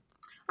to you?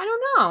 I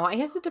don't know. I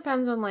guess it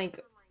depends on like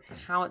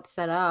how it's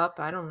set up.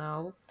 I don't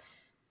know.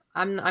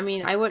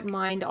 I wouldn't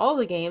mind all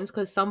the games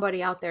because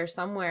somebody out there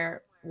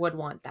somewhere would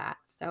want that.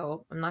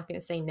 So I'm not going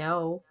to say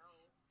no.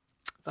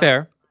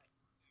 Fair.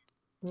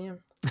 Yeah.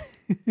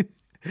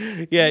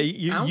 Yeah,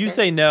 you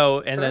say no,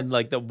 and then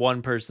like the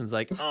one person's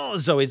like, "Oh,"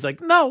 Zoe's like,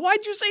 "No,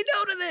 why'd you say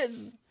no to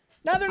this?"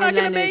 Now they're not And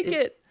going to then make it's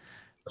it.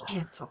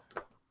 canceled.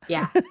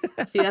 Yeah.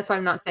 See, that's why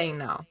I'm not saying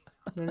no.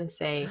 I'm going to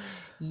say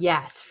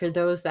yes for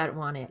those that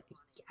want it.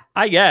 Yes.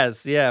 I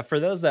guess, yeah, for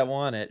those that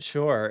want it,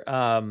 sure.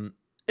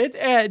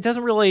 It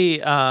doesn't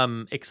really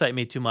excite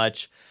me too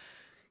much.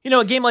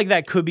 A game like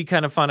that could be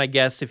kind of fun, I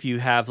guess, if you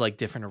have like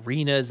different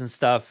arenas and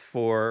stuff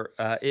for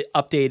it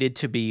updated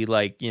to be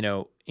like,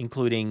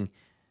 including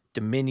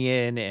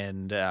Dominion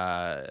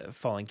and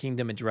Fallen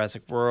Kingdom and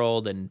Jurassic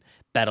World and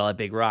Battle at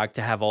Big Rock,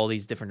 to have all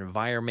these different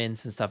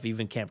environments and stuff,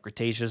 even Camp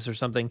Cretaceous or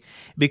something.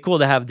 It'd be cool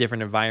to have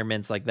different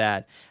environments like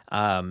that,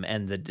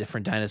 and the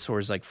different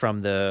dinosaurs like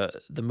from the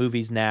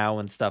movies now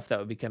and stuff. That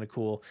would be kind of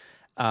cool.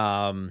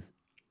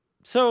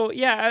 So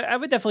yeah, I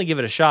would definitely give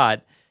it a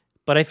shot.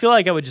 But I feel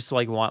like I would just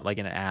like want like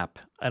an app.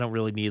 I don't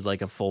really need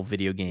like a full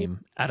video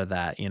game out of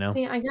that, See,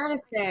 I gotta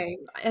say,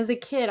 as a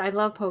kid, I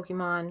loved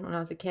Pokemon when I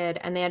was a kid,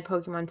 and they had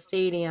Pokemon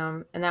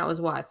Stadium, and that was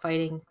what,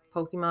 fighting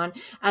Pokemon,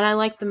 and I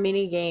liked the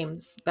mini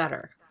games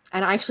better,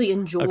 and I actually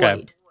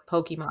enjoyed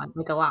Pokemon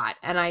like a lot,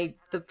 and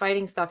the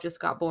fighting stuff just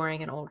got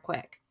boring and old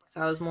quick,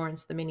 so I was more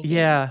into the mini games.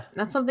 Yeah.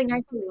 That's something I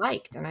actually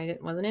liked, and I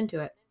wasn't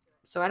into it,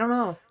 so I don't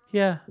know.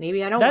 Yeah.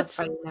 Maybe I don't want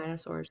fighting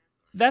dinosaurs.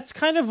 That's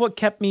kind of what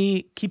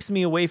keeps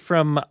me away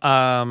from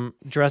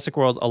Jurassic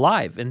World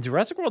Alive. And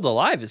Jurassic World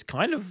Alive is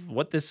kind of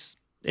what this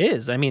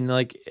is. I mean,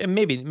 like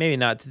maybe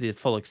not to the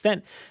full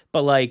extent,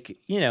 but like,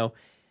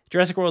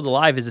 Jurassic World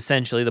Alive is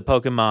essentially the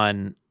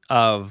Pokemon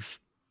of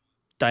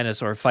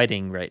dinosaur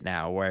fighting right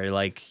now, where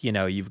like,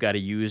 you've got to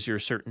use your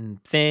certain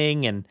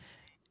thing and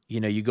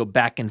you go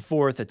back and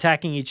forth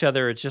attacking each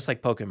other. It's just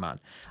like Pokemon.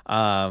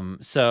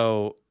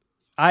 So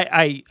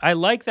I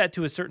like that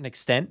to a certain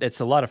extent. It's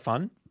a lot of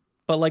fun.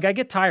 But like I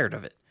get tired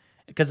of it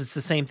because it's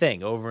the same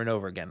thing over and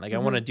over again. Like I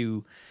want to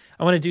do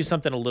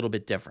something a little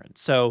bit different.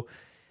 So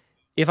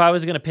if I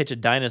was going to pitch a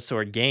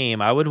dinosaur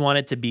game, I would want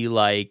it to be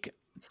like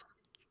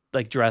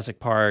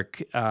Jurassic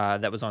Park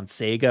that was on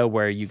Sega,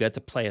 where you got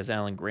to play as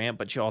Alan Grant,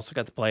 but you also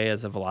got to play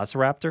as a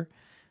Velociraptor.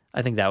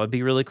 I think that would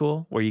be really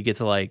cool, where you get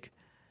to like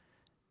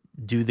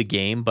do the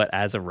game but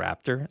as a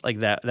raptor. Like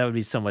that would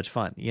be so much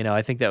fun.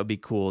 I think that would be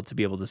cool to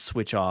be able to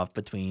switch off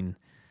between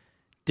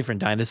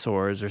different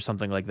dinosaurs or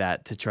something like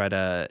that to try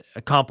to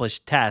accomplish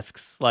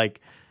tasks.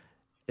 Like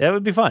that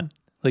would be fun.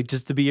 Like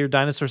just to be your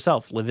dinosaur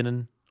self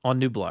living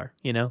on Nublar,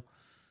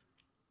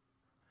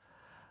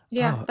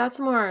 Yeah, that's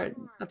more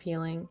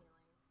appealing.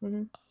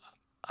 Mm-hmm.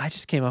 I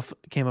just came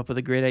up with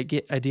a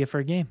great idea for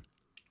a game,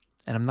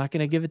 and I'm not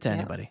going to give it to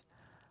anybody.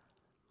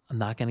 I'm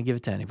not going to give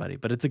it to anybody,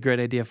 but it's a great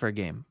idea for a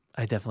game.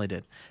 I definitely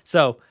did.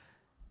 So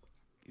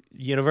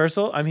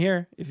Universal, I'm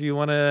here. If you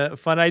want a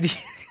fun idea,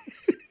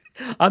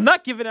 I'm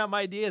not giving out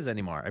my ideas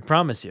anymore. I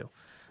promise you.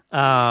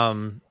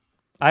 I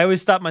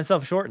always stop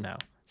myself short now.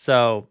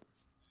 So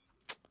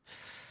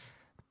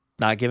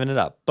not giving it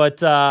up.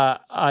 But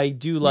I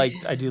do like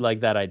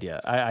that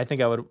idea. I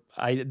think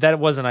that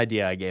was an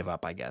idea I gave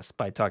up, I guess,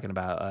 by talking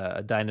about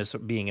a dinosaur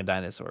being a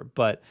dinosaur.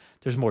 But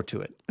there's more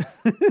to it.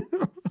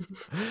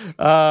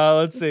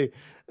 Let's see.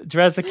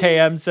 Jurassic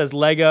KM says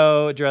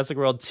Lego Jurassic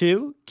World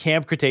 2,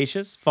 Camp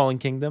Cretaceous, Fallen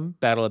Kingdom,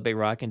 Battle at Big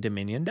Rock, and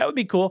Dominion. That would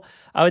be cool.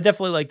 I would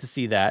definitely like to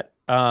see that.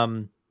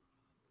 Have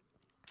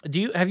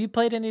you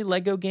played any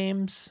Lego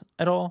games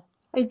at all?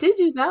 I did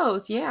do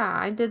those. Yeah,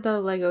 I did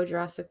the Lego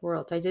Jurassic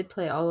World. I did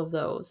play all of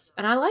those,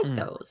 and I liked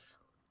those.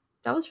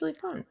 That was really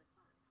fun.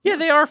 Yeah,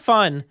 they are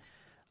fun.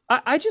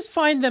 I just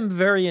find them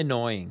very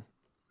annoying.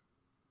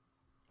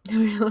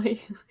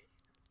 Really?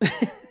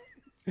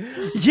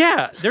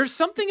 Yeah, there's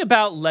something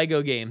about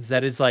Lego games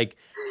that is like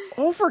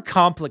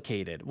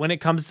overcomplicated when it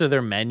comes to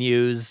their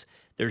menus,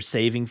 their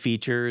saving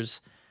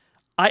features.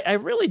 I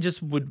really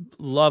just would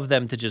love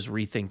them to just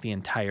rethink the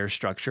entire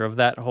structure of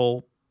that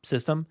whole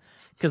system.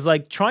 Because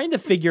like trying to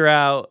figure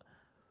out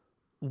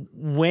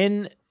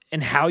when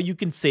and how you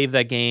can save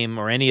that game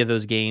or any of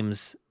those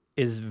games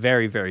is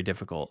very, very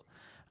difficult.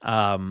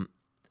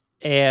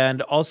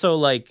 And also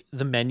like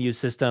the menu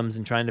systems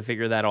and trying to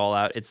figure that all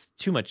out, it's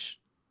too much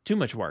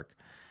work.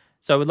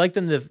 So I would like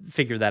them to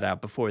figure that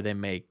out before they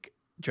make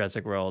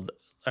Jurassic World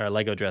or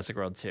Lego Jurassic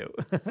World 2.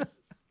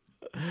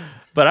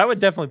 But I would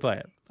definitely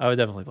play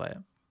it.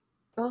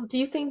 Well, do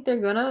you think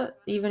they're gonna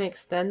even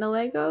extend the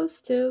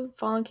Legos to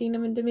Fallen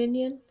Kingdom and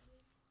Dominion?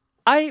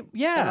 I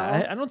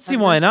don't see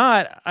why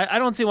not. I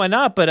don't see why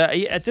not. But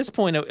at this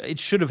point, it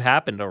should have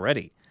happened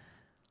already.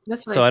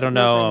 That's what so I don't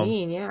know. That's what I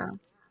mean, yeah.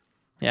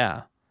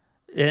 Yeah.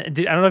 I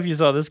don't know if you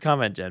saw this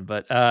comment, Jen,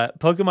 but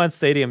Pokemon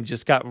Stadium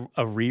just got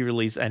a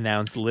re-release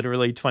announced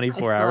literally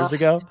 24 hours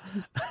ago.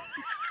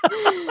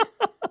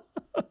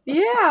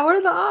 Yeah, what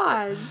are the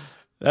odds?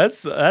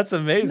 That's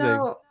amazing.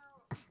 No,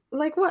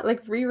 like what?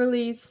 Like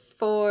re-release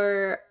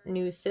for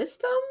new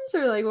systems,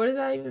 or like what does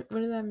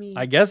that mean?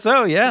 I guess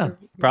so. Yeah,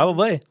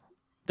 probably.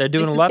 They're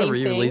doing Like a the lot of same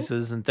thing?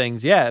 re-releases and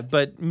things. Yeah,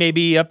 but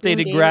maybe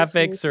updated game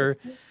graphics with new or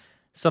systems?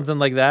 something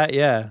like that.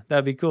 Yeah,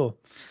 that'd be cool.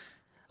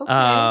 Okay,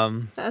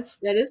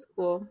 that is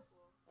cool.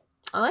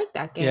 I like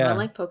that game. Yeah. I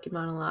like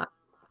Pokemon a lot.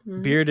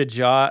 Mhm. Bearded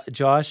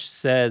Josh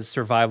says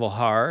survival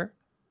horror.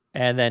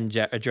 And then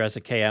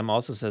Jurassic KM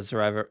also says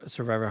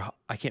Survivor.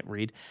 I can't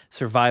read.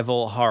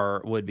 Survival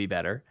horror would be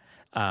better.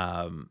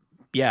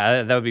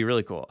 Yeah, that would be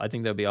really cool. I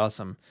think that would be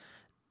awesome.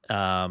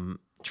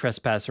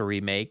 Trespasser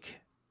remake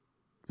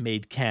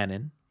made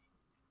canon.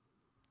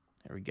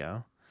 There we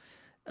go.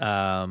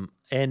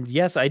 And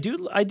yes, I do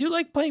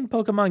like playing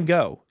Pokemon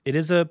Go. It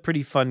is a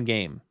pretty fun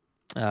game.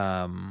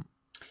 I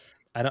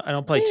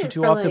don't play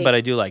too often, but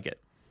I do like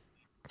it.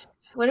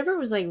 Whenever it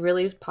was like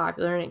really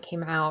popular and it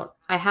came out,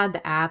 I had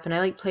the app and I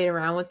like played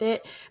around with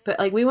it. But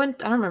like we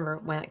went, I don't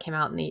remember when it came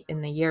out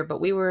in the year, but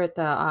we were at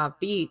the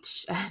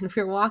beach and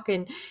we were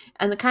walking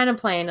and kind of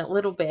playing a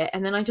little bit.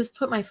 And then I just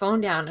put my phone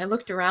down. I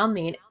looked around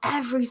me and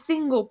every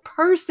single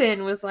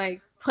person was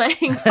like playing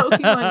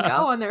Pokemon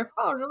Go on their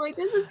phone. I'm like,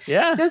 that's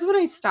when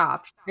I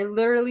stopped. I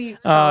literally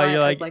saw it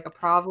as like a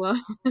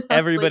problem.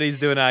 Everybody's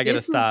doing it. I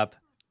gotta stop.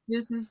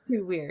 This is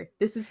too weird.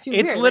 This is too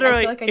weird. It's literally,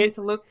 I feel like I need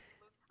to look.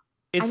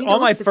 It's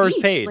on my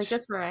first page. Like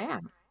that's where I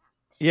am.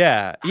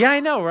 Yeah, I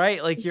know,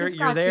 right? Like you're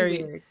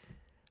there,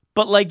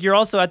 but like you're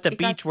also at the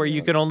beach where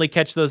you can only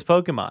catch those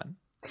Pokemon.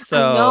 So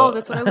I know,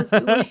 that's what I was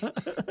doing.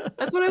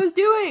 That's what I was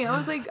doing. I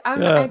was like,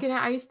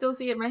 I still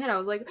see it in my head. I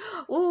was like,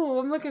 oh,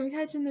 I'm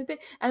catching the thing,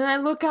 and then I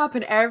look up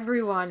and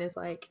everyone is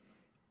like,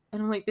 and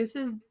I'm like,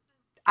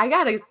 I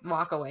gotta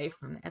walk away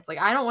from this. Like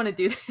I don't want to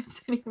do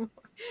this anymore.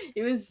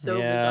 It was so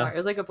bizarre. It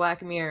was like a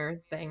Black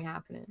Mirror thing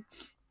happening.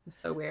 It's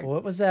so weird.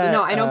 What was that? So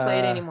no, I don't play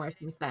it anymore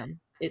since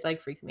then. It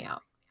like freaked me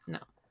out. No.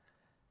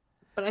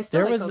 But I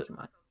still like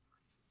Pokemon.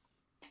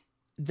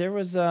 There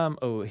was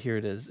oh, here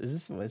it is. Is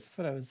this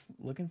what I was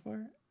looking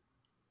for?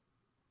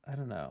 I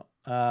don't know.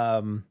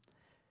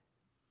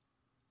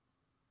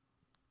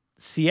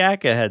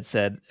 Siaka had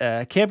said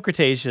Camp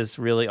Cretaceous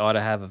really ought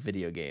to have a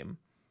video game.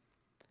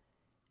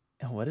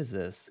 Oh, what is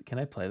this? Can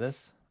I play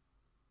this?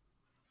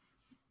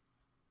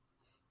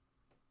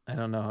 I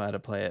don't know how to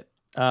play it.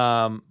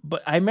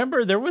 But I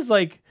remember there was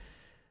like,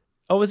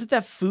 was it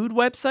that food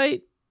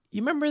website?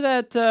 You remember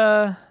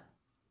that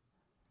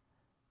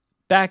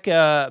back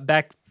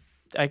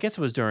I guess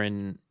it was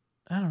during,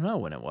 I don't know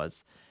when it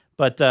was,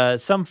 but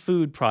some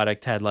food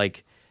product had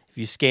like, if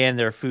you scan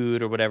their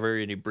food or whatever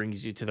and it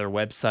brings you to their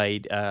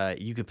website,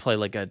 you could play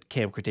like a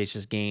Camp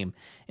Cretaceous game,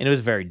 and it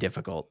was very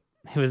difficult.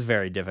 But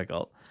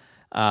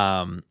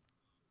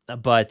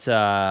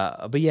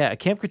yeah, a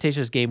Camp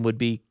Cretaceous game would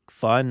be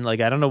fun.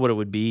 Like I don't know what it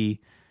would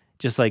be.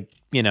 Just like,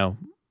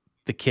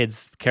 the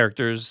kids'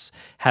 characters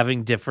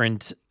having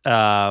different,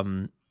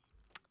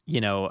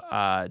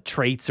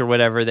 traits or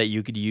whatever that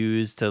you could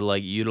use to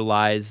like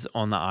utilize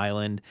on the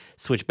island,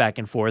 switch back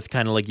and forth,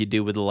 kind of like you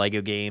do with the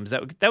Lego games.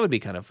 That would be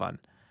kind of fun.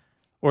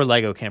 Or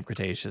Lego Camp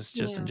Cretaceous,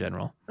 just in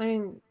general. I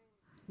mean,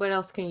 what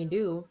else can you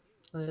do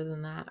other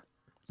than that?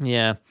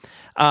 Yeah.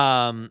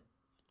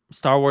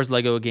 Star Wars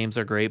Lego games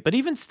are great, but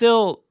even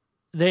still,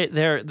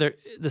 they're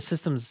the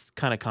system's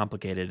kind of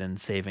complicated and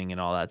saving and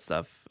all that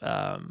stuff.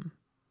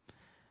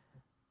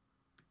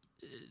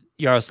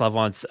 Yaroslav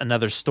wants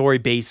another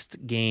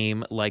story-based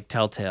game like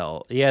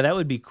Telltale. Yeah, that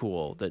would be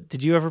cool.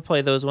 Did you ever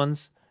play those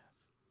ones?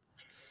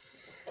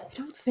 I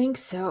don't think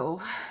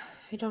so.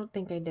 I don't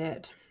think I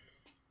did.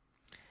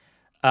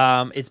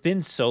 It's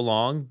been so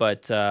long,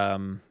 but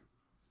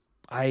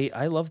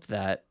I loved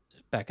that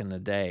back in the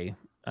day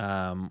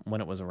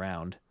when it was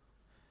around.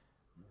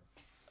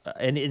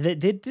 And they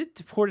did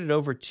port it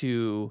over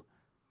to,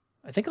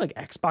 I think, like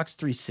Xbox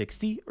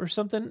 360 or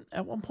something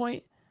at one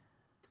point.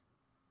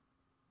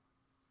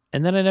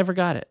 And then I never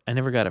got it. I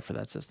never got it for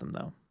that system,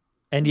 though.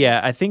 And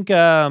yeah, I think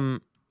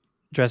Jurassic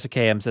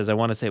KM says, I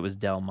want to say it was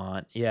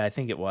Delmont. Yeah, I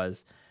think it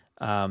was.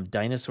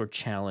 Dinosaur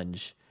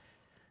Challenge.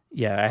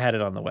 Yeah, I had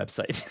it on the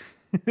website.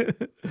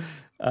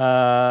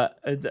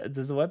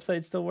 Does the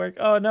website still work?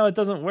 Oh, no, it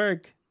doesn't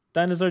work.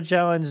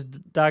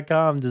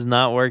 DinosaurChallenge.com does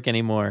not work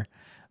anymore.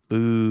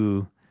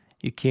 Boo.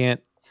 You can't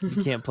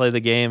play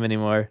the game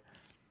anymore.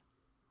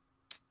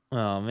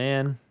 Oh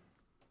man.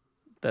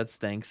 That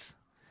stinks.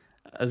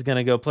 I was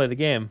gonna go play the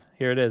game.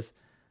 Here it is.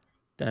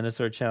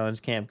 Dinosaur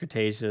Challenge Camp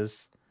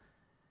Cretaceous.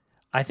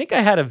 I think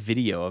I had a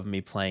video of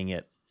me playing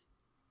it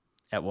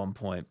at one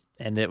point,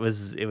 and it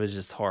was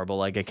just horrible.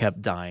 Like I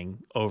kept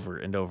dying over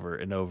and over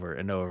and over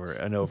and over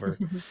and over.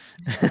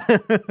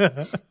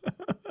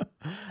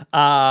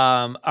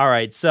 All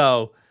right,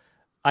 so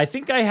I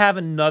think I have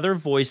another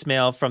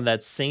voicemail from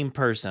that same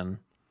person.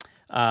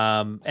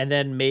 And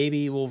then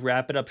maybe we'll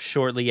wrap it up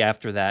shortly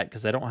after that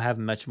because I don't have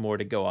much more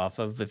to go off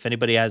of. If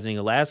anybody has any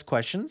last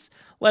questions,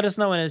 let us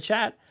know in the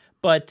chat.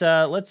 But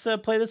let's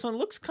play this one.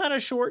 Looks kind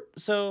of short,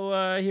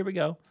 so here we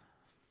go.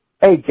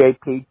 Hey,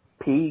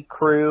 JPP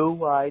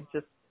crew. I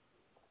just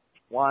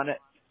want to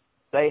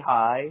say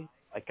hi.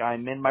 Like,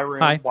 I'm in my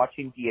room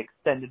watching the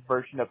extended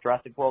version of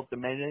Jurassic World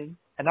Dominion,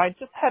 and I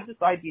just had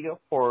this idea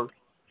for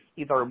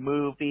either a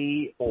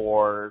movie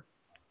or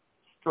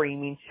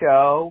streaming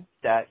show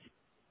that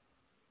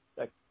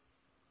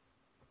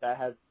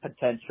has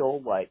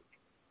potential, like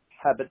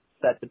have it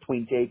set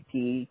between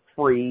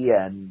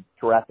JP3 and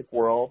Jurassic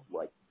World,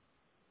 like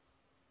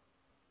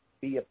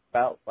be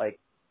about like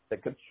the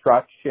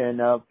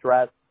construction of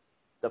Jurassic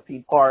the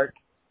theme park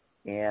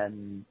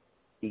and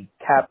the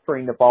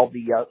capturing of all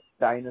the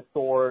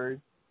dinosaurs,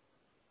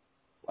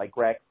 like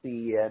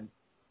Rexy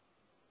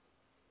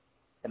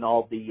and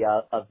all the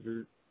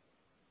other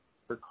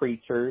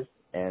creatures,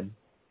 and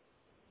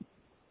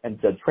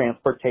the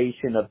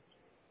transportation of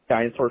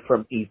dinosaurs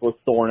from Isla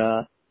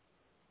Sorna.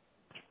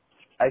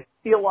 I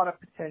see a lot of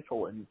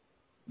potential in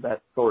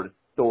that sort of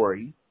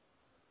story.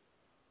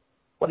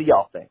 What do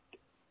y'all think?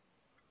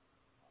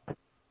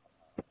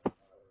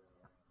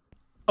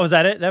 Oh, was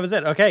that it? That was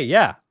it. Okay,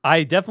 yeah.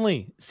 I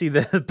definitely see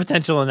the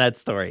potential in that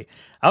story.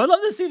 I would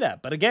love to see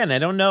that. But again, I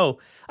don't know.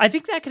 I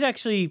think they could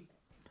actually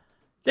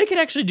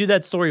do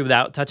that story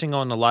without touching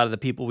on a lot of the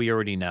people we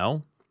already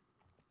know.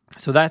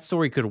 So that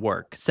story could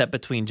work, set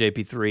between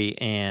JP3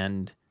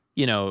 and,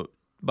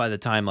 by the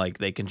time like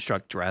they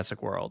construct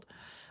Jurassic World.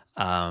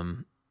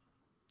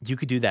 You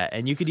could do that.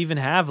 And you could even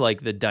have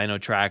like the Dino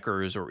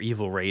Trackers or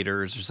Evil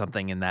Raiders or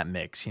something in that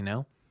mix,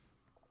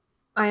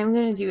 I am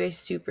going to do a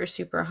super,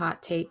 super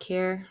hot take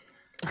here.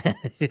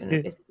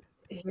 Here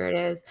it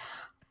is.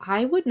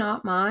 I would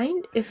not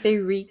mind if they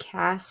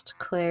recast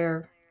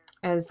Claire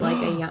as like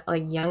a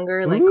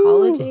younger, like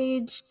college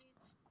age,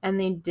 and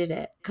they did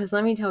it. Because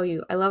let me tell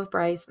you, I love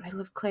Bryce, but I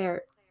love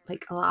Claire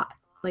like a lot.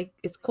 Like,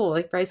 it's cool.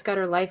 Like, Bryce got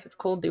her life. It's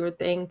cool. Do her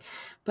thing.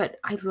 But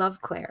I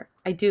love Claire.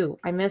 I do.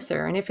 I miss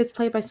her. And if it's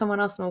played by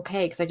someone else, I'm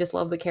okay, because I just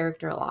love the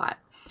character a lot.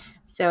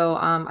 So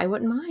I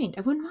wouldn't mind.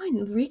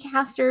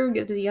 Recast her,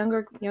 get the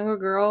younger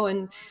girl,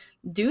 and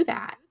do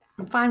that.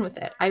 I'm fine with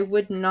it. I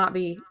would not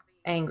be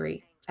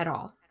angry at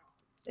all.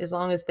 As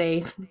long as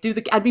they do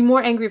I'd be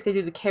more angry if they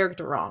do the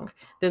character wrong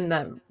than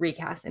the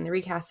recasting. The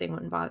recasting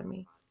wouldn't bother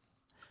me.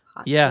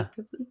 Hot yeah. take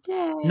of the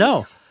day.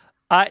 No.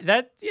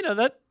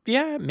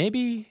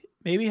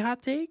 Maybe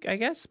hot take, I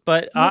guess.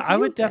 But I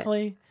would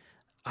definitely,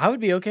 I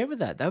would be okay with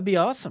that. That would be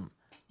awesome.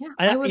 Yeah,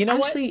 I would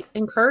actually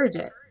encourage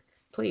it.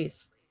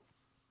 Please.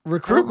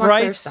 Recruit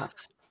Bryce.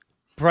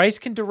 Bryce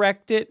can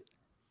direct it,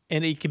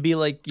 and it could be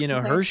like,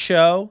 her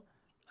show,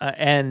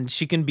 and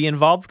she can be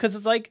involved, because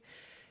it's like,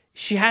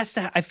 she has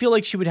to, I feel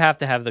like she would have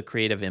to have the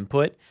creative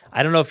input.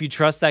 I don't know if you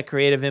trust that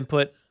creative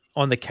input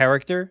on the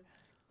character,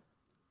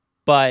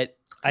 but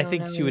I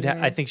think she would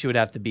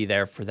have to be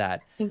there for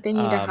that. I think they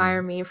need to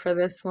hire me for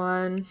this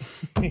one.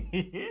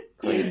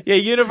 Yeah,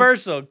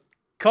 Universal.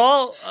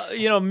 Call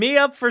me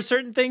up for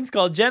certain things.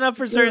 Call Jen up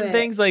for certain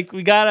things. Like,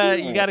 you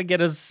gotta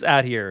get us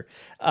out here.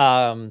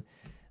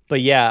 But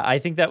yeah, I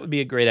think that would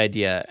be a great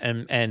idea,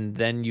 and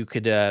then you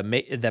could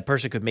that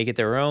person could make it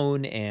their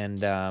own,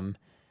 and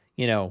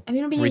it'll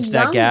be bridge a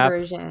that young gap.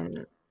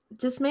 version.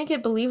 Just make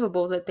it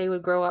believable that they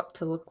would grow up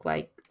to look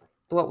like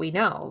what we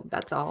know.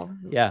 That's all.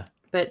 Yeah.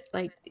 But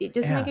like, it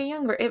just make it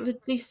younger. It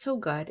would be so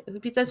good. It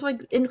would be, that's why,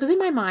 because in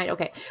my mind,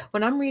 okay,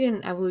 when I'm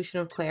reading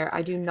Evolution of Claire,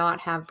 I do not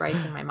have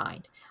Bryce in my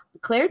mind.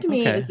 Claire to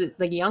me is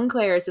like, young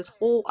Claire is this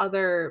whole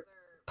other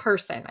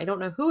person. I don't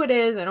know who it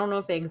is. I don't know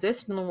if they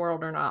exist in the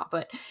world or not.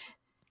 But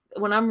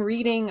when I'm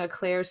reading a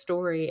Claire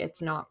story,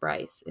 it's not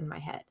Bryce in my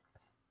head.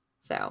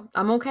 So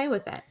I'm okay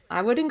with it.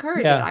 I would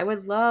encourage it. I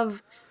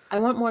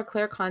want more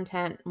Claire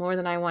content more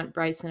than I want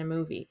Bryce in a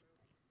movie.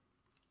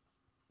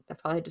 That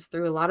probably just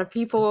threw a lot of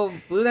people,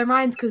 blew their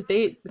minds,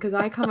 because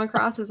I come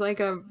across as like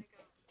a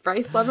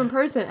Bryce loving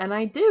person, and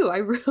I do. I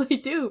really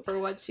do, for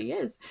what she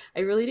is.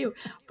 I really do.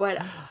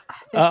 But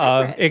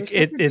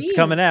it's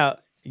coming out.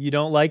 You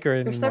don't like her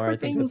anymore. I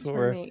think that's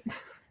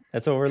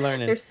what we're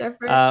learning. They're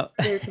separate.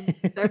 They're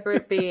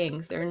separate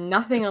beings. They're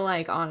nothing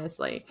alike,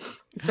 honestly.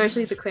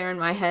 Especially the Claire in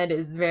my head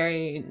is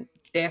very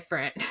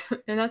different,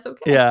 and that's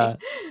okay. Yeah.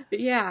 But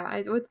yeah,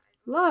 I would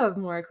love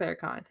more Claire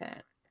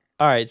content.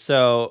 All right,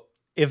 so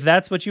if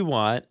that's what you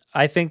want,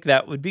 I think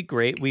that would be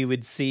great. We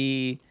would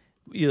see,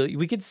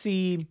 we could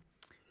see.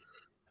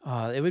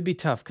 It would be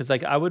tough, because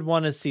like, I would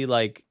want to see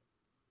like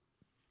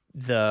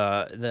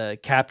the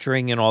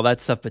capturing and all that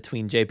stuff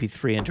between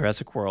JP3 and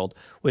Jurassic World,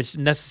 which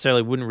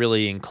necessarily wouldn't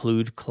really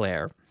include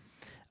Claire.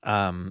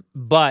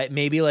 But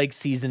maybe like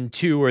season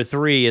 2 or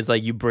 3 is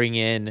like,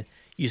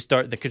 you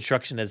start, the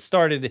construction has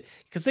started,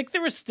 because like they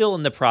were still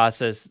in the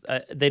process.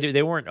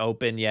 They weren't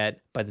open yet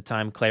by the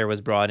time Claire was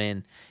brought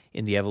in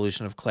the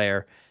Evolution of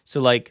Claire. So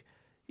like,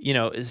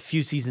 a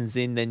few seasons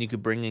in, then you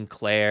could bring in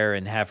Claire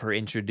and have her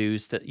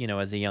introduced,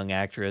 as a young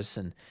actress,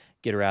 and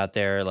get her out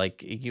there,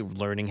 like,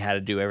 learning how to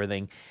do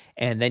everything.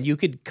 And then you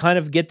could kind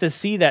of get to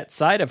see that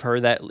side of her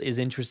that is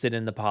interested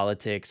in the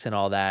politics and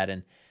all that,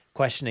 and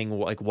questioning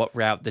like, what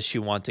route does she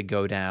want to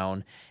go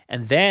down.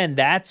 And then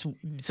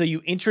so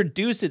you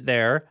introduce it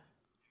there,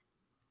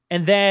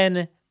 and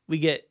then we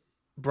get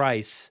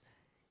Bryce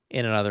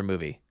in another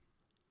movie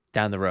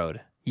down the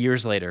road,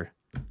 years later.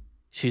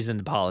 She's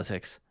into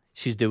politics.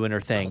 She's doing her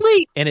thing.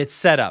 Please, and it's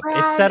set up. Brad.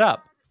 It's set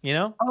up,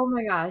 Oh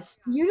my gosh.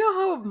 You know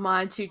how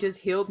much you just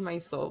healed my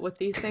soul with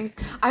these things?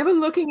 I've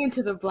been looking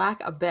into the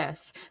black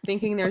abyss,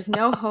 thinking there's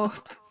no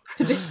hope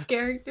for this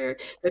character.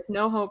 There's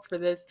no hope for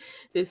this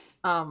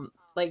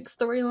like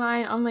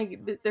storyline. I'm like,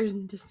 there's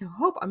just no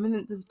hope. I'm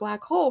in this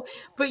black hole.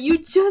 But you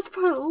just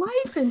put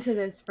life into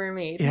this for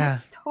me. Yeah.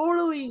 That's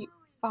totally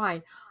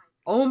fine.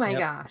 Oh my Yep.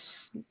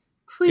 gosh.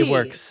 Please. It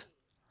works.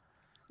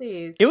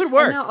 Please. It would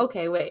work. And now,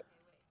 okay, wait.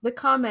 The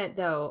comment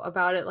though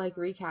about it like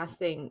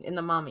recasting in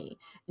The Mummy.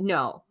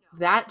 No,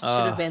 that should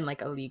have been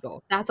like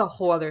illegal. That's a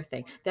whole other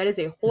thing. That is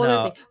a whole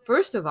other thing.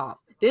 First of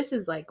all, this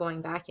is like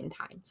going back in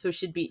time. So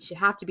should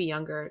have to be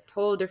younger,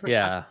 total different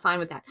cast. Fine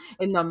with that.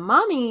 In The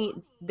Mummy,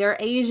 they're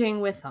aging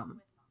with them.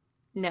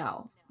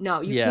 No,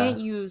 you can't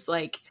use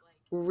like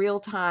real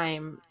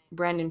time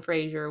Brendan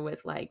Fraser with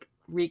like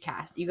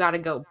recast. You got to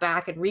go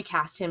back and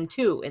recast him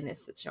too in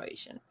this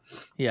situation.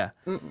 Yeah.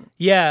 Mm-mm.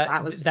 Yeah.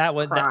 That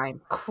was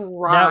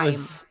crime.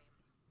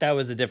 That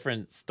was a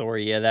different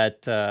story. Yeah.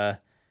 That,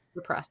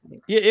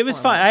 depressing. Yeah, it was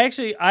fun. I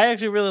actually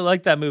really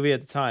liked that movie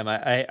at the time.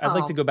 I'd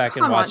like to go back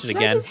and watch it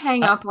again. Should I just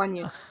hang up on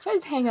you? Should I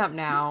just hang up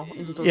now?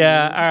 And just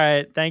yeah. leave? All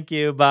right. Thank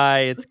you.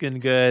 Bye. It's been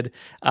good.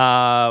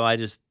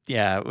 It's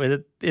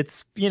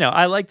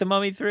I like The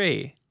Mummy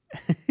 3.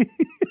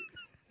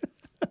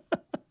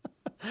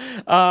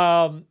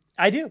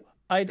 I do.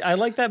 I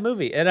like that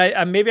movie, and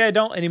I maybe I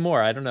don't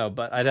anymore. I don't know,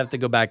 but I'd have to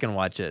go back and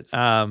watch it.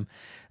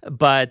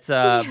 But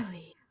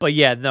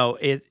yeah, no,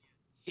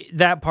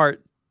 that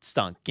part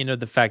stunk.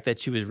 The fact that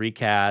she was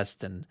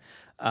recast, and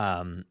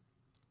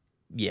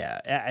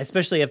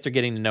especially after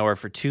getting to know her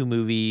for 2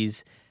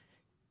 movies,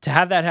 to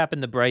have that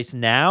happen to Bryce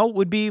now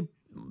would be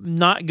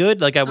not good.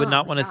 Like I would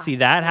not want to see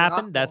that happen.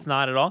 Awful. That's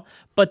not at all.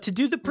 But to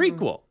do the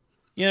prequel,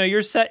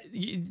 you're set.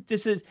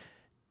 This is.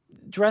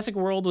 Jurassic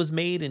World was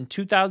made in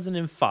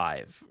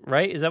 2005,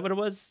 right? Is that what it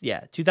was?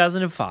 Yeah,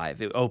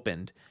 2005 it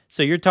opened.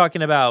 So you're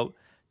talking about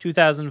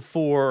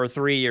 2004 or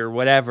 3 or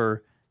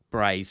whatever,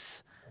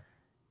 Bryce.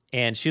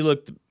 And she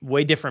looked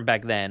way different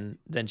back then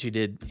than she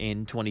did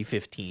in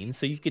 2015.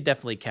 So you could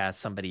definitely cast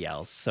somebody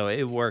else. So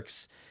it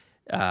works.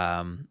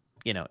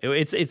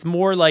 It's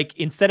more like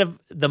instead of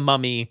The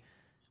Mummy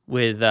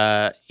with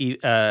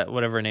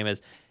whatever her name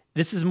is,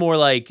 this is more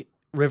like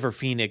River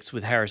Phoenix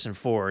with Harrison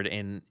Ford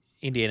in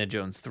Indiana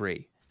Jones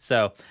 3.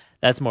 So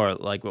that's more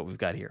like what we've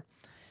got here.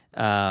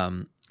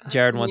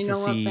 Jared wants to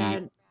see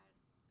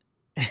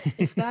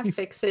if that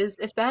fixes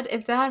if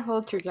that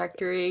whole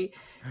trajectory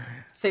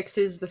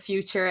fixes the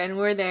future and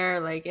we're there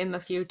like in the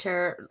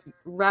future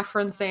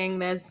referencing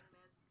this,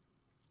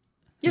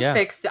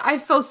 fixed it. I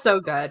feel so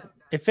good.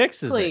 It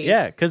fixes it.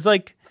 Yeah, because I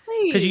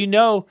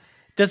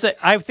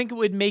think it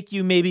would make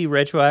you maybe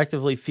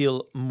retroactively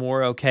feel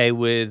more okay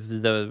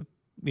with the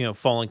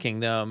Fallen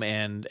Kingdom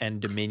and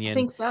Dominion. I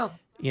think so.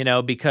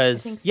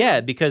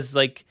 Because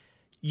like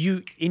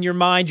you in your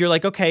mind, you're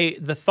like, okay,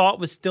 the thought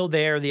was still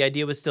there, the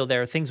idea was still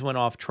there, things went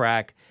off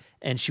track,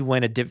 and she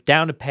went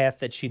down a path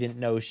that she didn't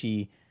know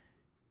she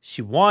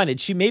wanted.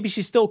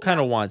 She still kind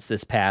of wants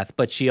this path,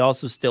 but she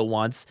also still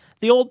wants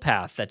the old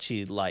path that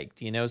she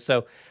liked.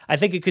 So I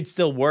think it could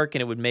still work,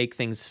 and it would make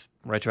things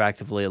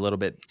retroactively a little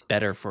bit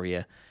better for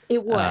you.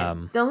 It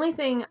would. The only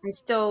thing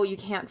you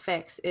can't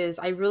fix is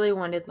I really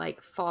wanted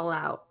like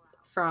fallout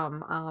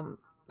from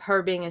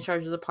her being in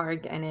charge of the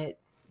park and it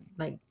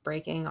like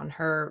breaking on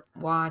her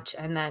watch,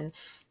 and then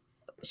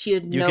she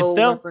had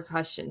no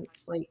repercussions.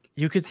 Like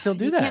you could still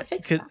do that. Can't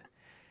fix that.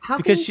 How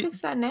can you fix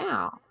that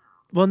now?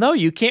 Well, no,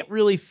 you can't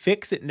really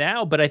fix it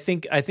now. But I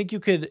think you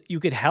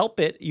could help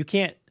it. You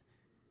can't.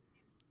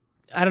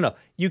 I don't know.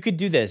 You could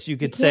do this. You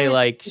could say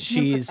like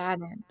she's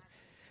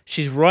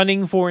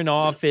running for an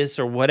office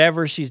or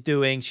whatever she's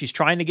doing. She's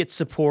trying to get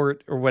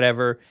support or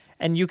whatever.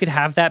 And you could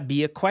have that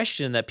be a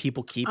question that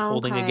people keep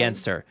holding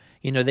against her.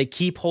 They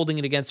keep holding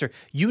it against her.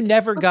 You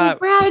never got in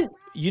trouble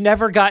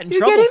for this.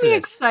 You're getting me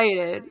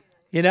excited.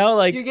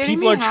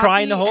 People are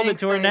trying to hold it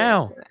to her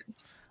now.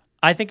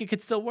 I think it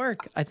could still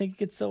work.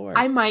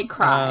 I might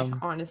cry,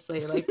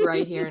 honestly, like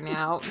right here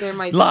now. There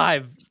might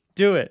live.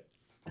 Do it.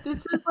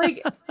 This is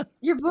like,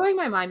 you're blowing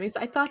my mind because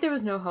I thought there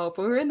was no hope.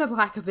 We were in the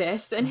black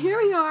abyss, and here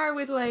we are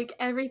with like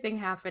everything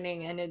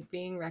happening and it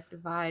being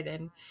rectified,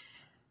 and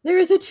there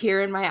is a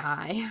tear in my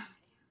eye.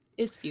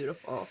 It's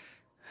beautiful.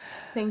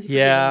 Thank you for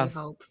giving me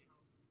hope.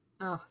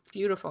 Oh, it's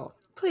beautiful.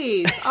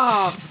 Please,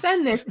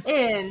 send this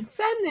in.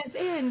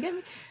 I'm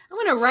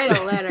gonna write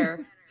a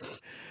letter.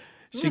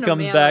 She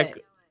comes back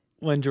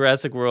when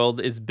Jurassic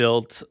World is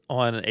built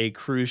on a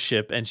cruise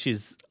ship, and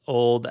she's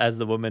old as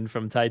the woman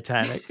from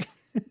Titanic.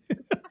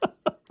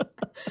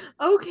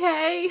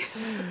 Okay.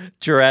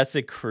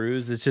 Jurassic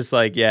Cruise. It's just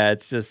like,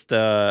 it's just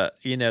the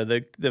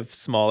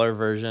smaller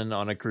version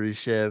on a cruise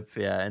ship.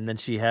 Yeah, and then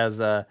she has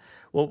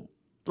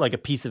like a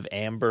piece of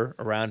amber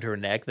around her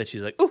neck that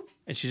she's like, ooh,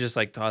 and she just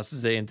like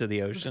tosses it into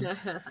the ocean.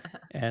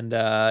 And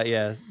no,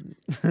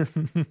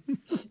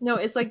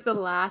 it's like the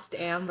last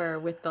amber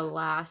with the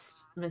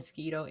last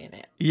mosquito in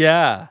it.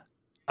 Yeah.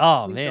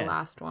 Oh man. The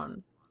last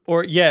one.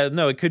 Or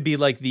it could be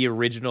like the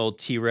original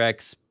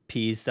T-Rex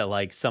piece that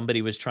like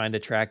somebody was trying to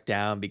track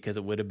down because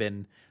it would have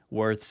been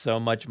worth so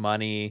much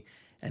money,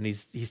 and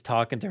he's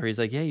talking to her. He's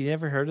like, yeah, you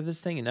never heard of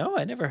this thing? No,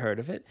 I never heard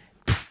of it.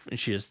 And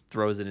she just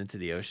throws it into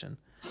the ocean.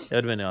 That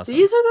would have been awesome.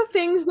 These are the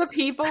things the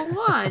people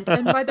want,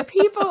 and by the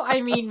people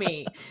I mean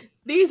me.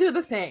 These are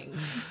the things.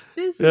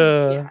 This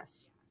is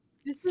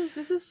yes.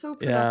 This is so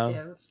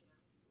productive.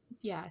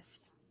 Yes.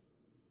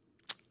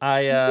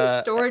 You've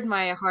restored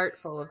my heart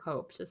full of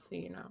hope, just so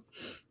you know.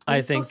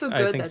 I think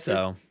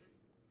so.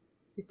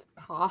 It's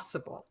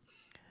possible.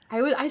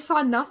 I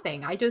saw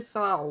nothing. I just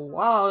saw a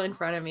wall in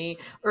front of me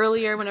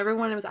earlier when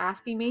everyone was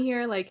asking me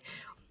here, like,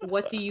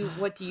 what do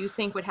you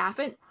think would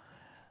happen?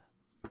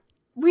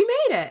 We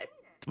made it.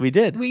 We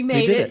did. We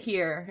made it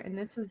here, and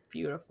this is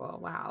beautiful.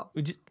 Wow.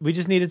 We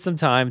just needed some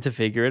time to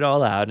figure it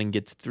all out and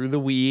get through the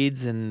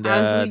weeds and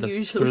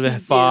through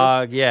the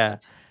fog. Yeah.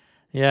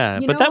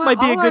 But that might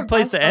be a good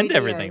place to end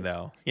everything,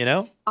 though. You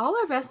know, all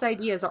our best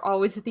ideas are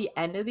always at the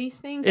end of these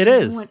things. It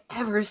is. No one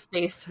ever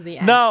stays to the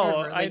end.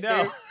 No, ever. I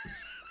know.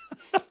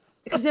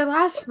 Because they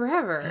last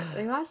forever.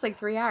 They last like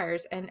 3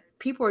 hours, and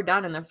people are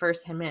done in the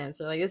first 10 minutes.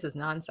 They're like, this is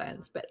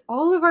nonsense. But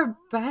all of our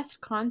best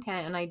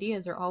content and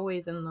ideas are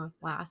always in the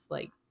last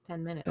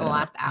 10 minutes, the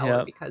last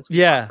hour, because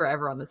we talk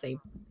forever on the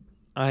same.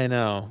 I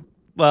know.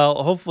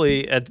 Well,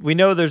 hopefully, we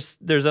know there's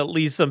at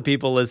least some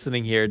people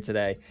listening here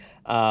today.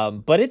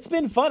 But it's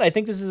been fun. I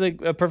think this is a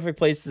perfect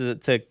place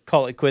to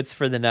call it quits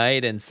for the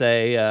night and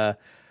say,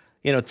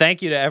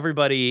 thank you to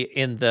everybody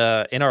in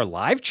our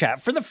live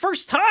chat for the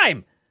first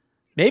time.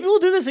 Maybe we'll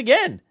do this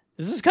again.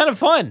 This is kind of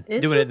fun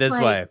doing it this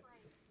way.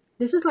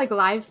 This is like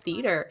live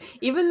theater.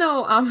 Even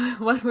though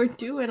when we're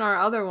doing our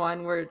other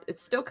one,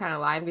 it's still kind of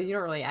live because you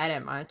don't really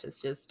edit much.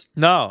 It's just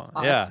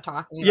us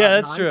talking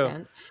about that's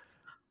nonsense. True.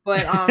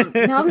 But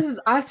now this is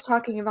us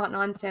talking about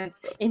nonsense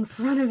in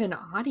front of an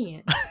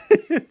audience.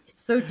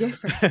 It's so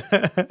different.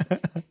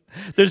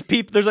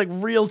 There's like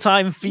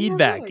real-time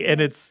feedback, and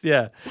it's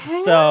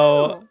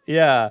so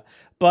yeah.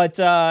 But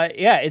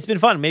it's been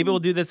fun. Maybe we'll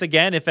do this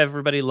again. If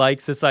everybody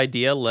likes this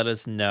idea, let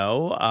us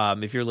know.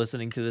 If you're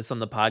listening to this on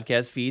the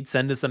podcast feed,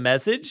 send us a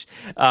message.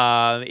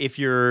 If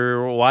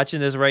you're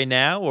watching this right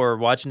now or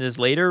watching this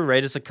later,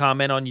 write us a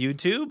comment on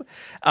YouTube.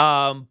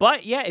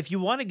 But yeah, if you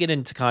want to get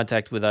into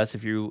contact with us,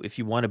 if you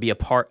want to be a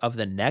part of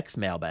the next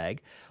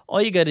mailbag,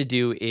 all you got to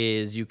do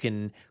is you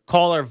can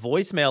call our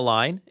voicemail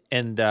line,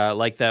 and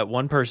like that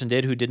one person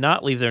did who did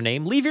not leave their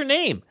name, leave your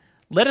name.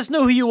 Let us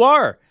know who you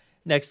are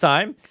next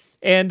time.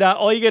 And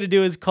all you got to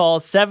do is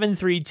call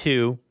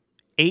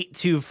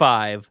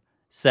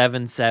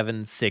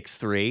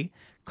 732-825-7763.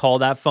 Call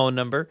that phone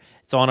number.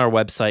 It's on our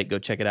website. Go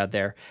check it out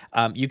there.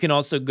 You can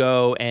also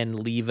go and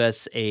leave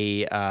us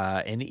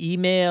an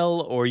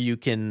email, or you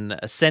can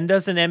send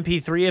us an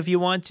MP3 if you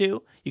want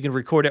to. You can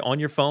record it on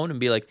your phone and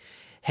be like,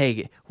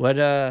 hey, what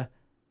do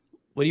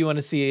you want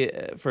to see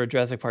for a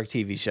Jurassic Park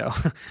TV show?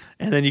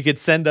 And then you could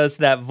send us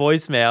that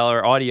voicemail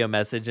or audio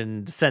message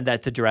and send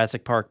that to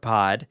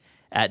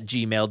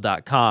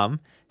JurassicParkPod@gmail.com.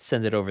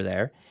 Send it over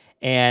there.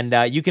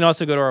 And you can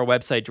also go to our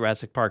website,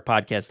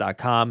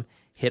 JurassicParkPodcast.com,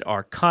 hit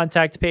our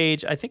contact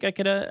page. I think I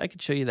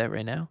could show you that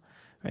right now.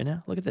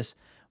 Look at this.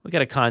 We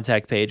got a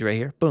contact page right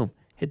here. Boom.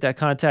 Hit that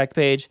contact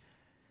page.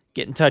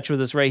 Get in touch with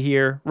us right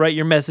here. Write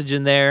your message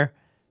in there.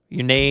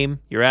 Your name,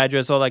 your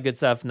address, all that good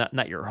stuff.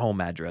 Not your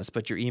home address,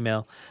 but your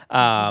email.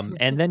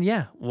 And then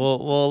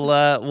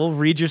we'll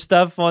read your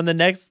stuff on the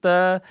next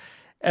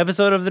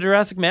episode of the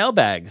Jurassic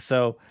Mailbag.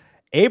 So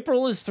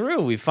April is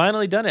through. We've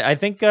finally done it. I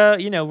think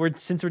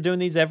since we're doing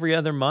these every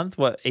other month.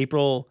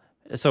 April?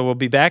 So we'll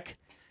be back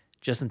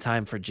just in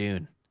time for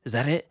June. Is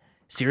that it?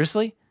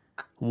 Seriously?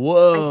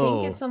 Whoa! I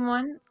think if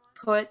someone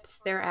puts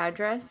their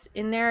address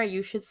in there,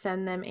 you should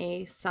send them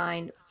a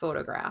signed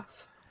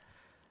photograph.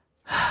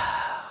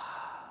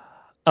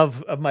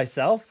 Of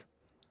myself?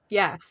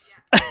 Yes.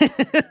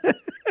 Because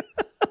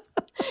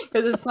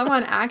if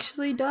someone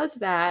actually does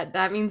that,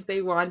 that means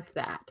they want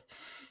that.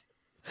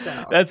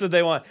 So that's what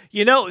they want.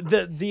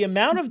 The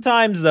amount of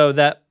times though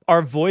that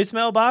our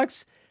voicemail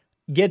box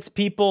gets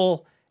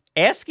people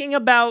asking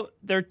about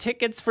their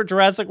tickets for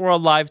Jurassic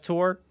World Live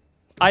Tour,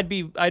 I'd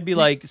be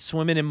like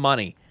swimming in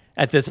money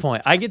at this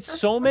point. I get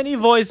so many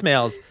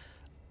voicemails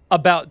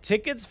about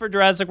tickets for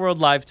Jurassic World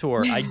Live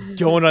Tour. I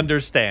don't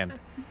understand.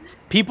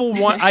 People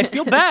want. I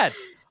feel bad.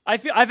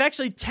 I've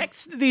actually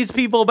texted these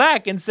people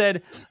back and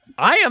said,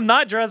 I am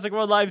not Jurassic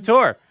World Live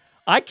Tour.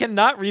 I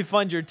cannot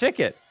refund your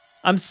ticket.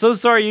 I'm so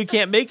sorry you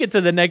can't make it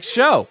to the next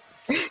show.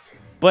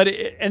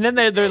 And then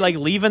they're like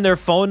leaving their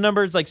phone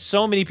numbers. Like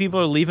so many people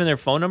are leaving their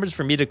phone numbers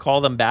for me to call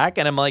them back.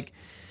 And I'm like,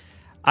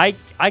 I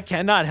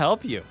cannot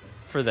help you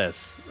for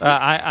this.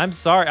 I'm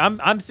sorry.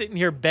 I'm sitting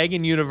here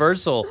begging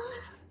Universal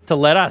to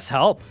let us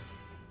help.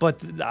 But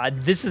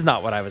this is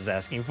not what I was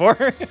asking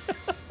for.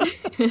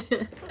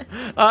 Hey,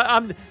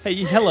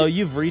 hello,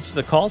 you've reached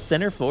the call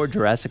center for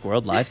Jurassic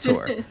World Live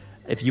Tour.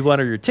 If you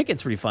want your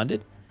tickets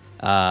refunded,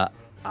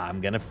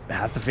 I'm gonna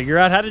have to figure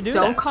out how to do that.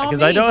 Don't call me.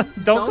 Because I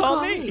don't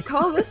call me.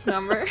 Call this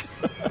number.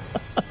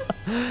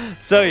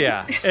 So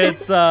yeah,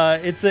 it's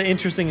an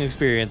interesting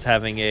experience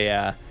having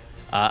a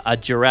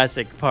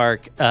Jurassic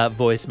Park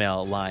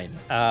voicemail line.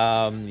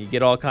 You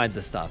get all kinds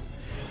of stuff.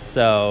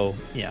 So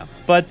yeah,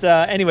 but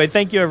anyway,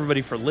 thank you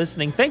everybody for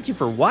listening. Thank you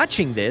for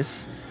watching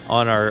this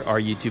on our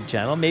YouTube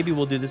channel. Maybe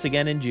we'll do this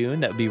again in June.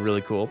 That would be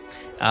really cool.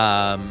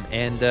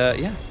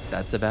 Yeah,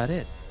 that's about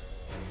it.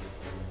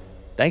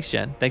 Thanks,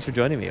 Jen. Thanks for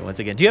joining me once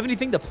again. Do you have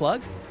anything to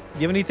plug? Do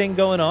you have anything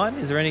going on?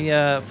 Is there any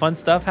fun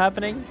stuff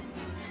happening?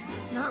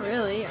 Not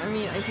really. I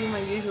mean, I do my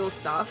usual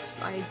stuff.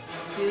 I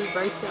do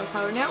Bryce Dale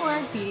Power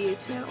Network,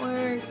 BDH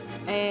Network,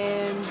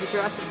 and the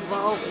Jurassic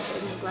Vault, which I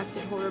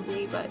neglected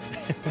horribly, but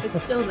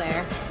it's still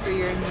there for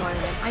your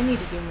enjoyment. I need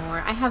to do more.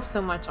 I have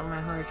so much on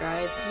my hard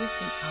drive. I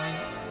just need time.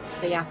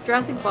 But yeah,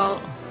 Jurassic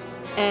Vault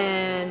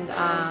and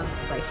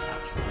Bryce Dale.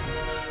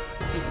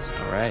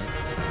 All right.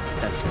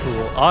 That's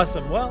cool.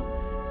 Awesome. Well,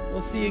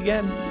 we'll see you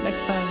again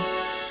next time.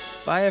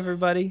 Bye,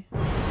 everybody.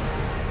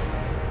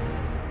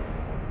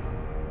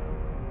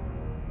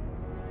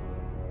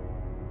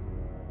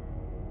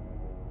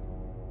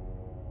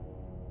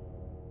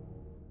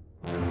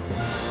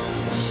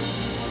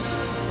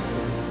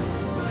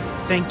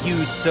 Thank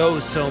you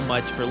so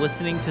much for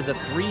listening to the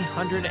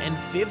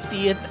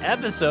 350th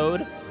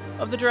episode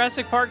of the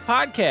Jurassic Park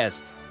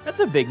podcast. That's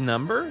a big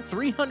number,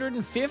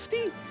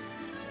 350?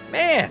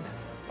 Man,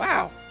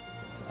 wow.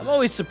 I'm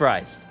always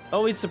surprised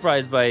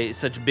by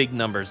such big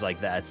numbers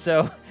like that.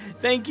 So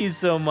thank you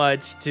so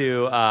much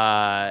to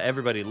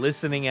everybody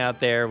listening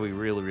out there. We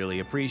really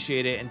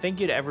appreciate it. And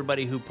thank you to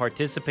everybody who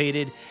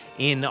participated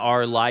in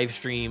our live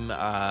stream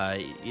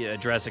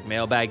Jurassic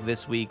Mailbag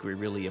this week. We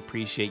really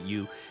appreciate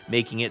you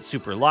making it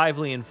super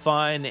lively and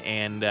fun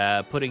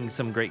and putting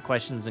some great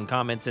questions and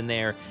comments in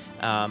there.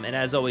 And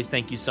as always,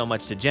 thank you so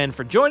much to Jen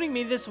for joining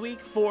me this week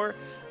for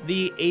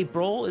the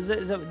April, is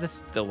that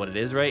still what it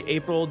is, right?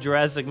 April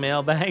Jurassic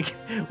Mailbag.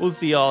 We'll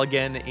see y'all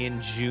again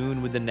in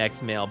June with the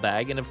next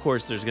Mailbag. And of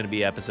course, there's going to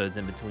be episodes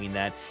in between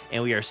that.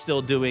 And we are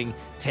still doing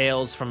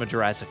Tales from a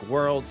Jurassic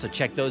World, so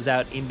check those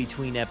out in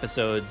between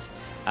episodes.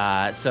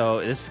 So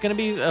this is going to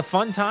be a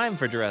fun time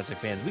for Jurassic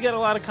fans. We got a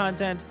lot of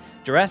content.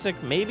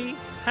 Jurassic maybe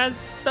has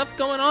stuff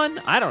going on.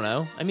 I don't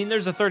know. I mean,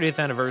 there's a 30th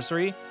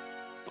anniversary,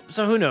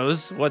 so who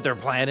knows what they're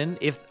planning.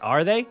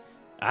 Are they?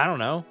 I don't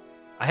know.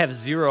 I have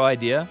zero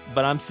idea,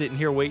 but I'm sitting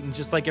here waiting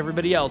just like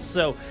everybody else.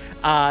 So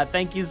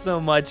thank you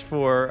so much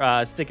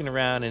for sticking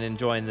around and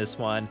enjoying this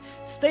one.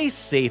 Stay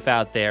safe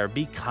out there.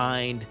 Be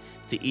kind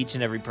to each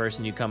and every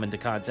person you come into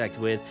contact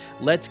with.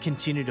 Let's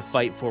continue to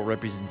fight for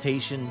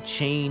representation,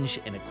 change,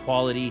 and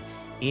equality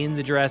in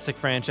the Jurassic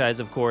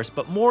franchise, of course,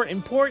 but more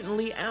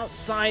importantly,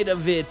 outside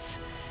of it,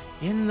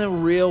 in the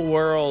real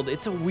world.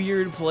 It's a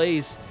weird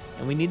place,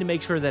 and we need to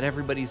make sure that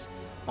everybody's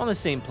on the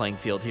same playing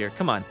field here.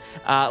 Come on,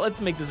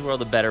 let's make this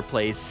world a better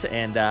place,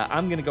 and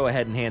I'm going to go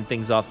ahead and hand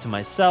things off to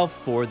myself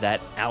for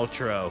that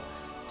outro.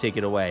 Take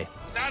it away.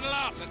 Saddle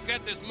up, let's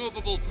get this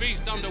movable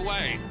feast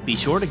underway. Be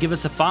sure to give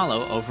us a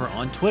follow over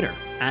on Twitter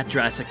at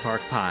Jurassic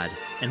Park Pod,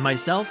 and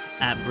myself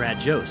at Brad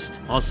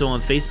Jost. Also on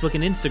Facebook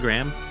and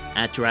Instagram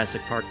at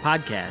Jurassic Park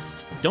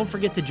Podcast. Don't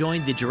forget to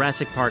join the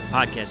Jurassic Park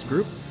Podcast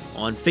group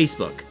on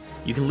Facebook.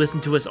 You can listen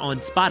to us on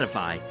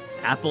Spotify,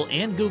 Apple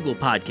and Google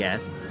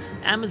Podcasts,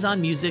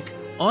 Amazon Music,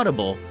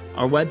 Audible,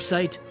 our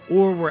website,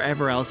 or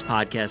wherever else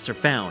podcasts are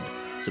found.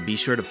 So be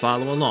sure to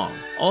follow along.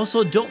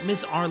 Also, don't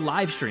miss our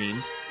live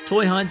streams,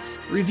 toy hunts,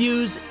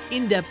 reviews,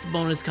 in-depth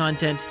bonus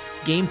content,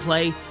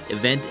 gameplay,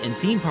 event and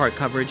theme park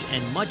coverage,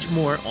 and much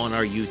more on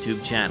our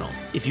YouTube channel.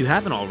 If you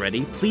haven't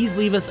already, please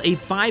leave us a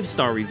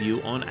 5-star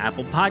review on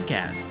Apple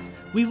Podcasts.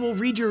 We will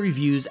read your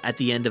reviews at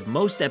the end of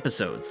most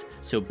episodes,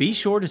 so be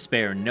sure to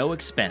spare no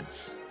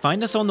expense.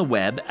 Find us on the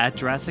web at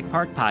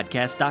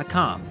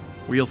JurassicParkPodcast.com,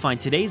 where you'll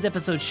find today's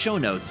episode's show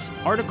notes,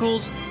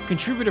 articles,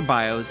 contributor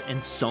bios,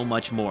 and so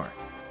much more.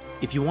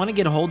 If you want to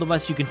get a hold of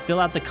us, you can fill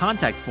out the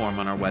contact form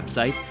on our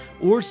website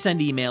or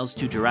send emails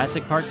to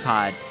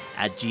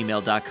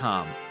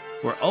JurassicParkPod@gmail.com.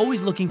 We're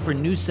always looking for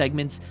new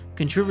segments,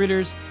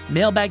 contributors,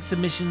 mailbag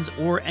submissions,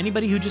 or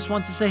anybody who just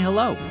wants to say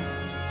hello.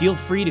 Feel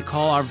free to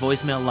call our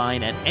voicemail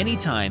line at any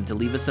time to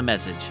leave us a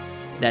message.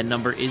 That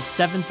number is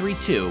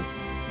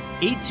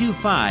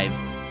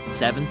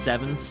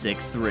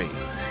 732-825-7763.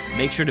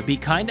 Make sure to be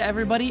kind to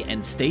everybody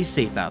and stay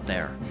safe out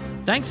there.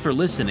 Thanks for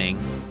listening,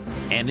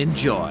 and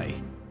enjoy.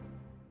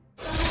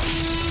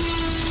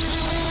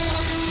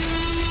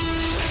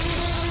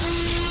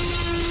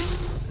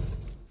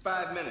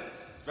 5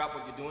 minutes. Drop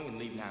what you're doing and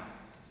leave now.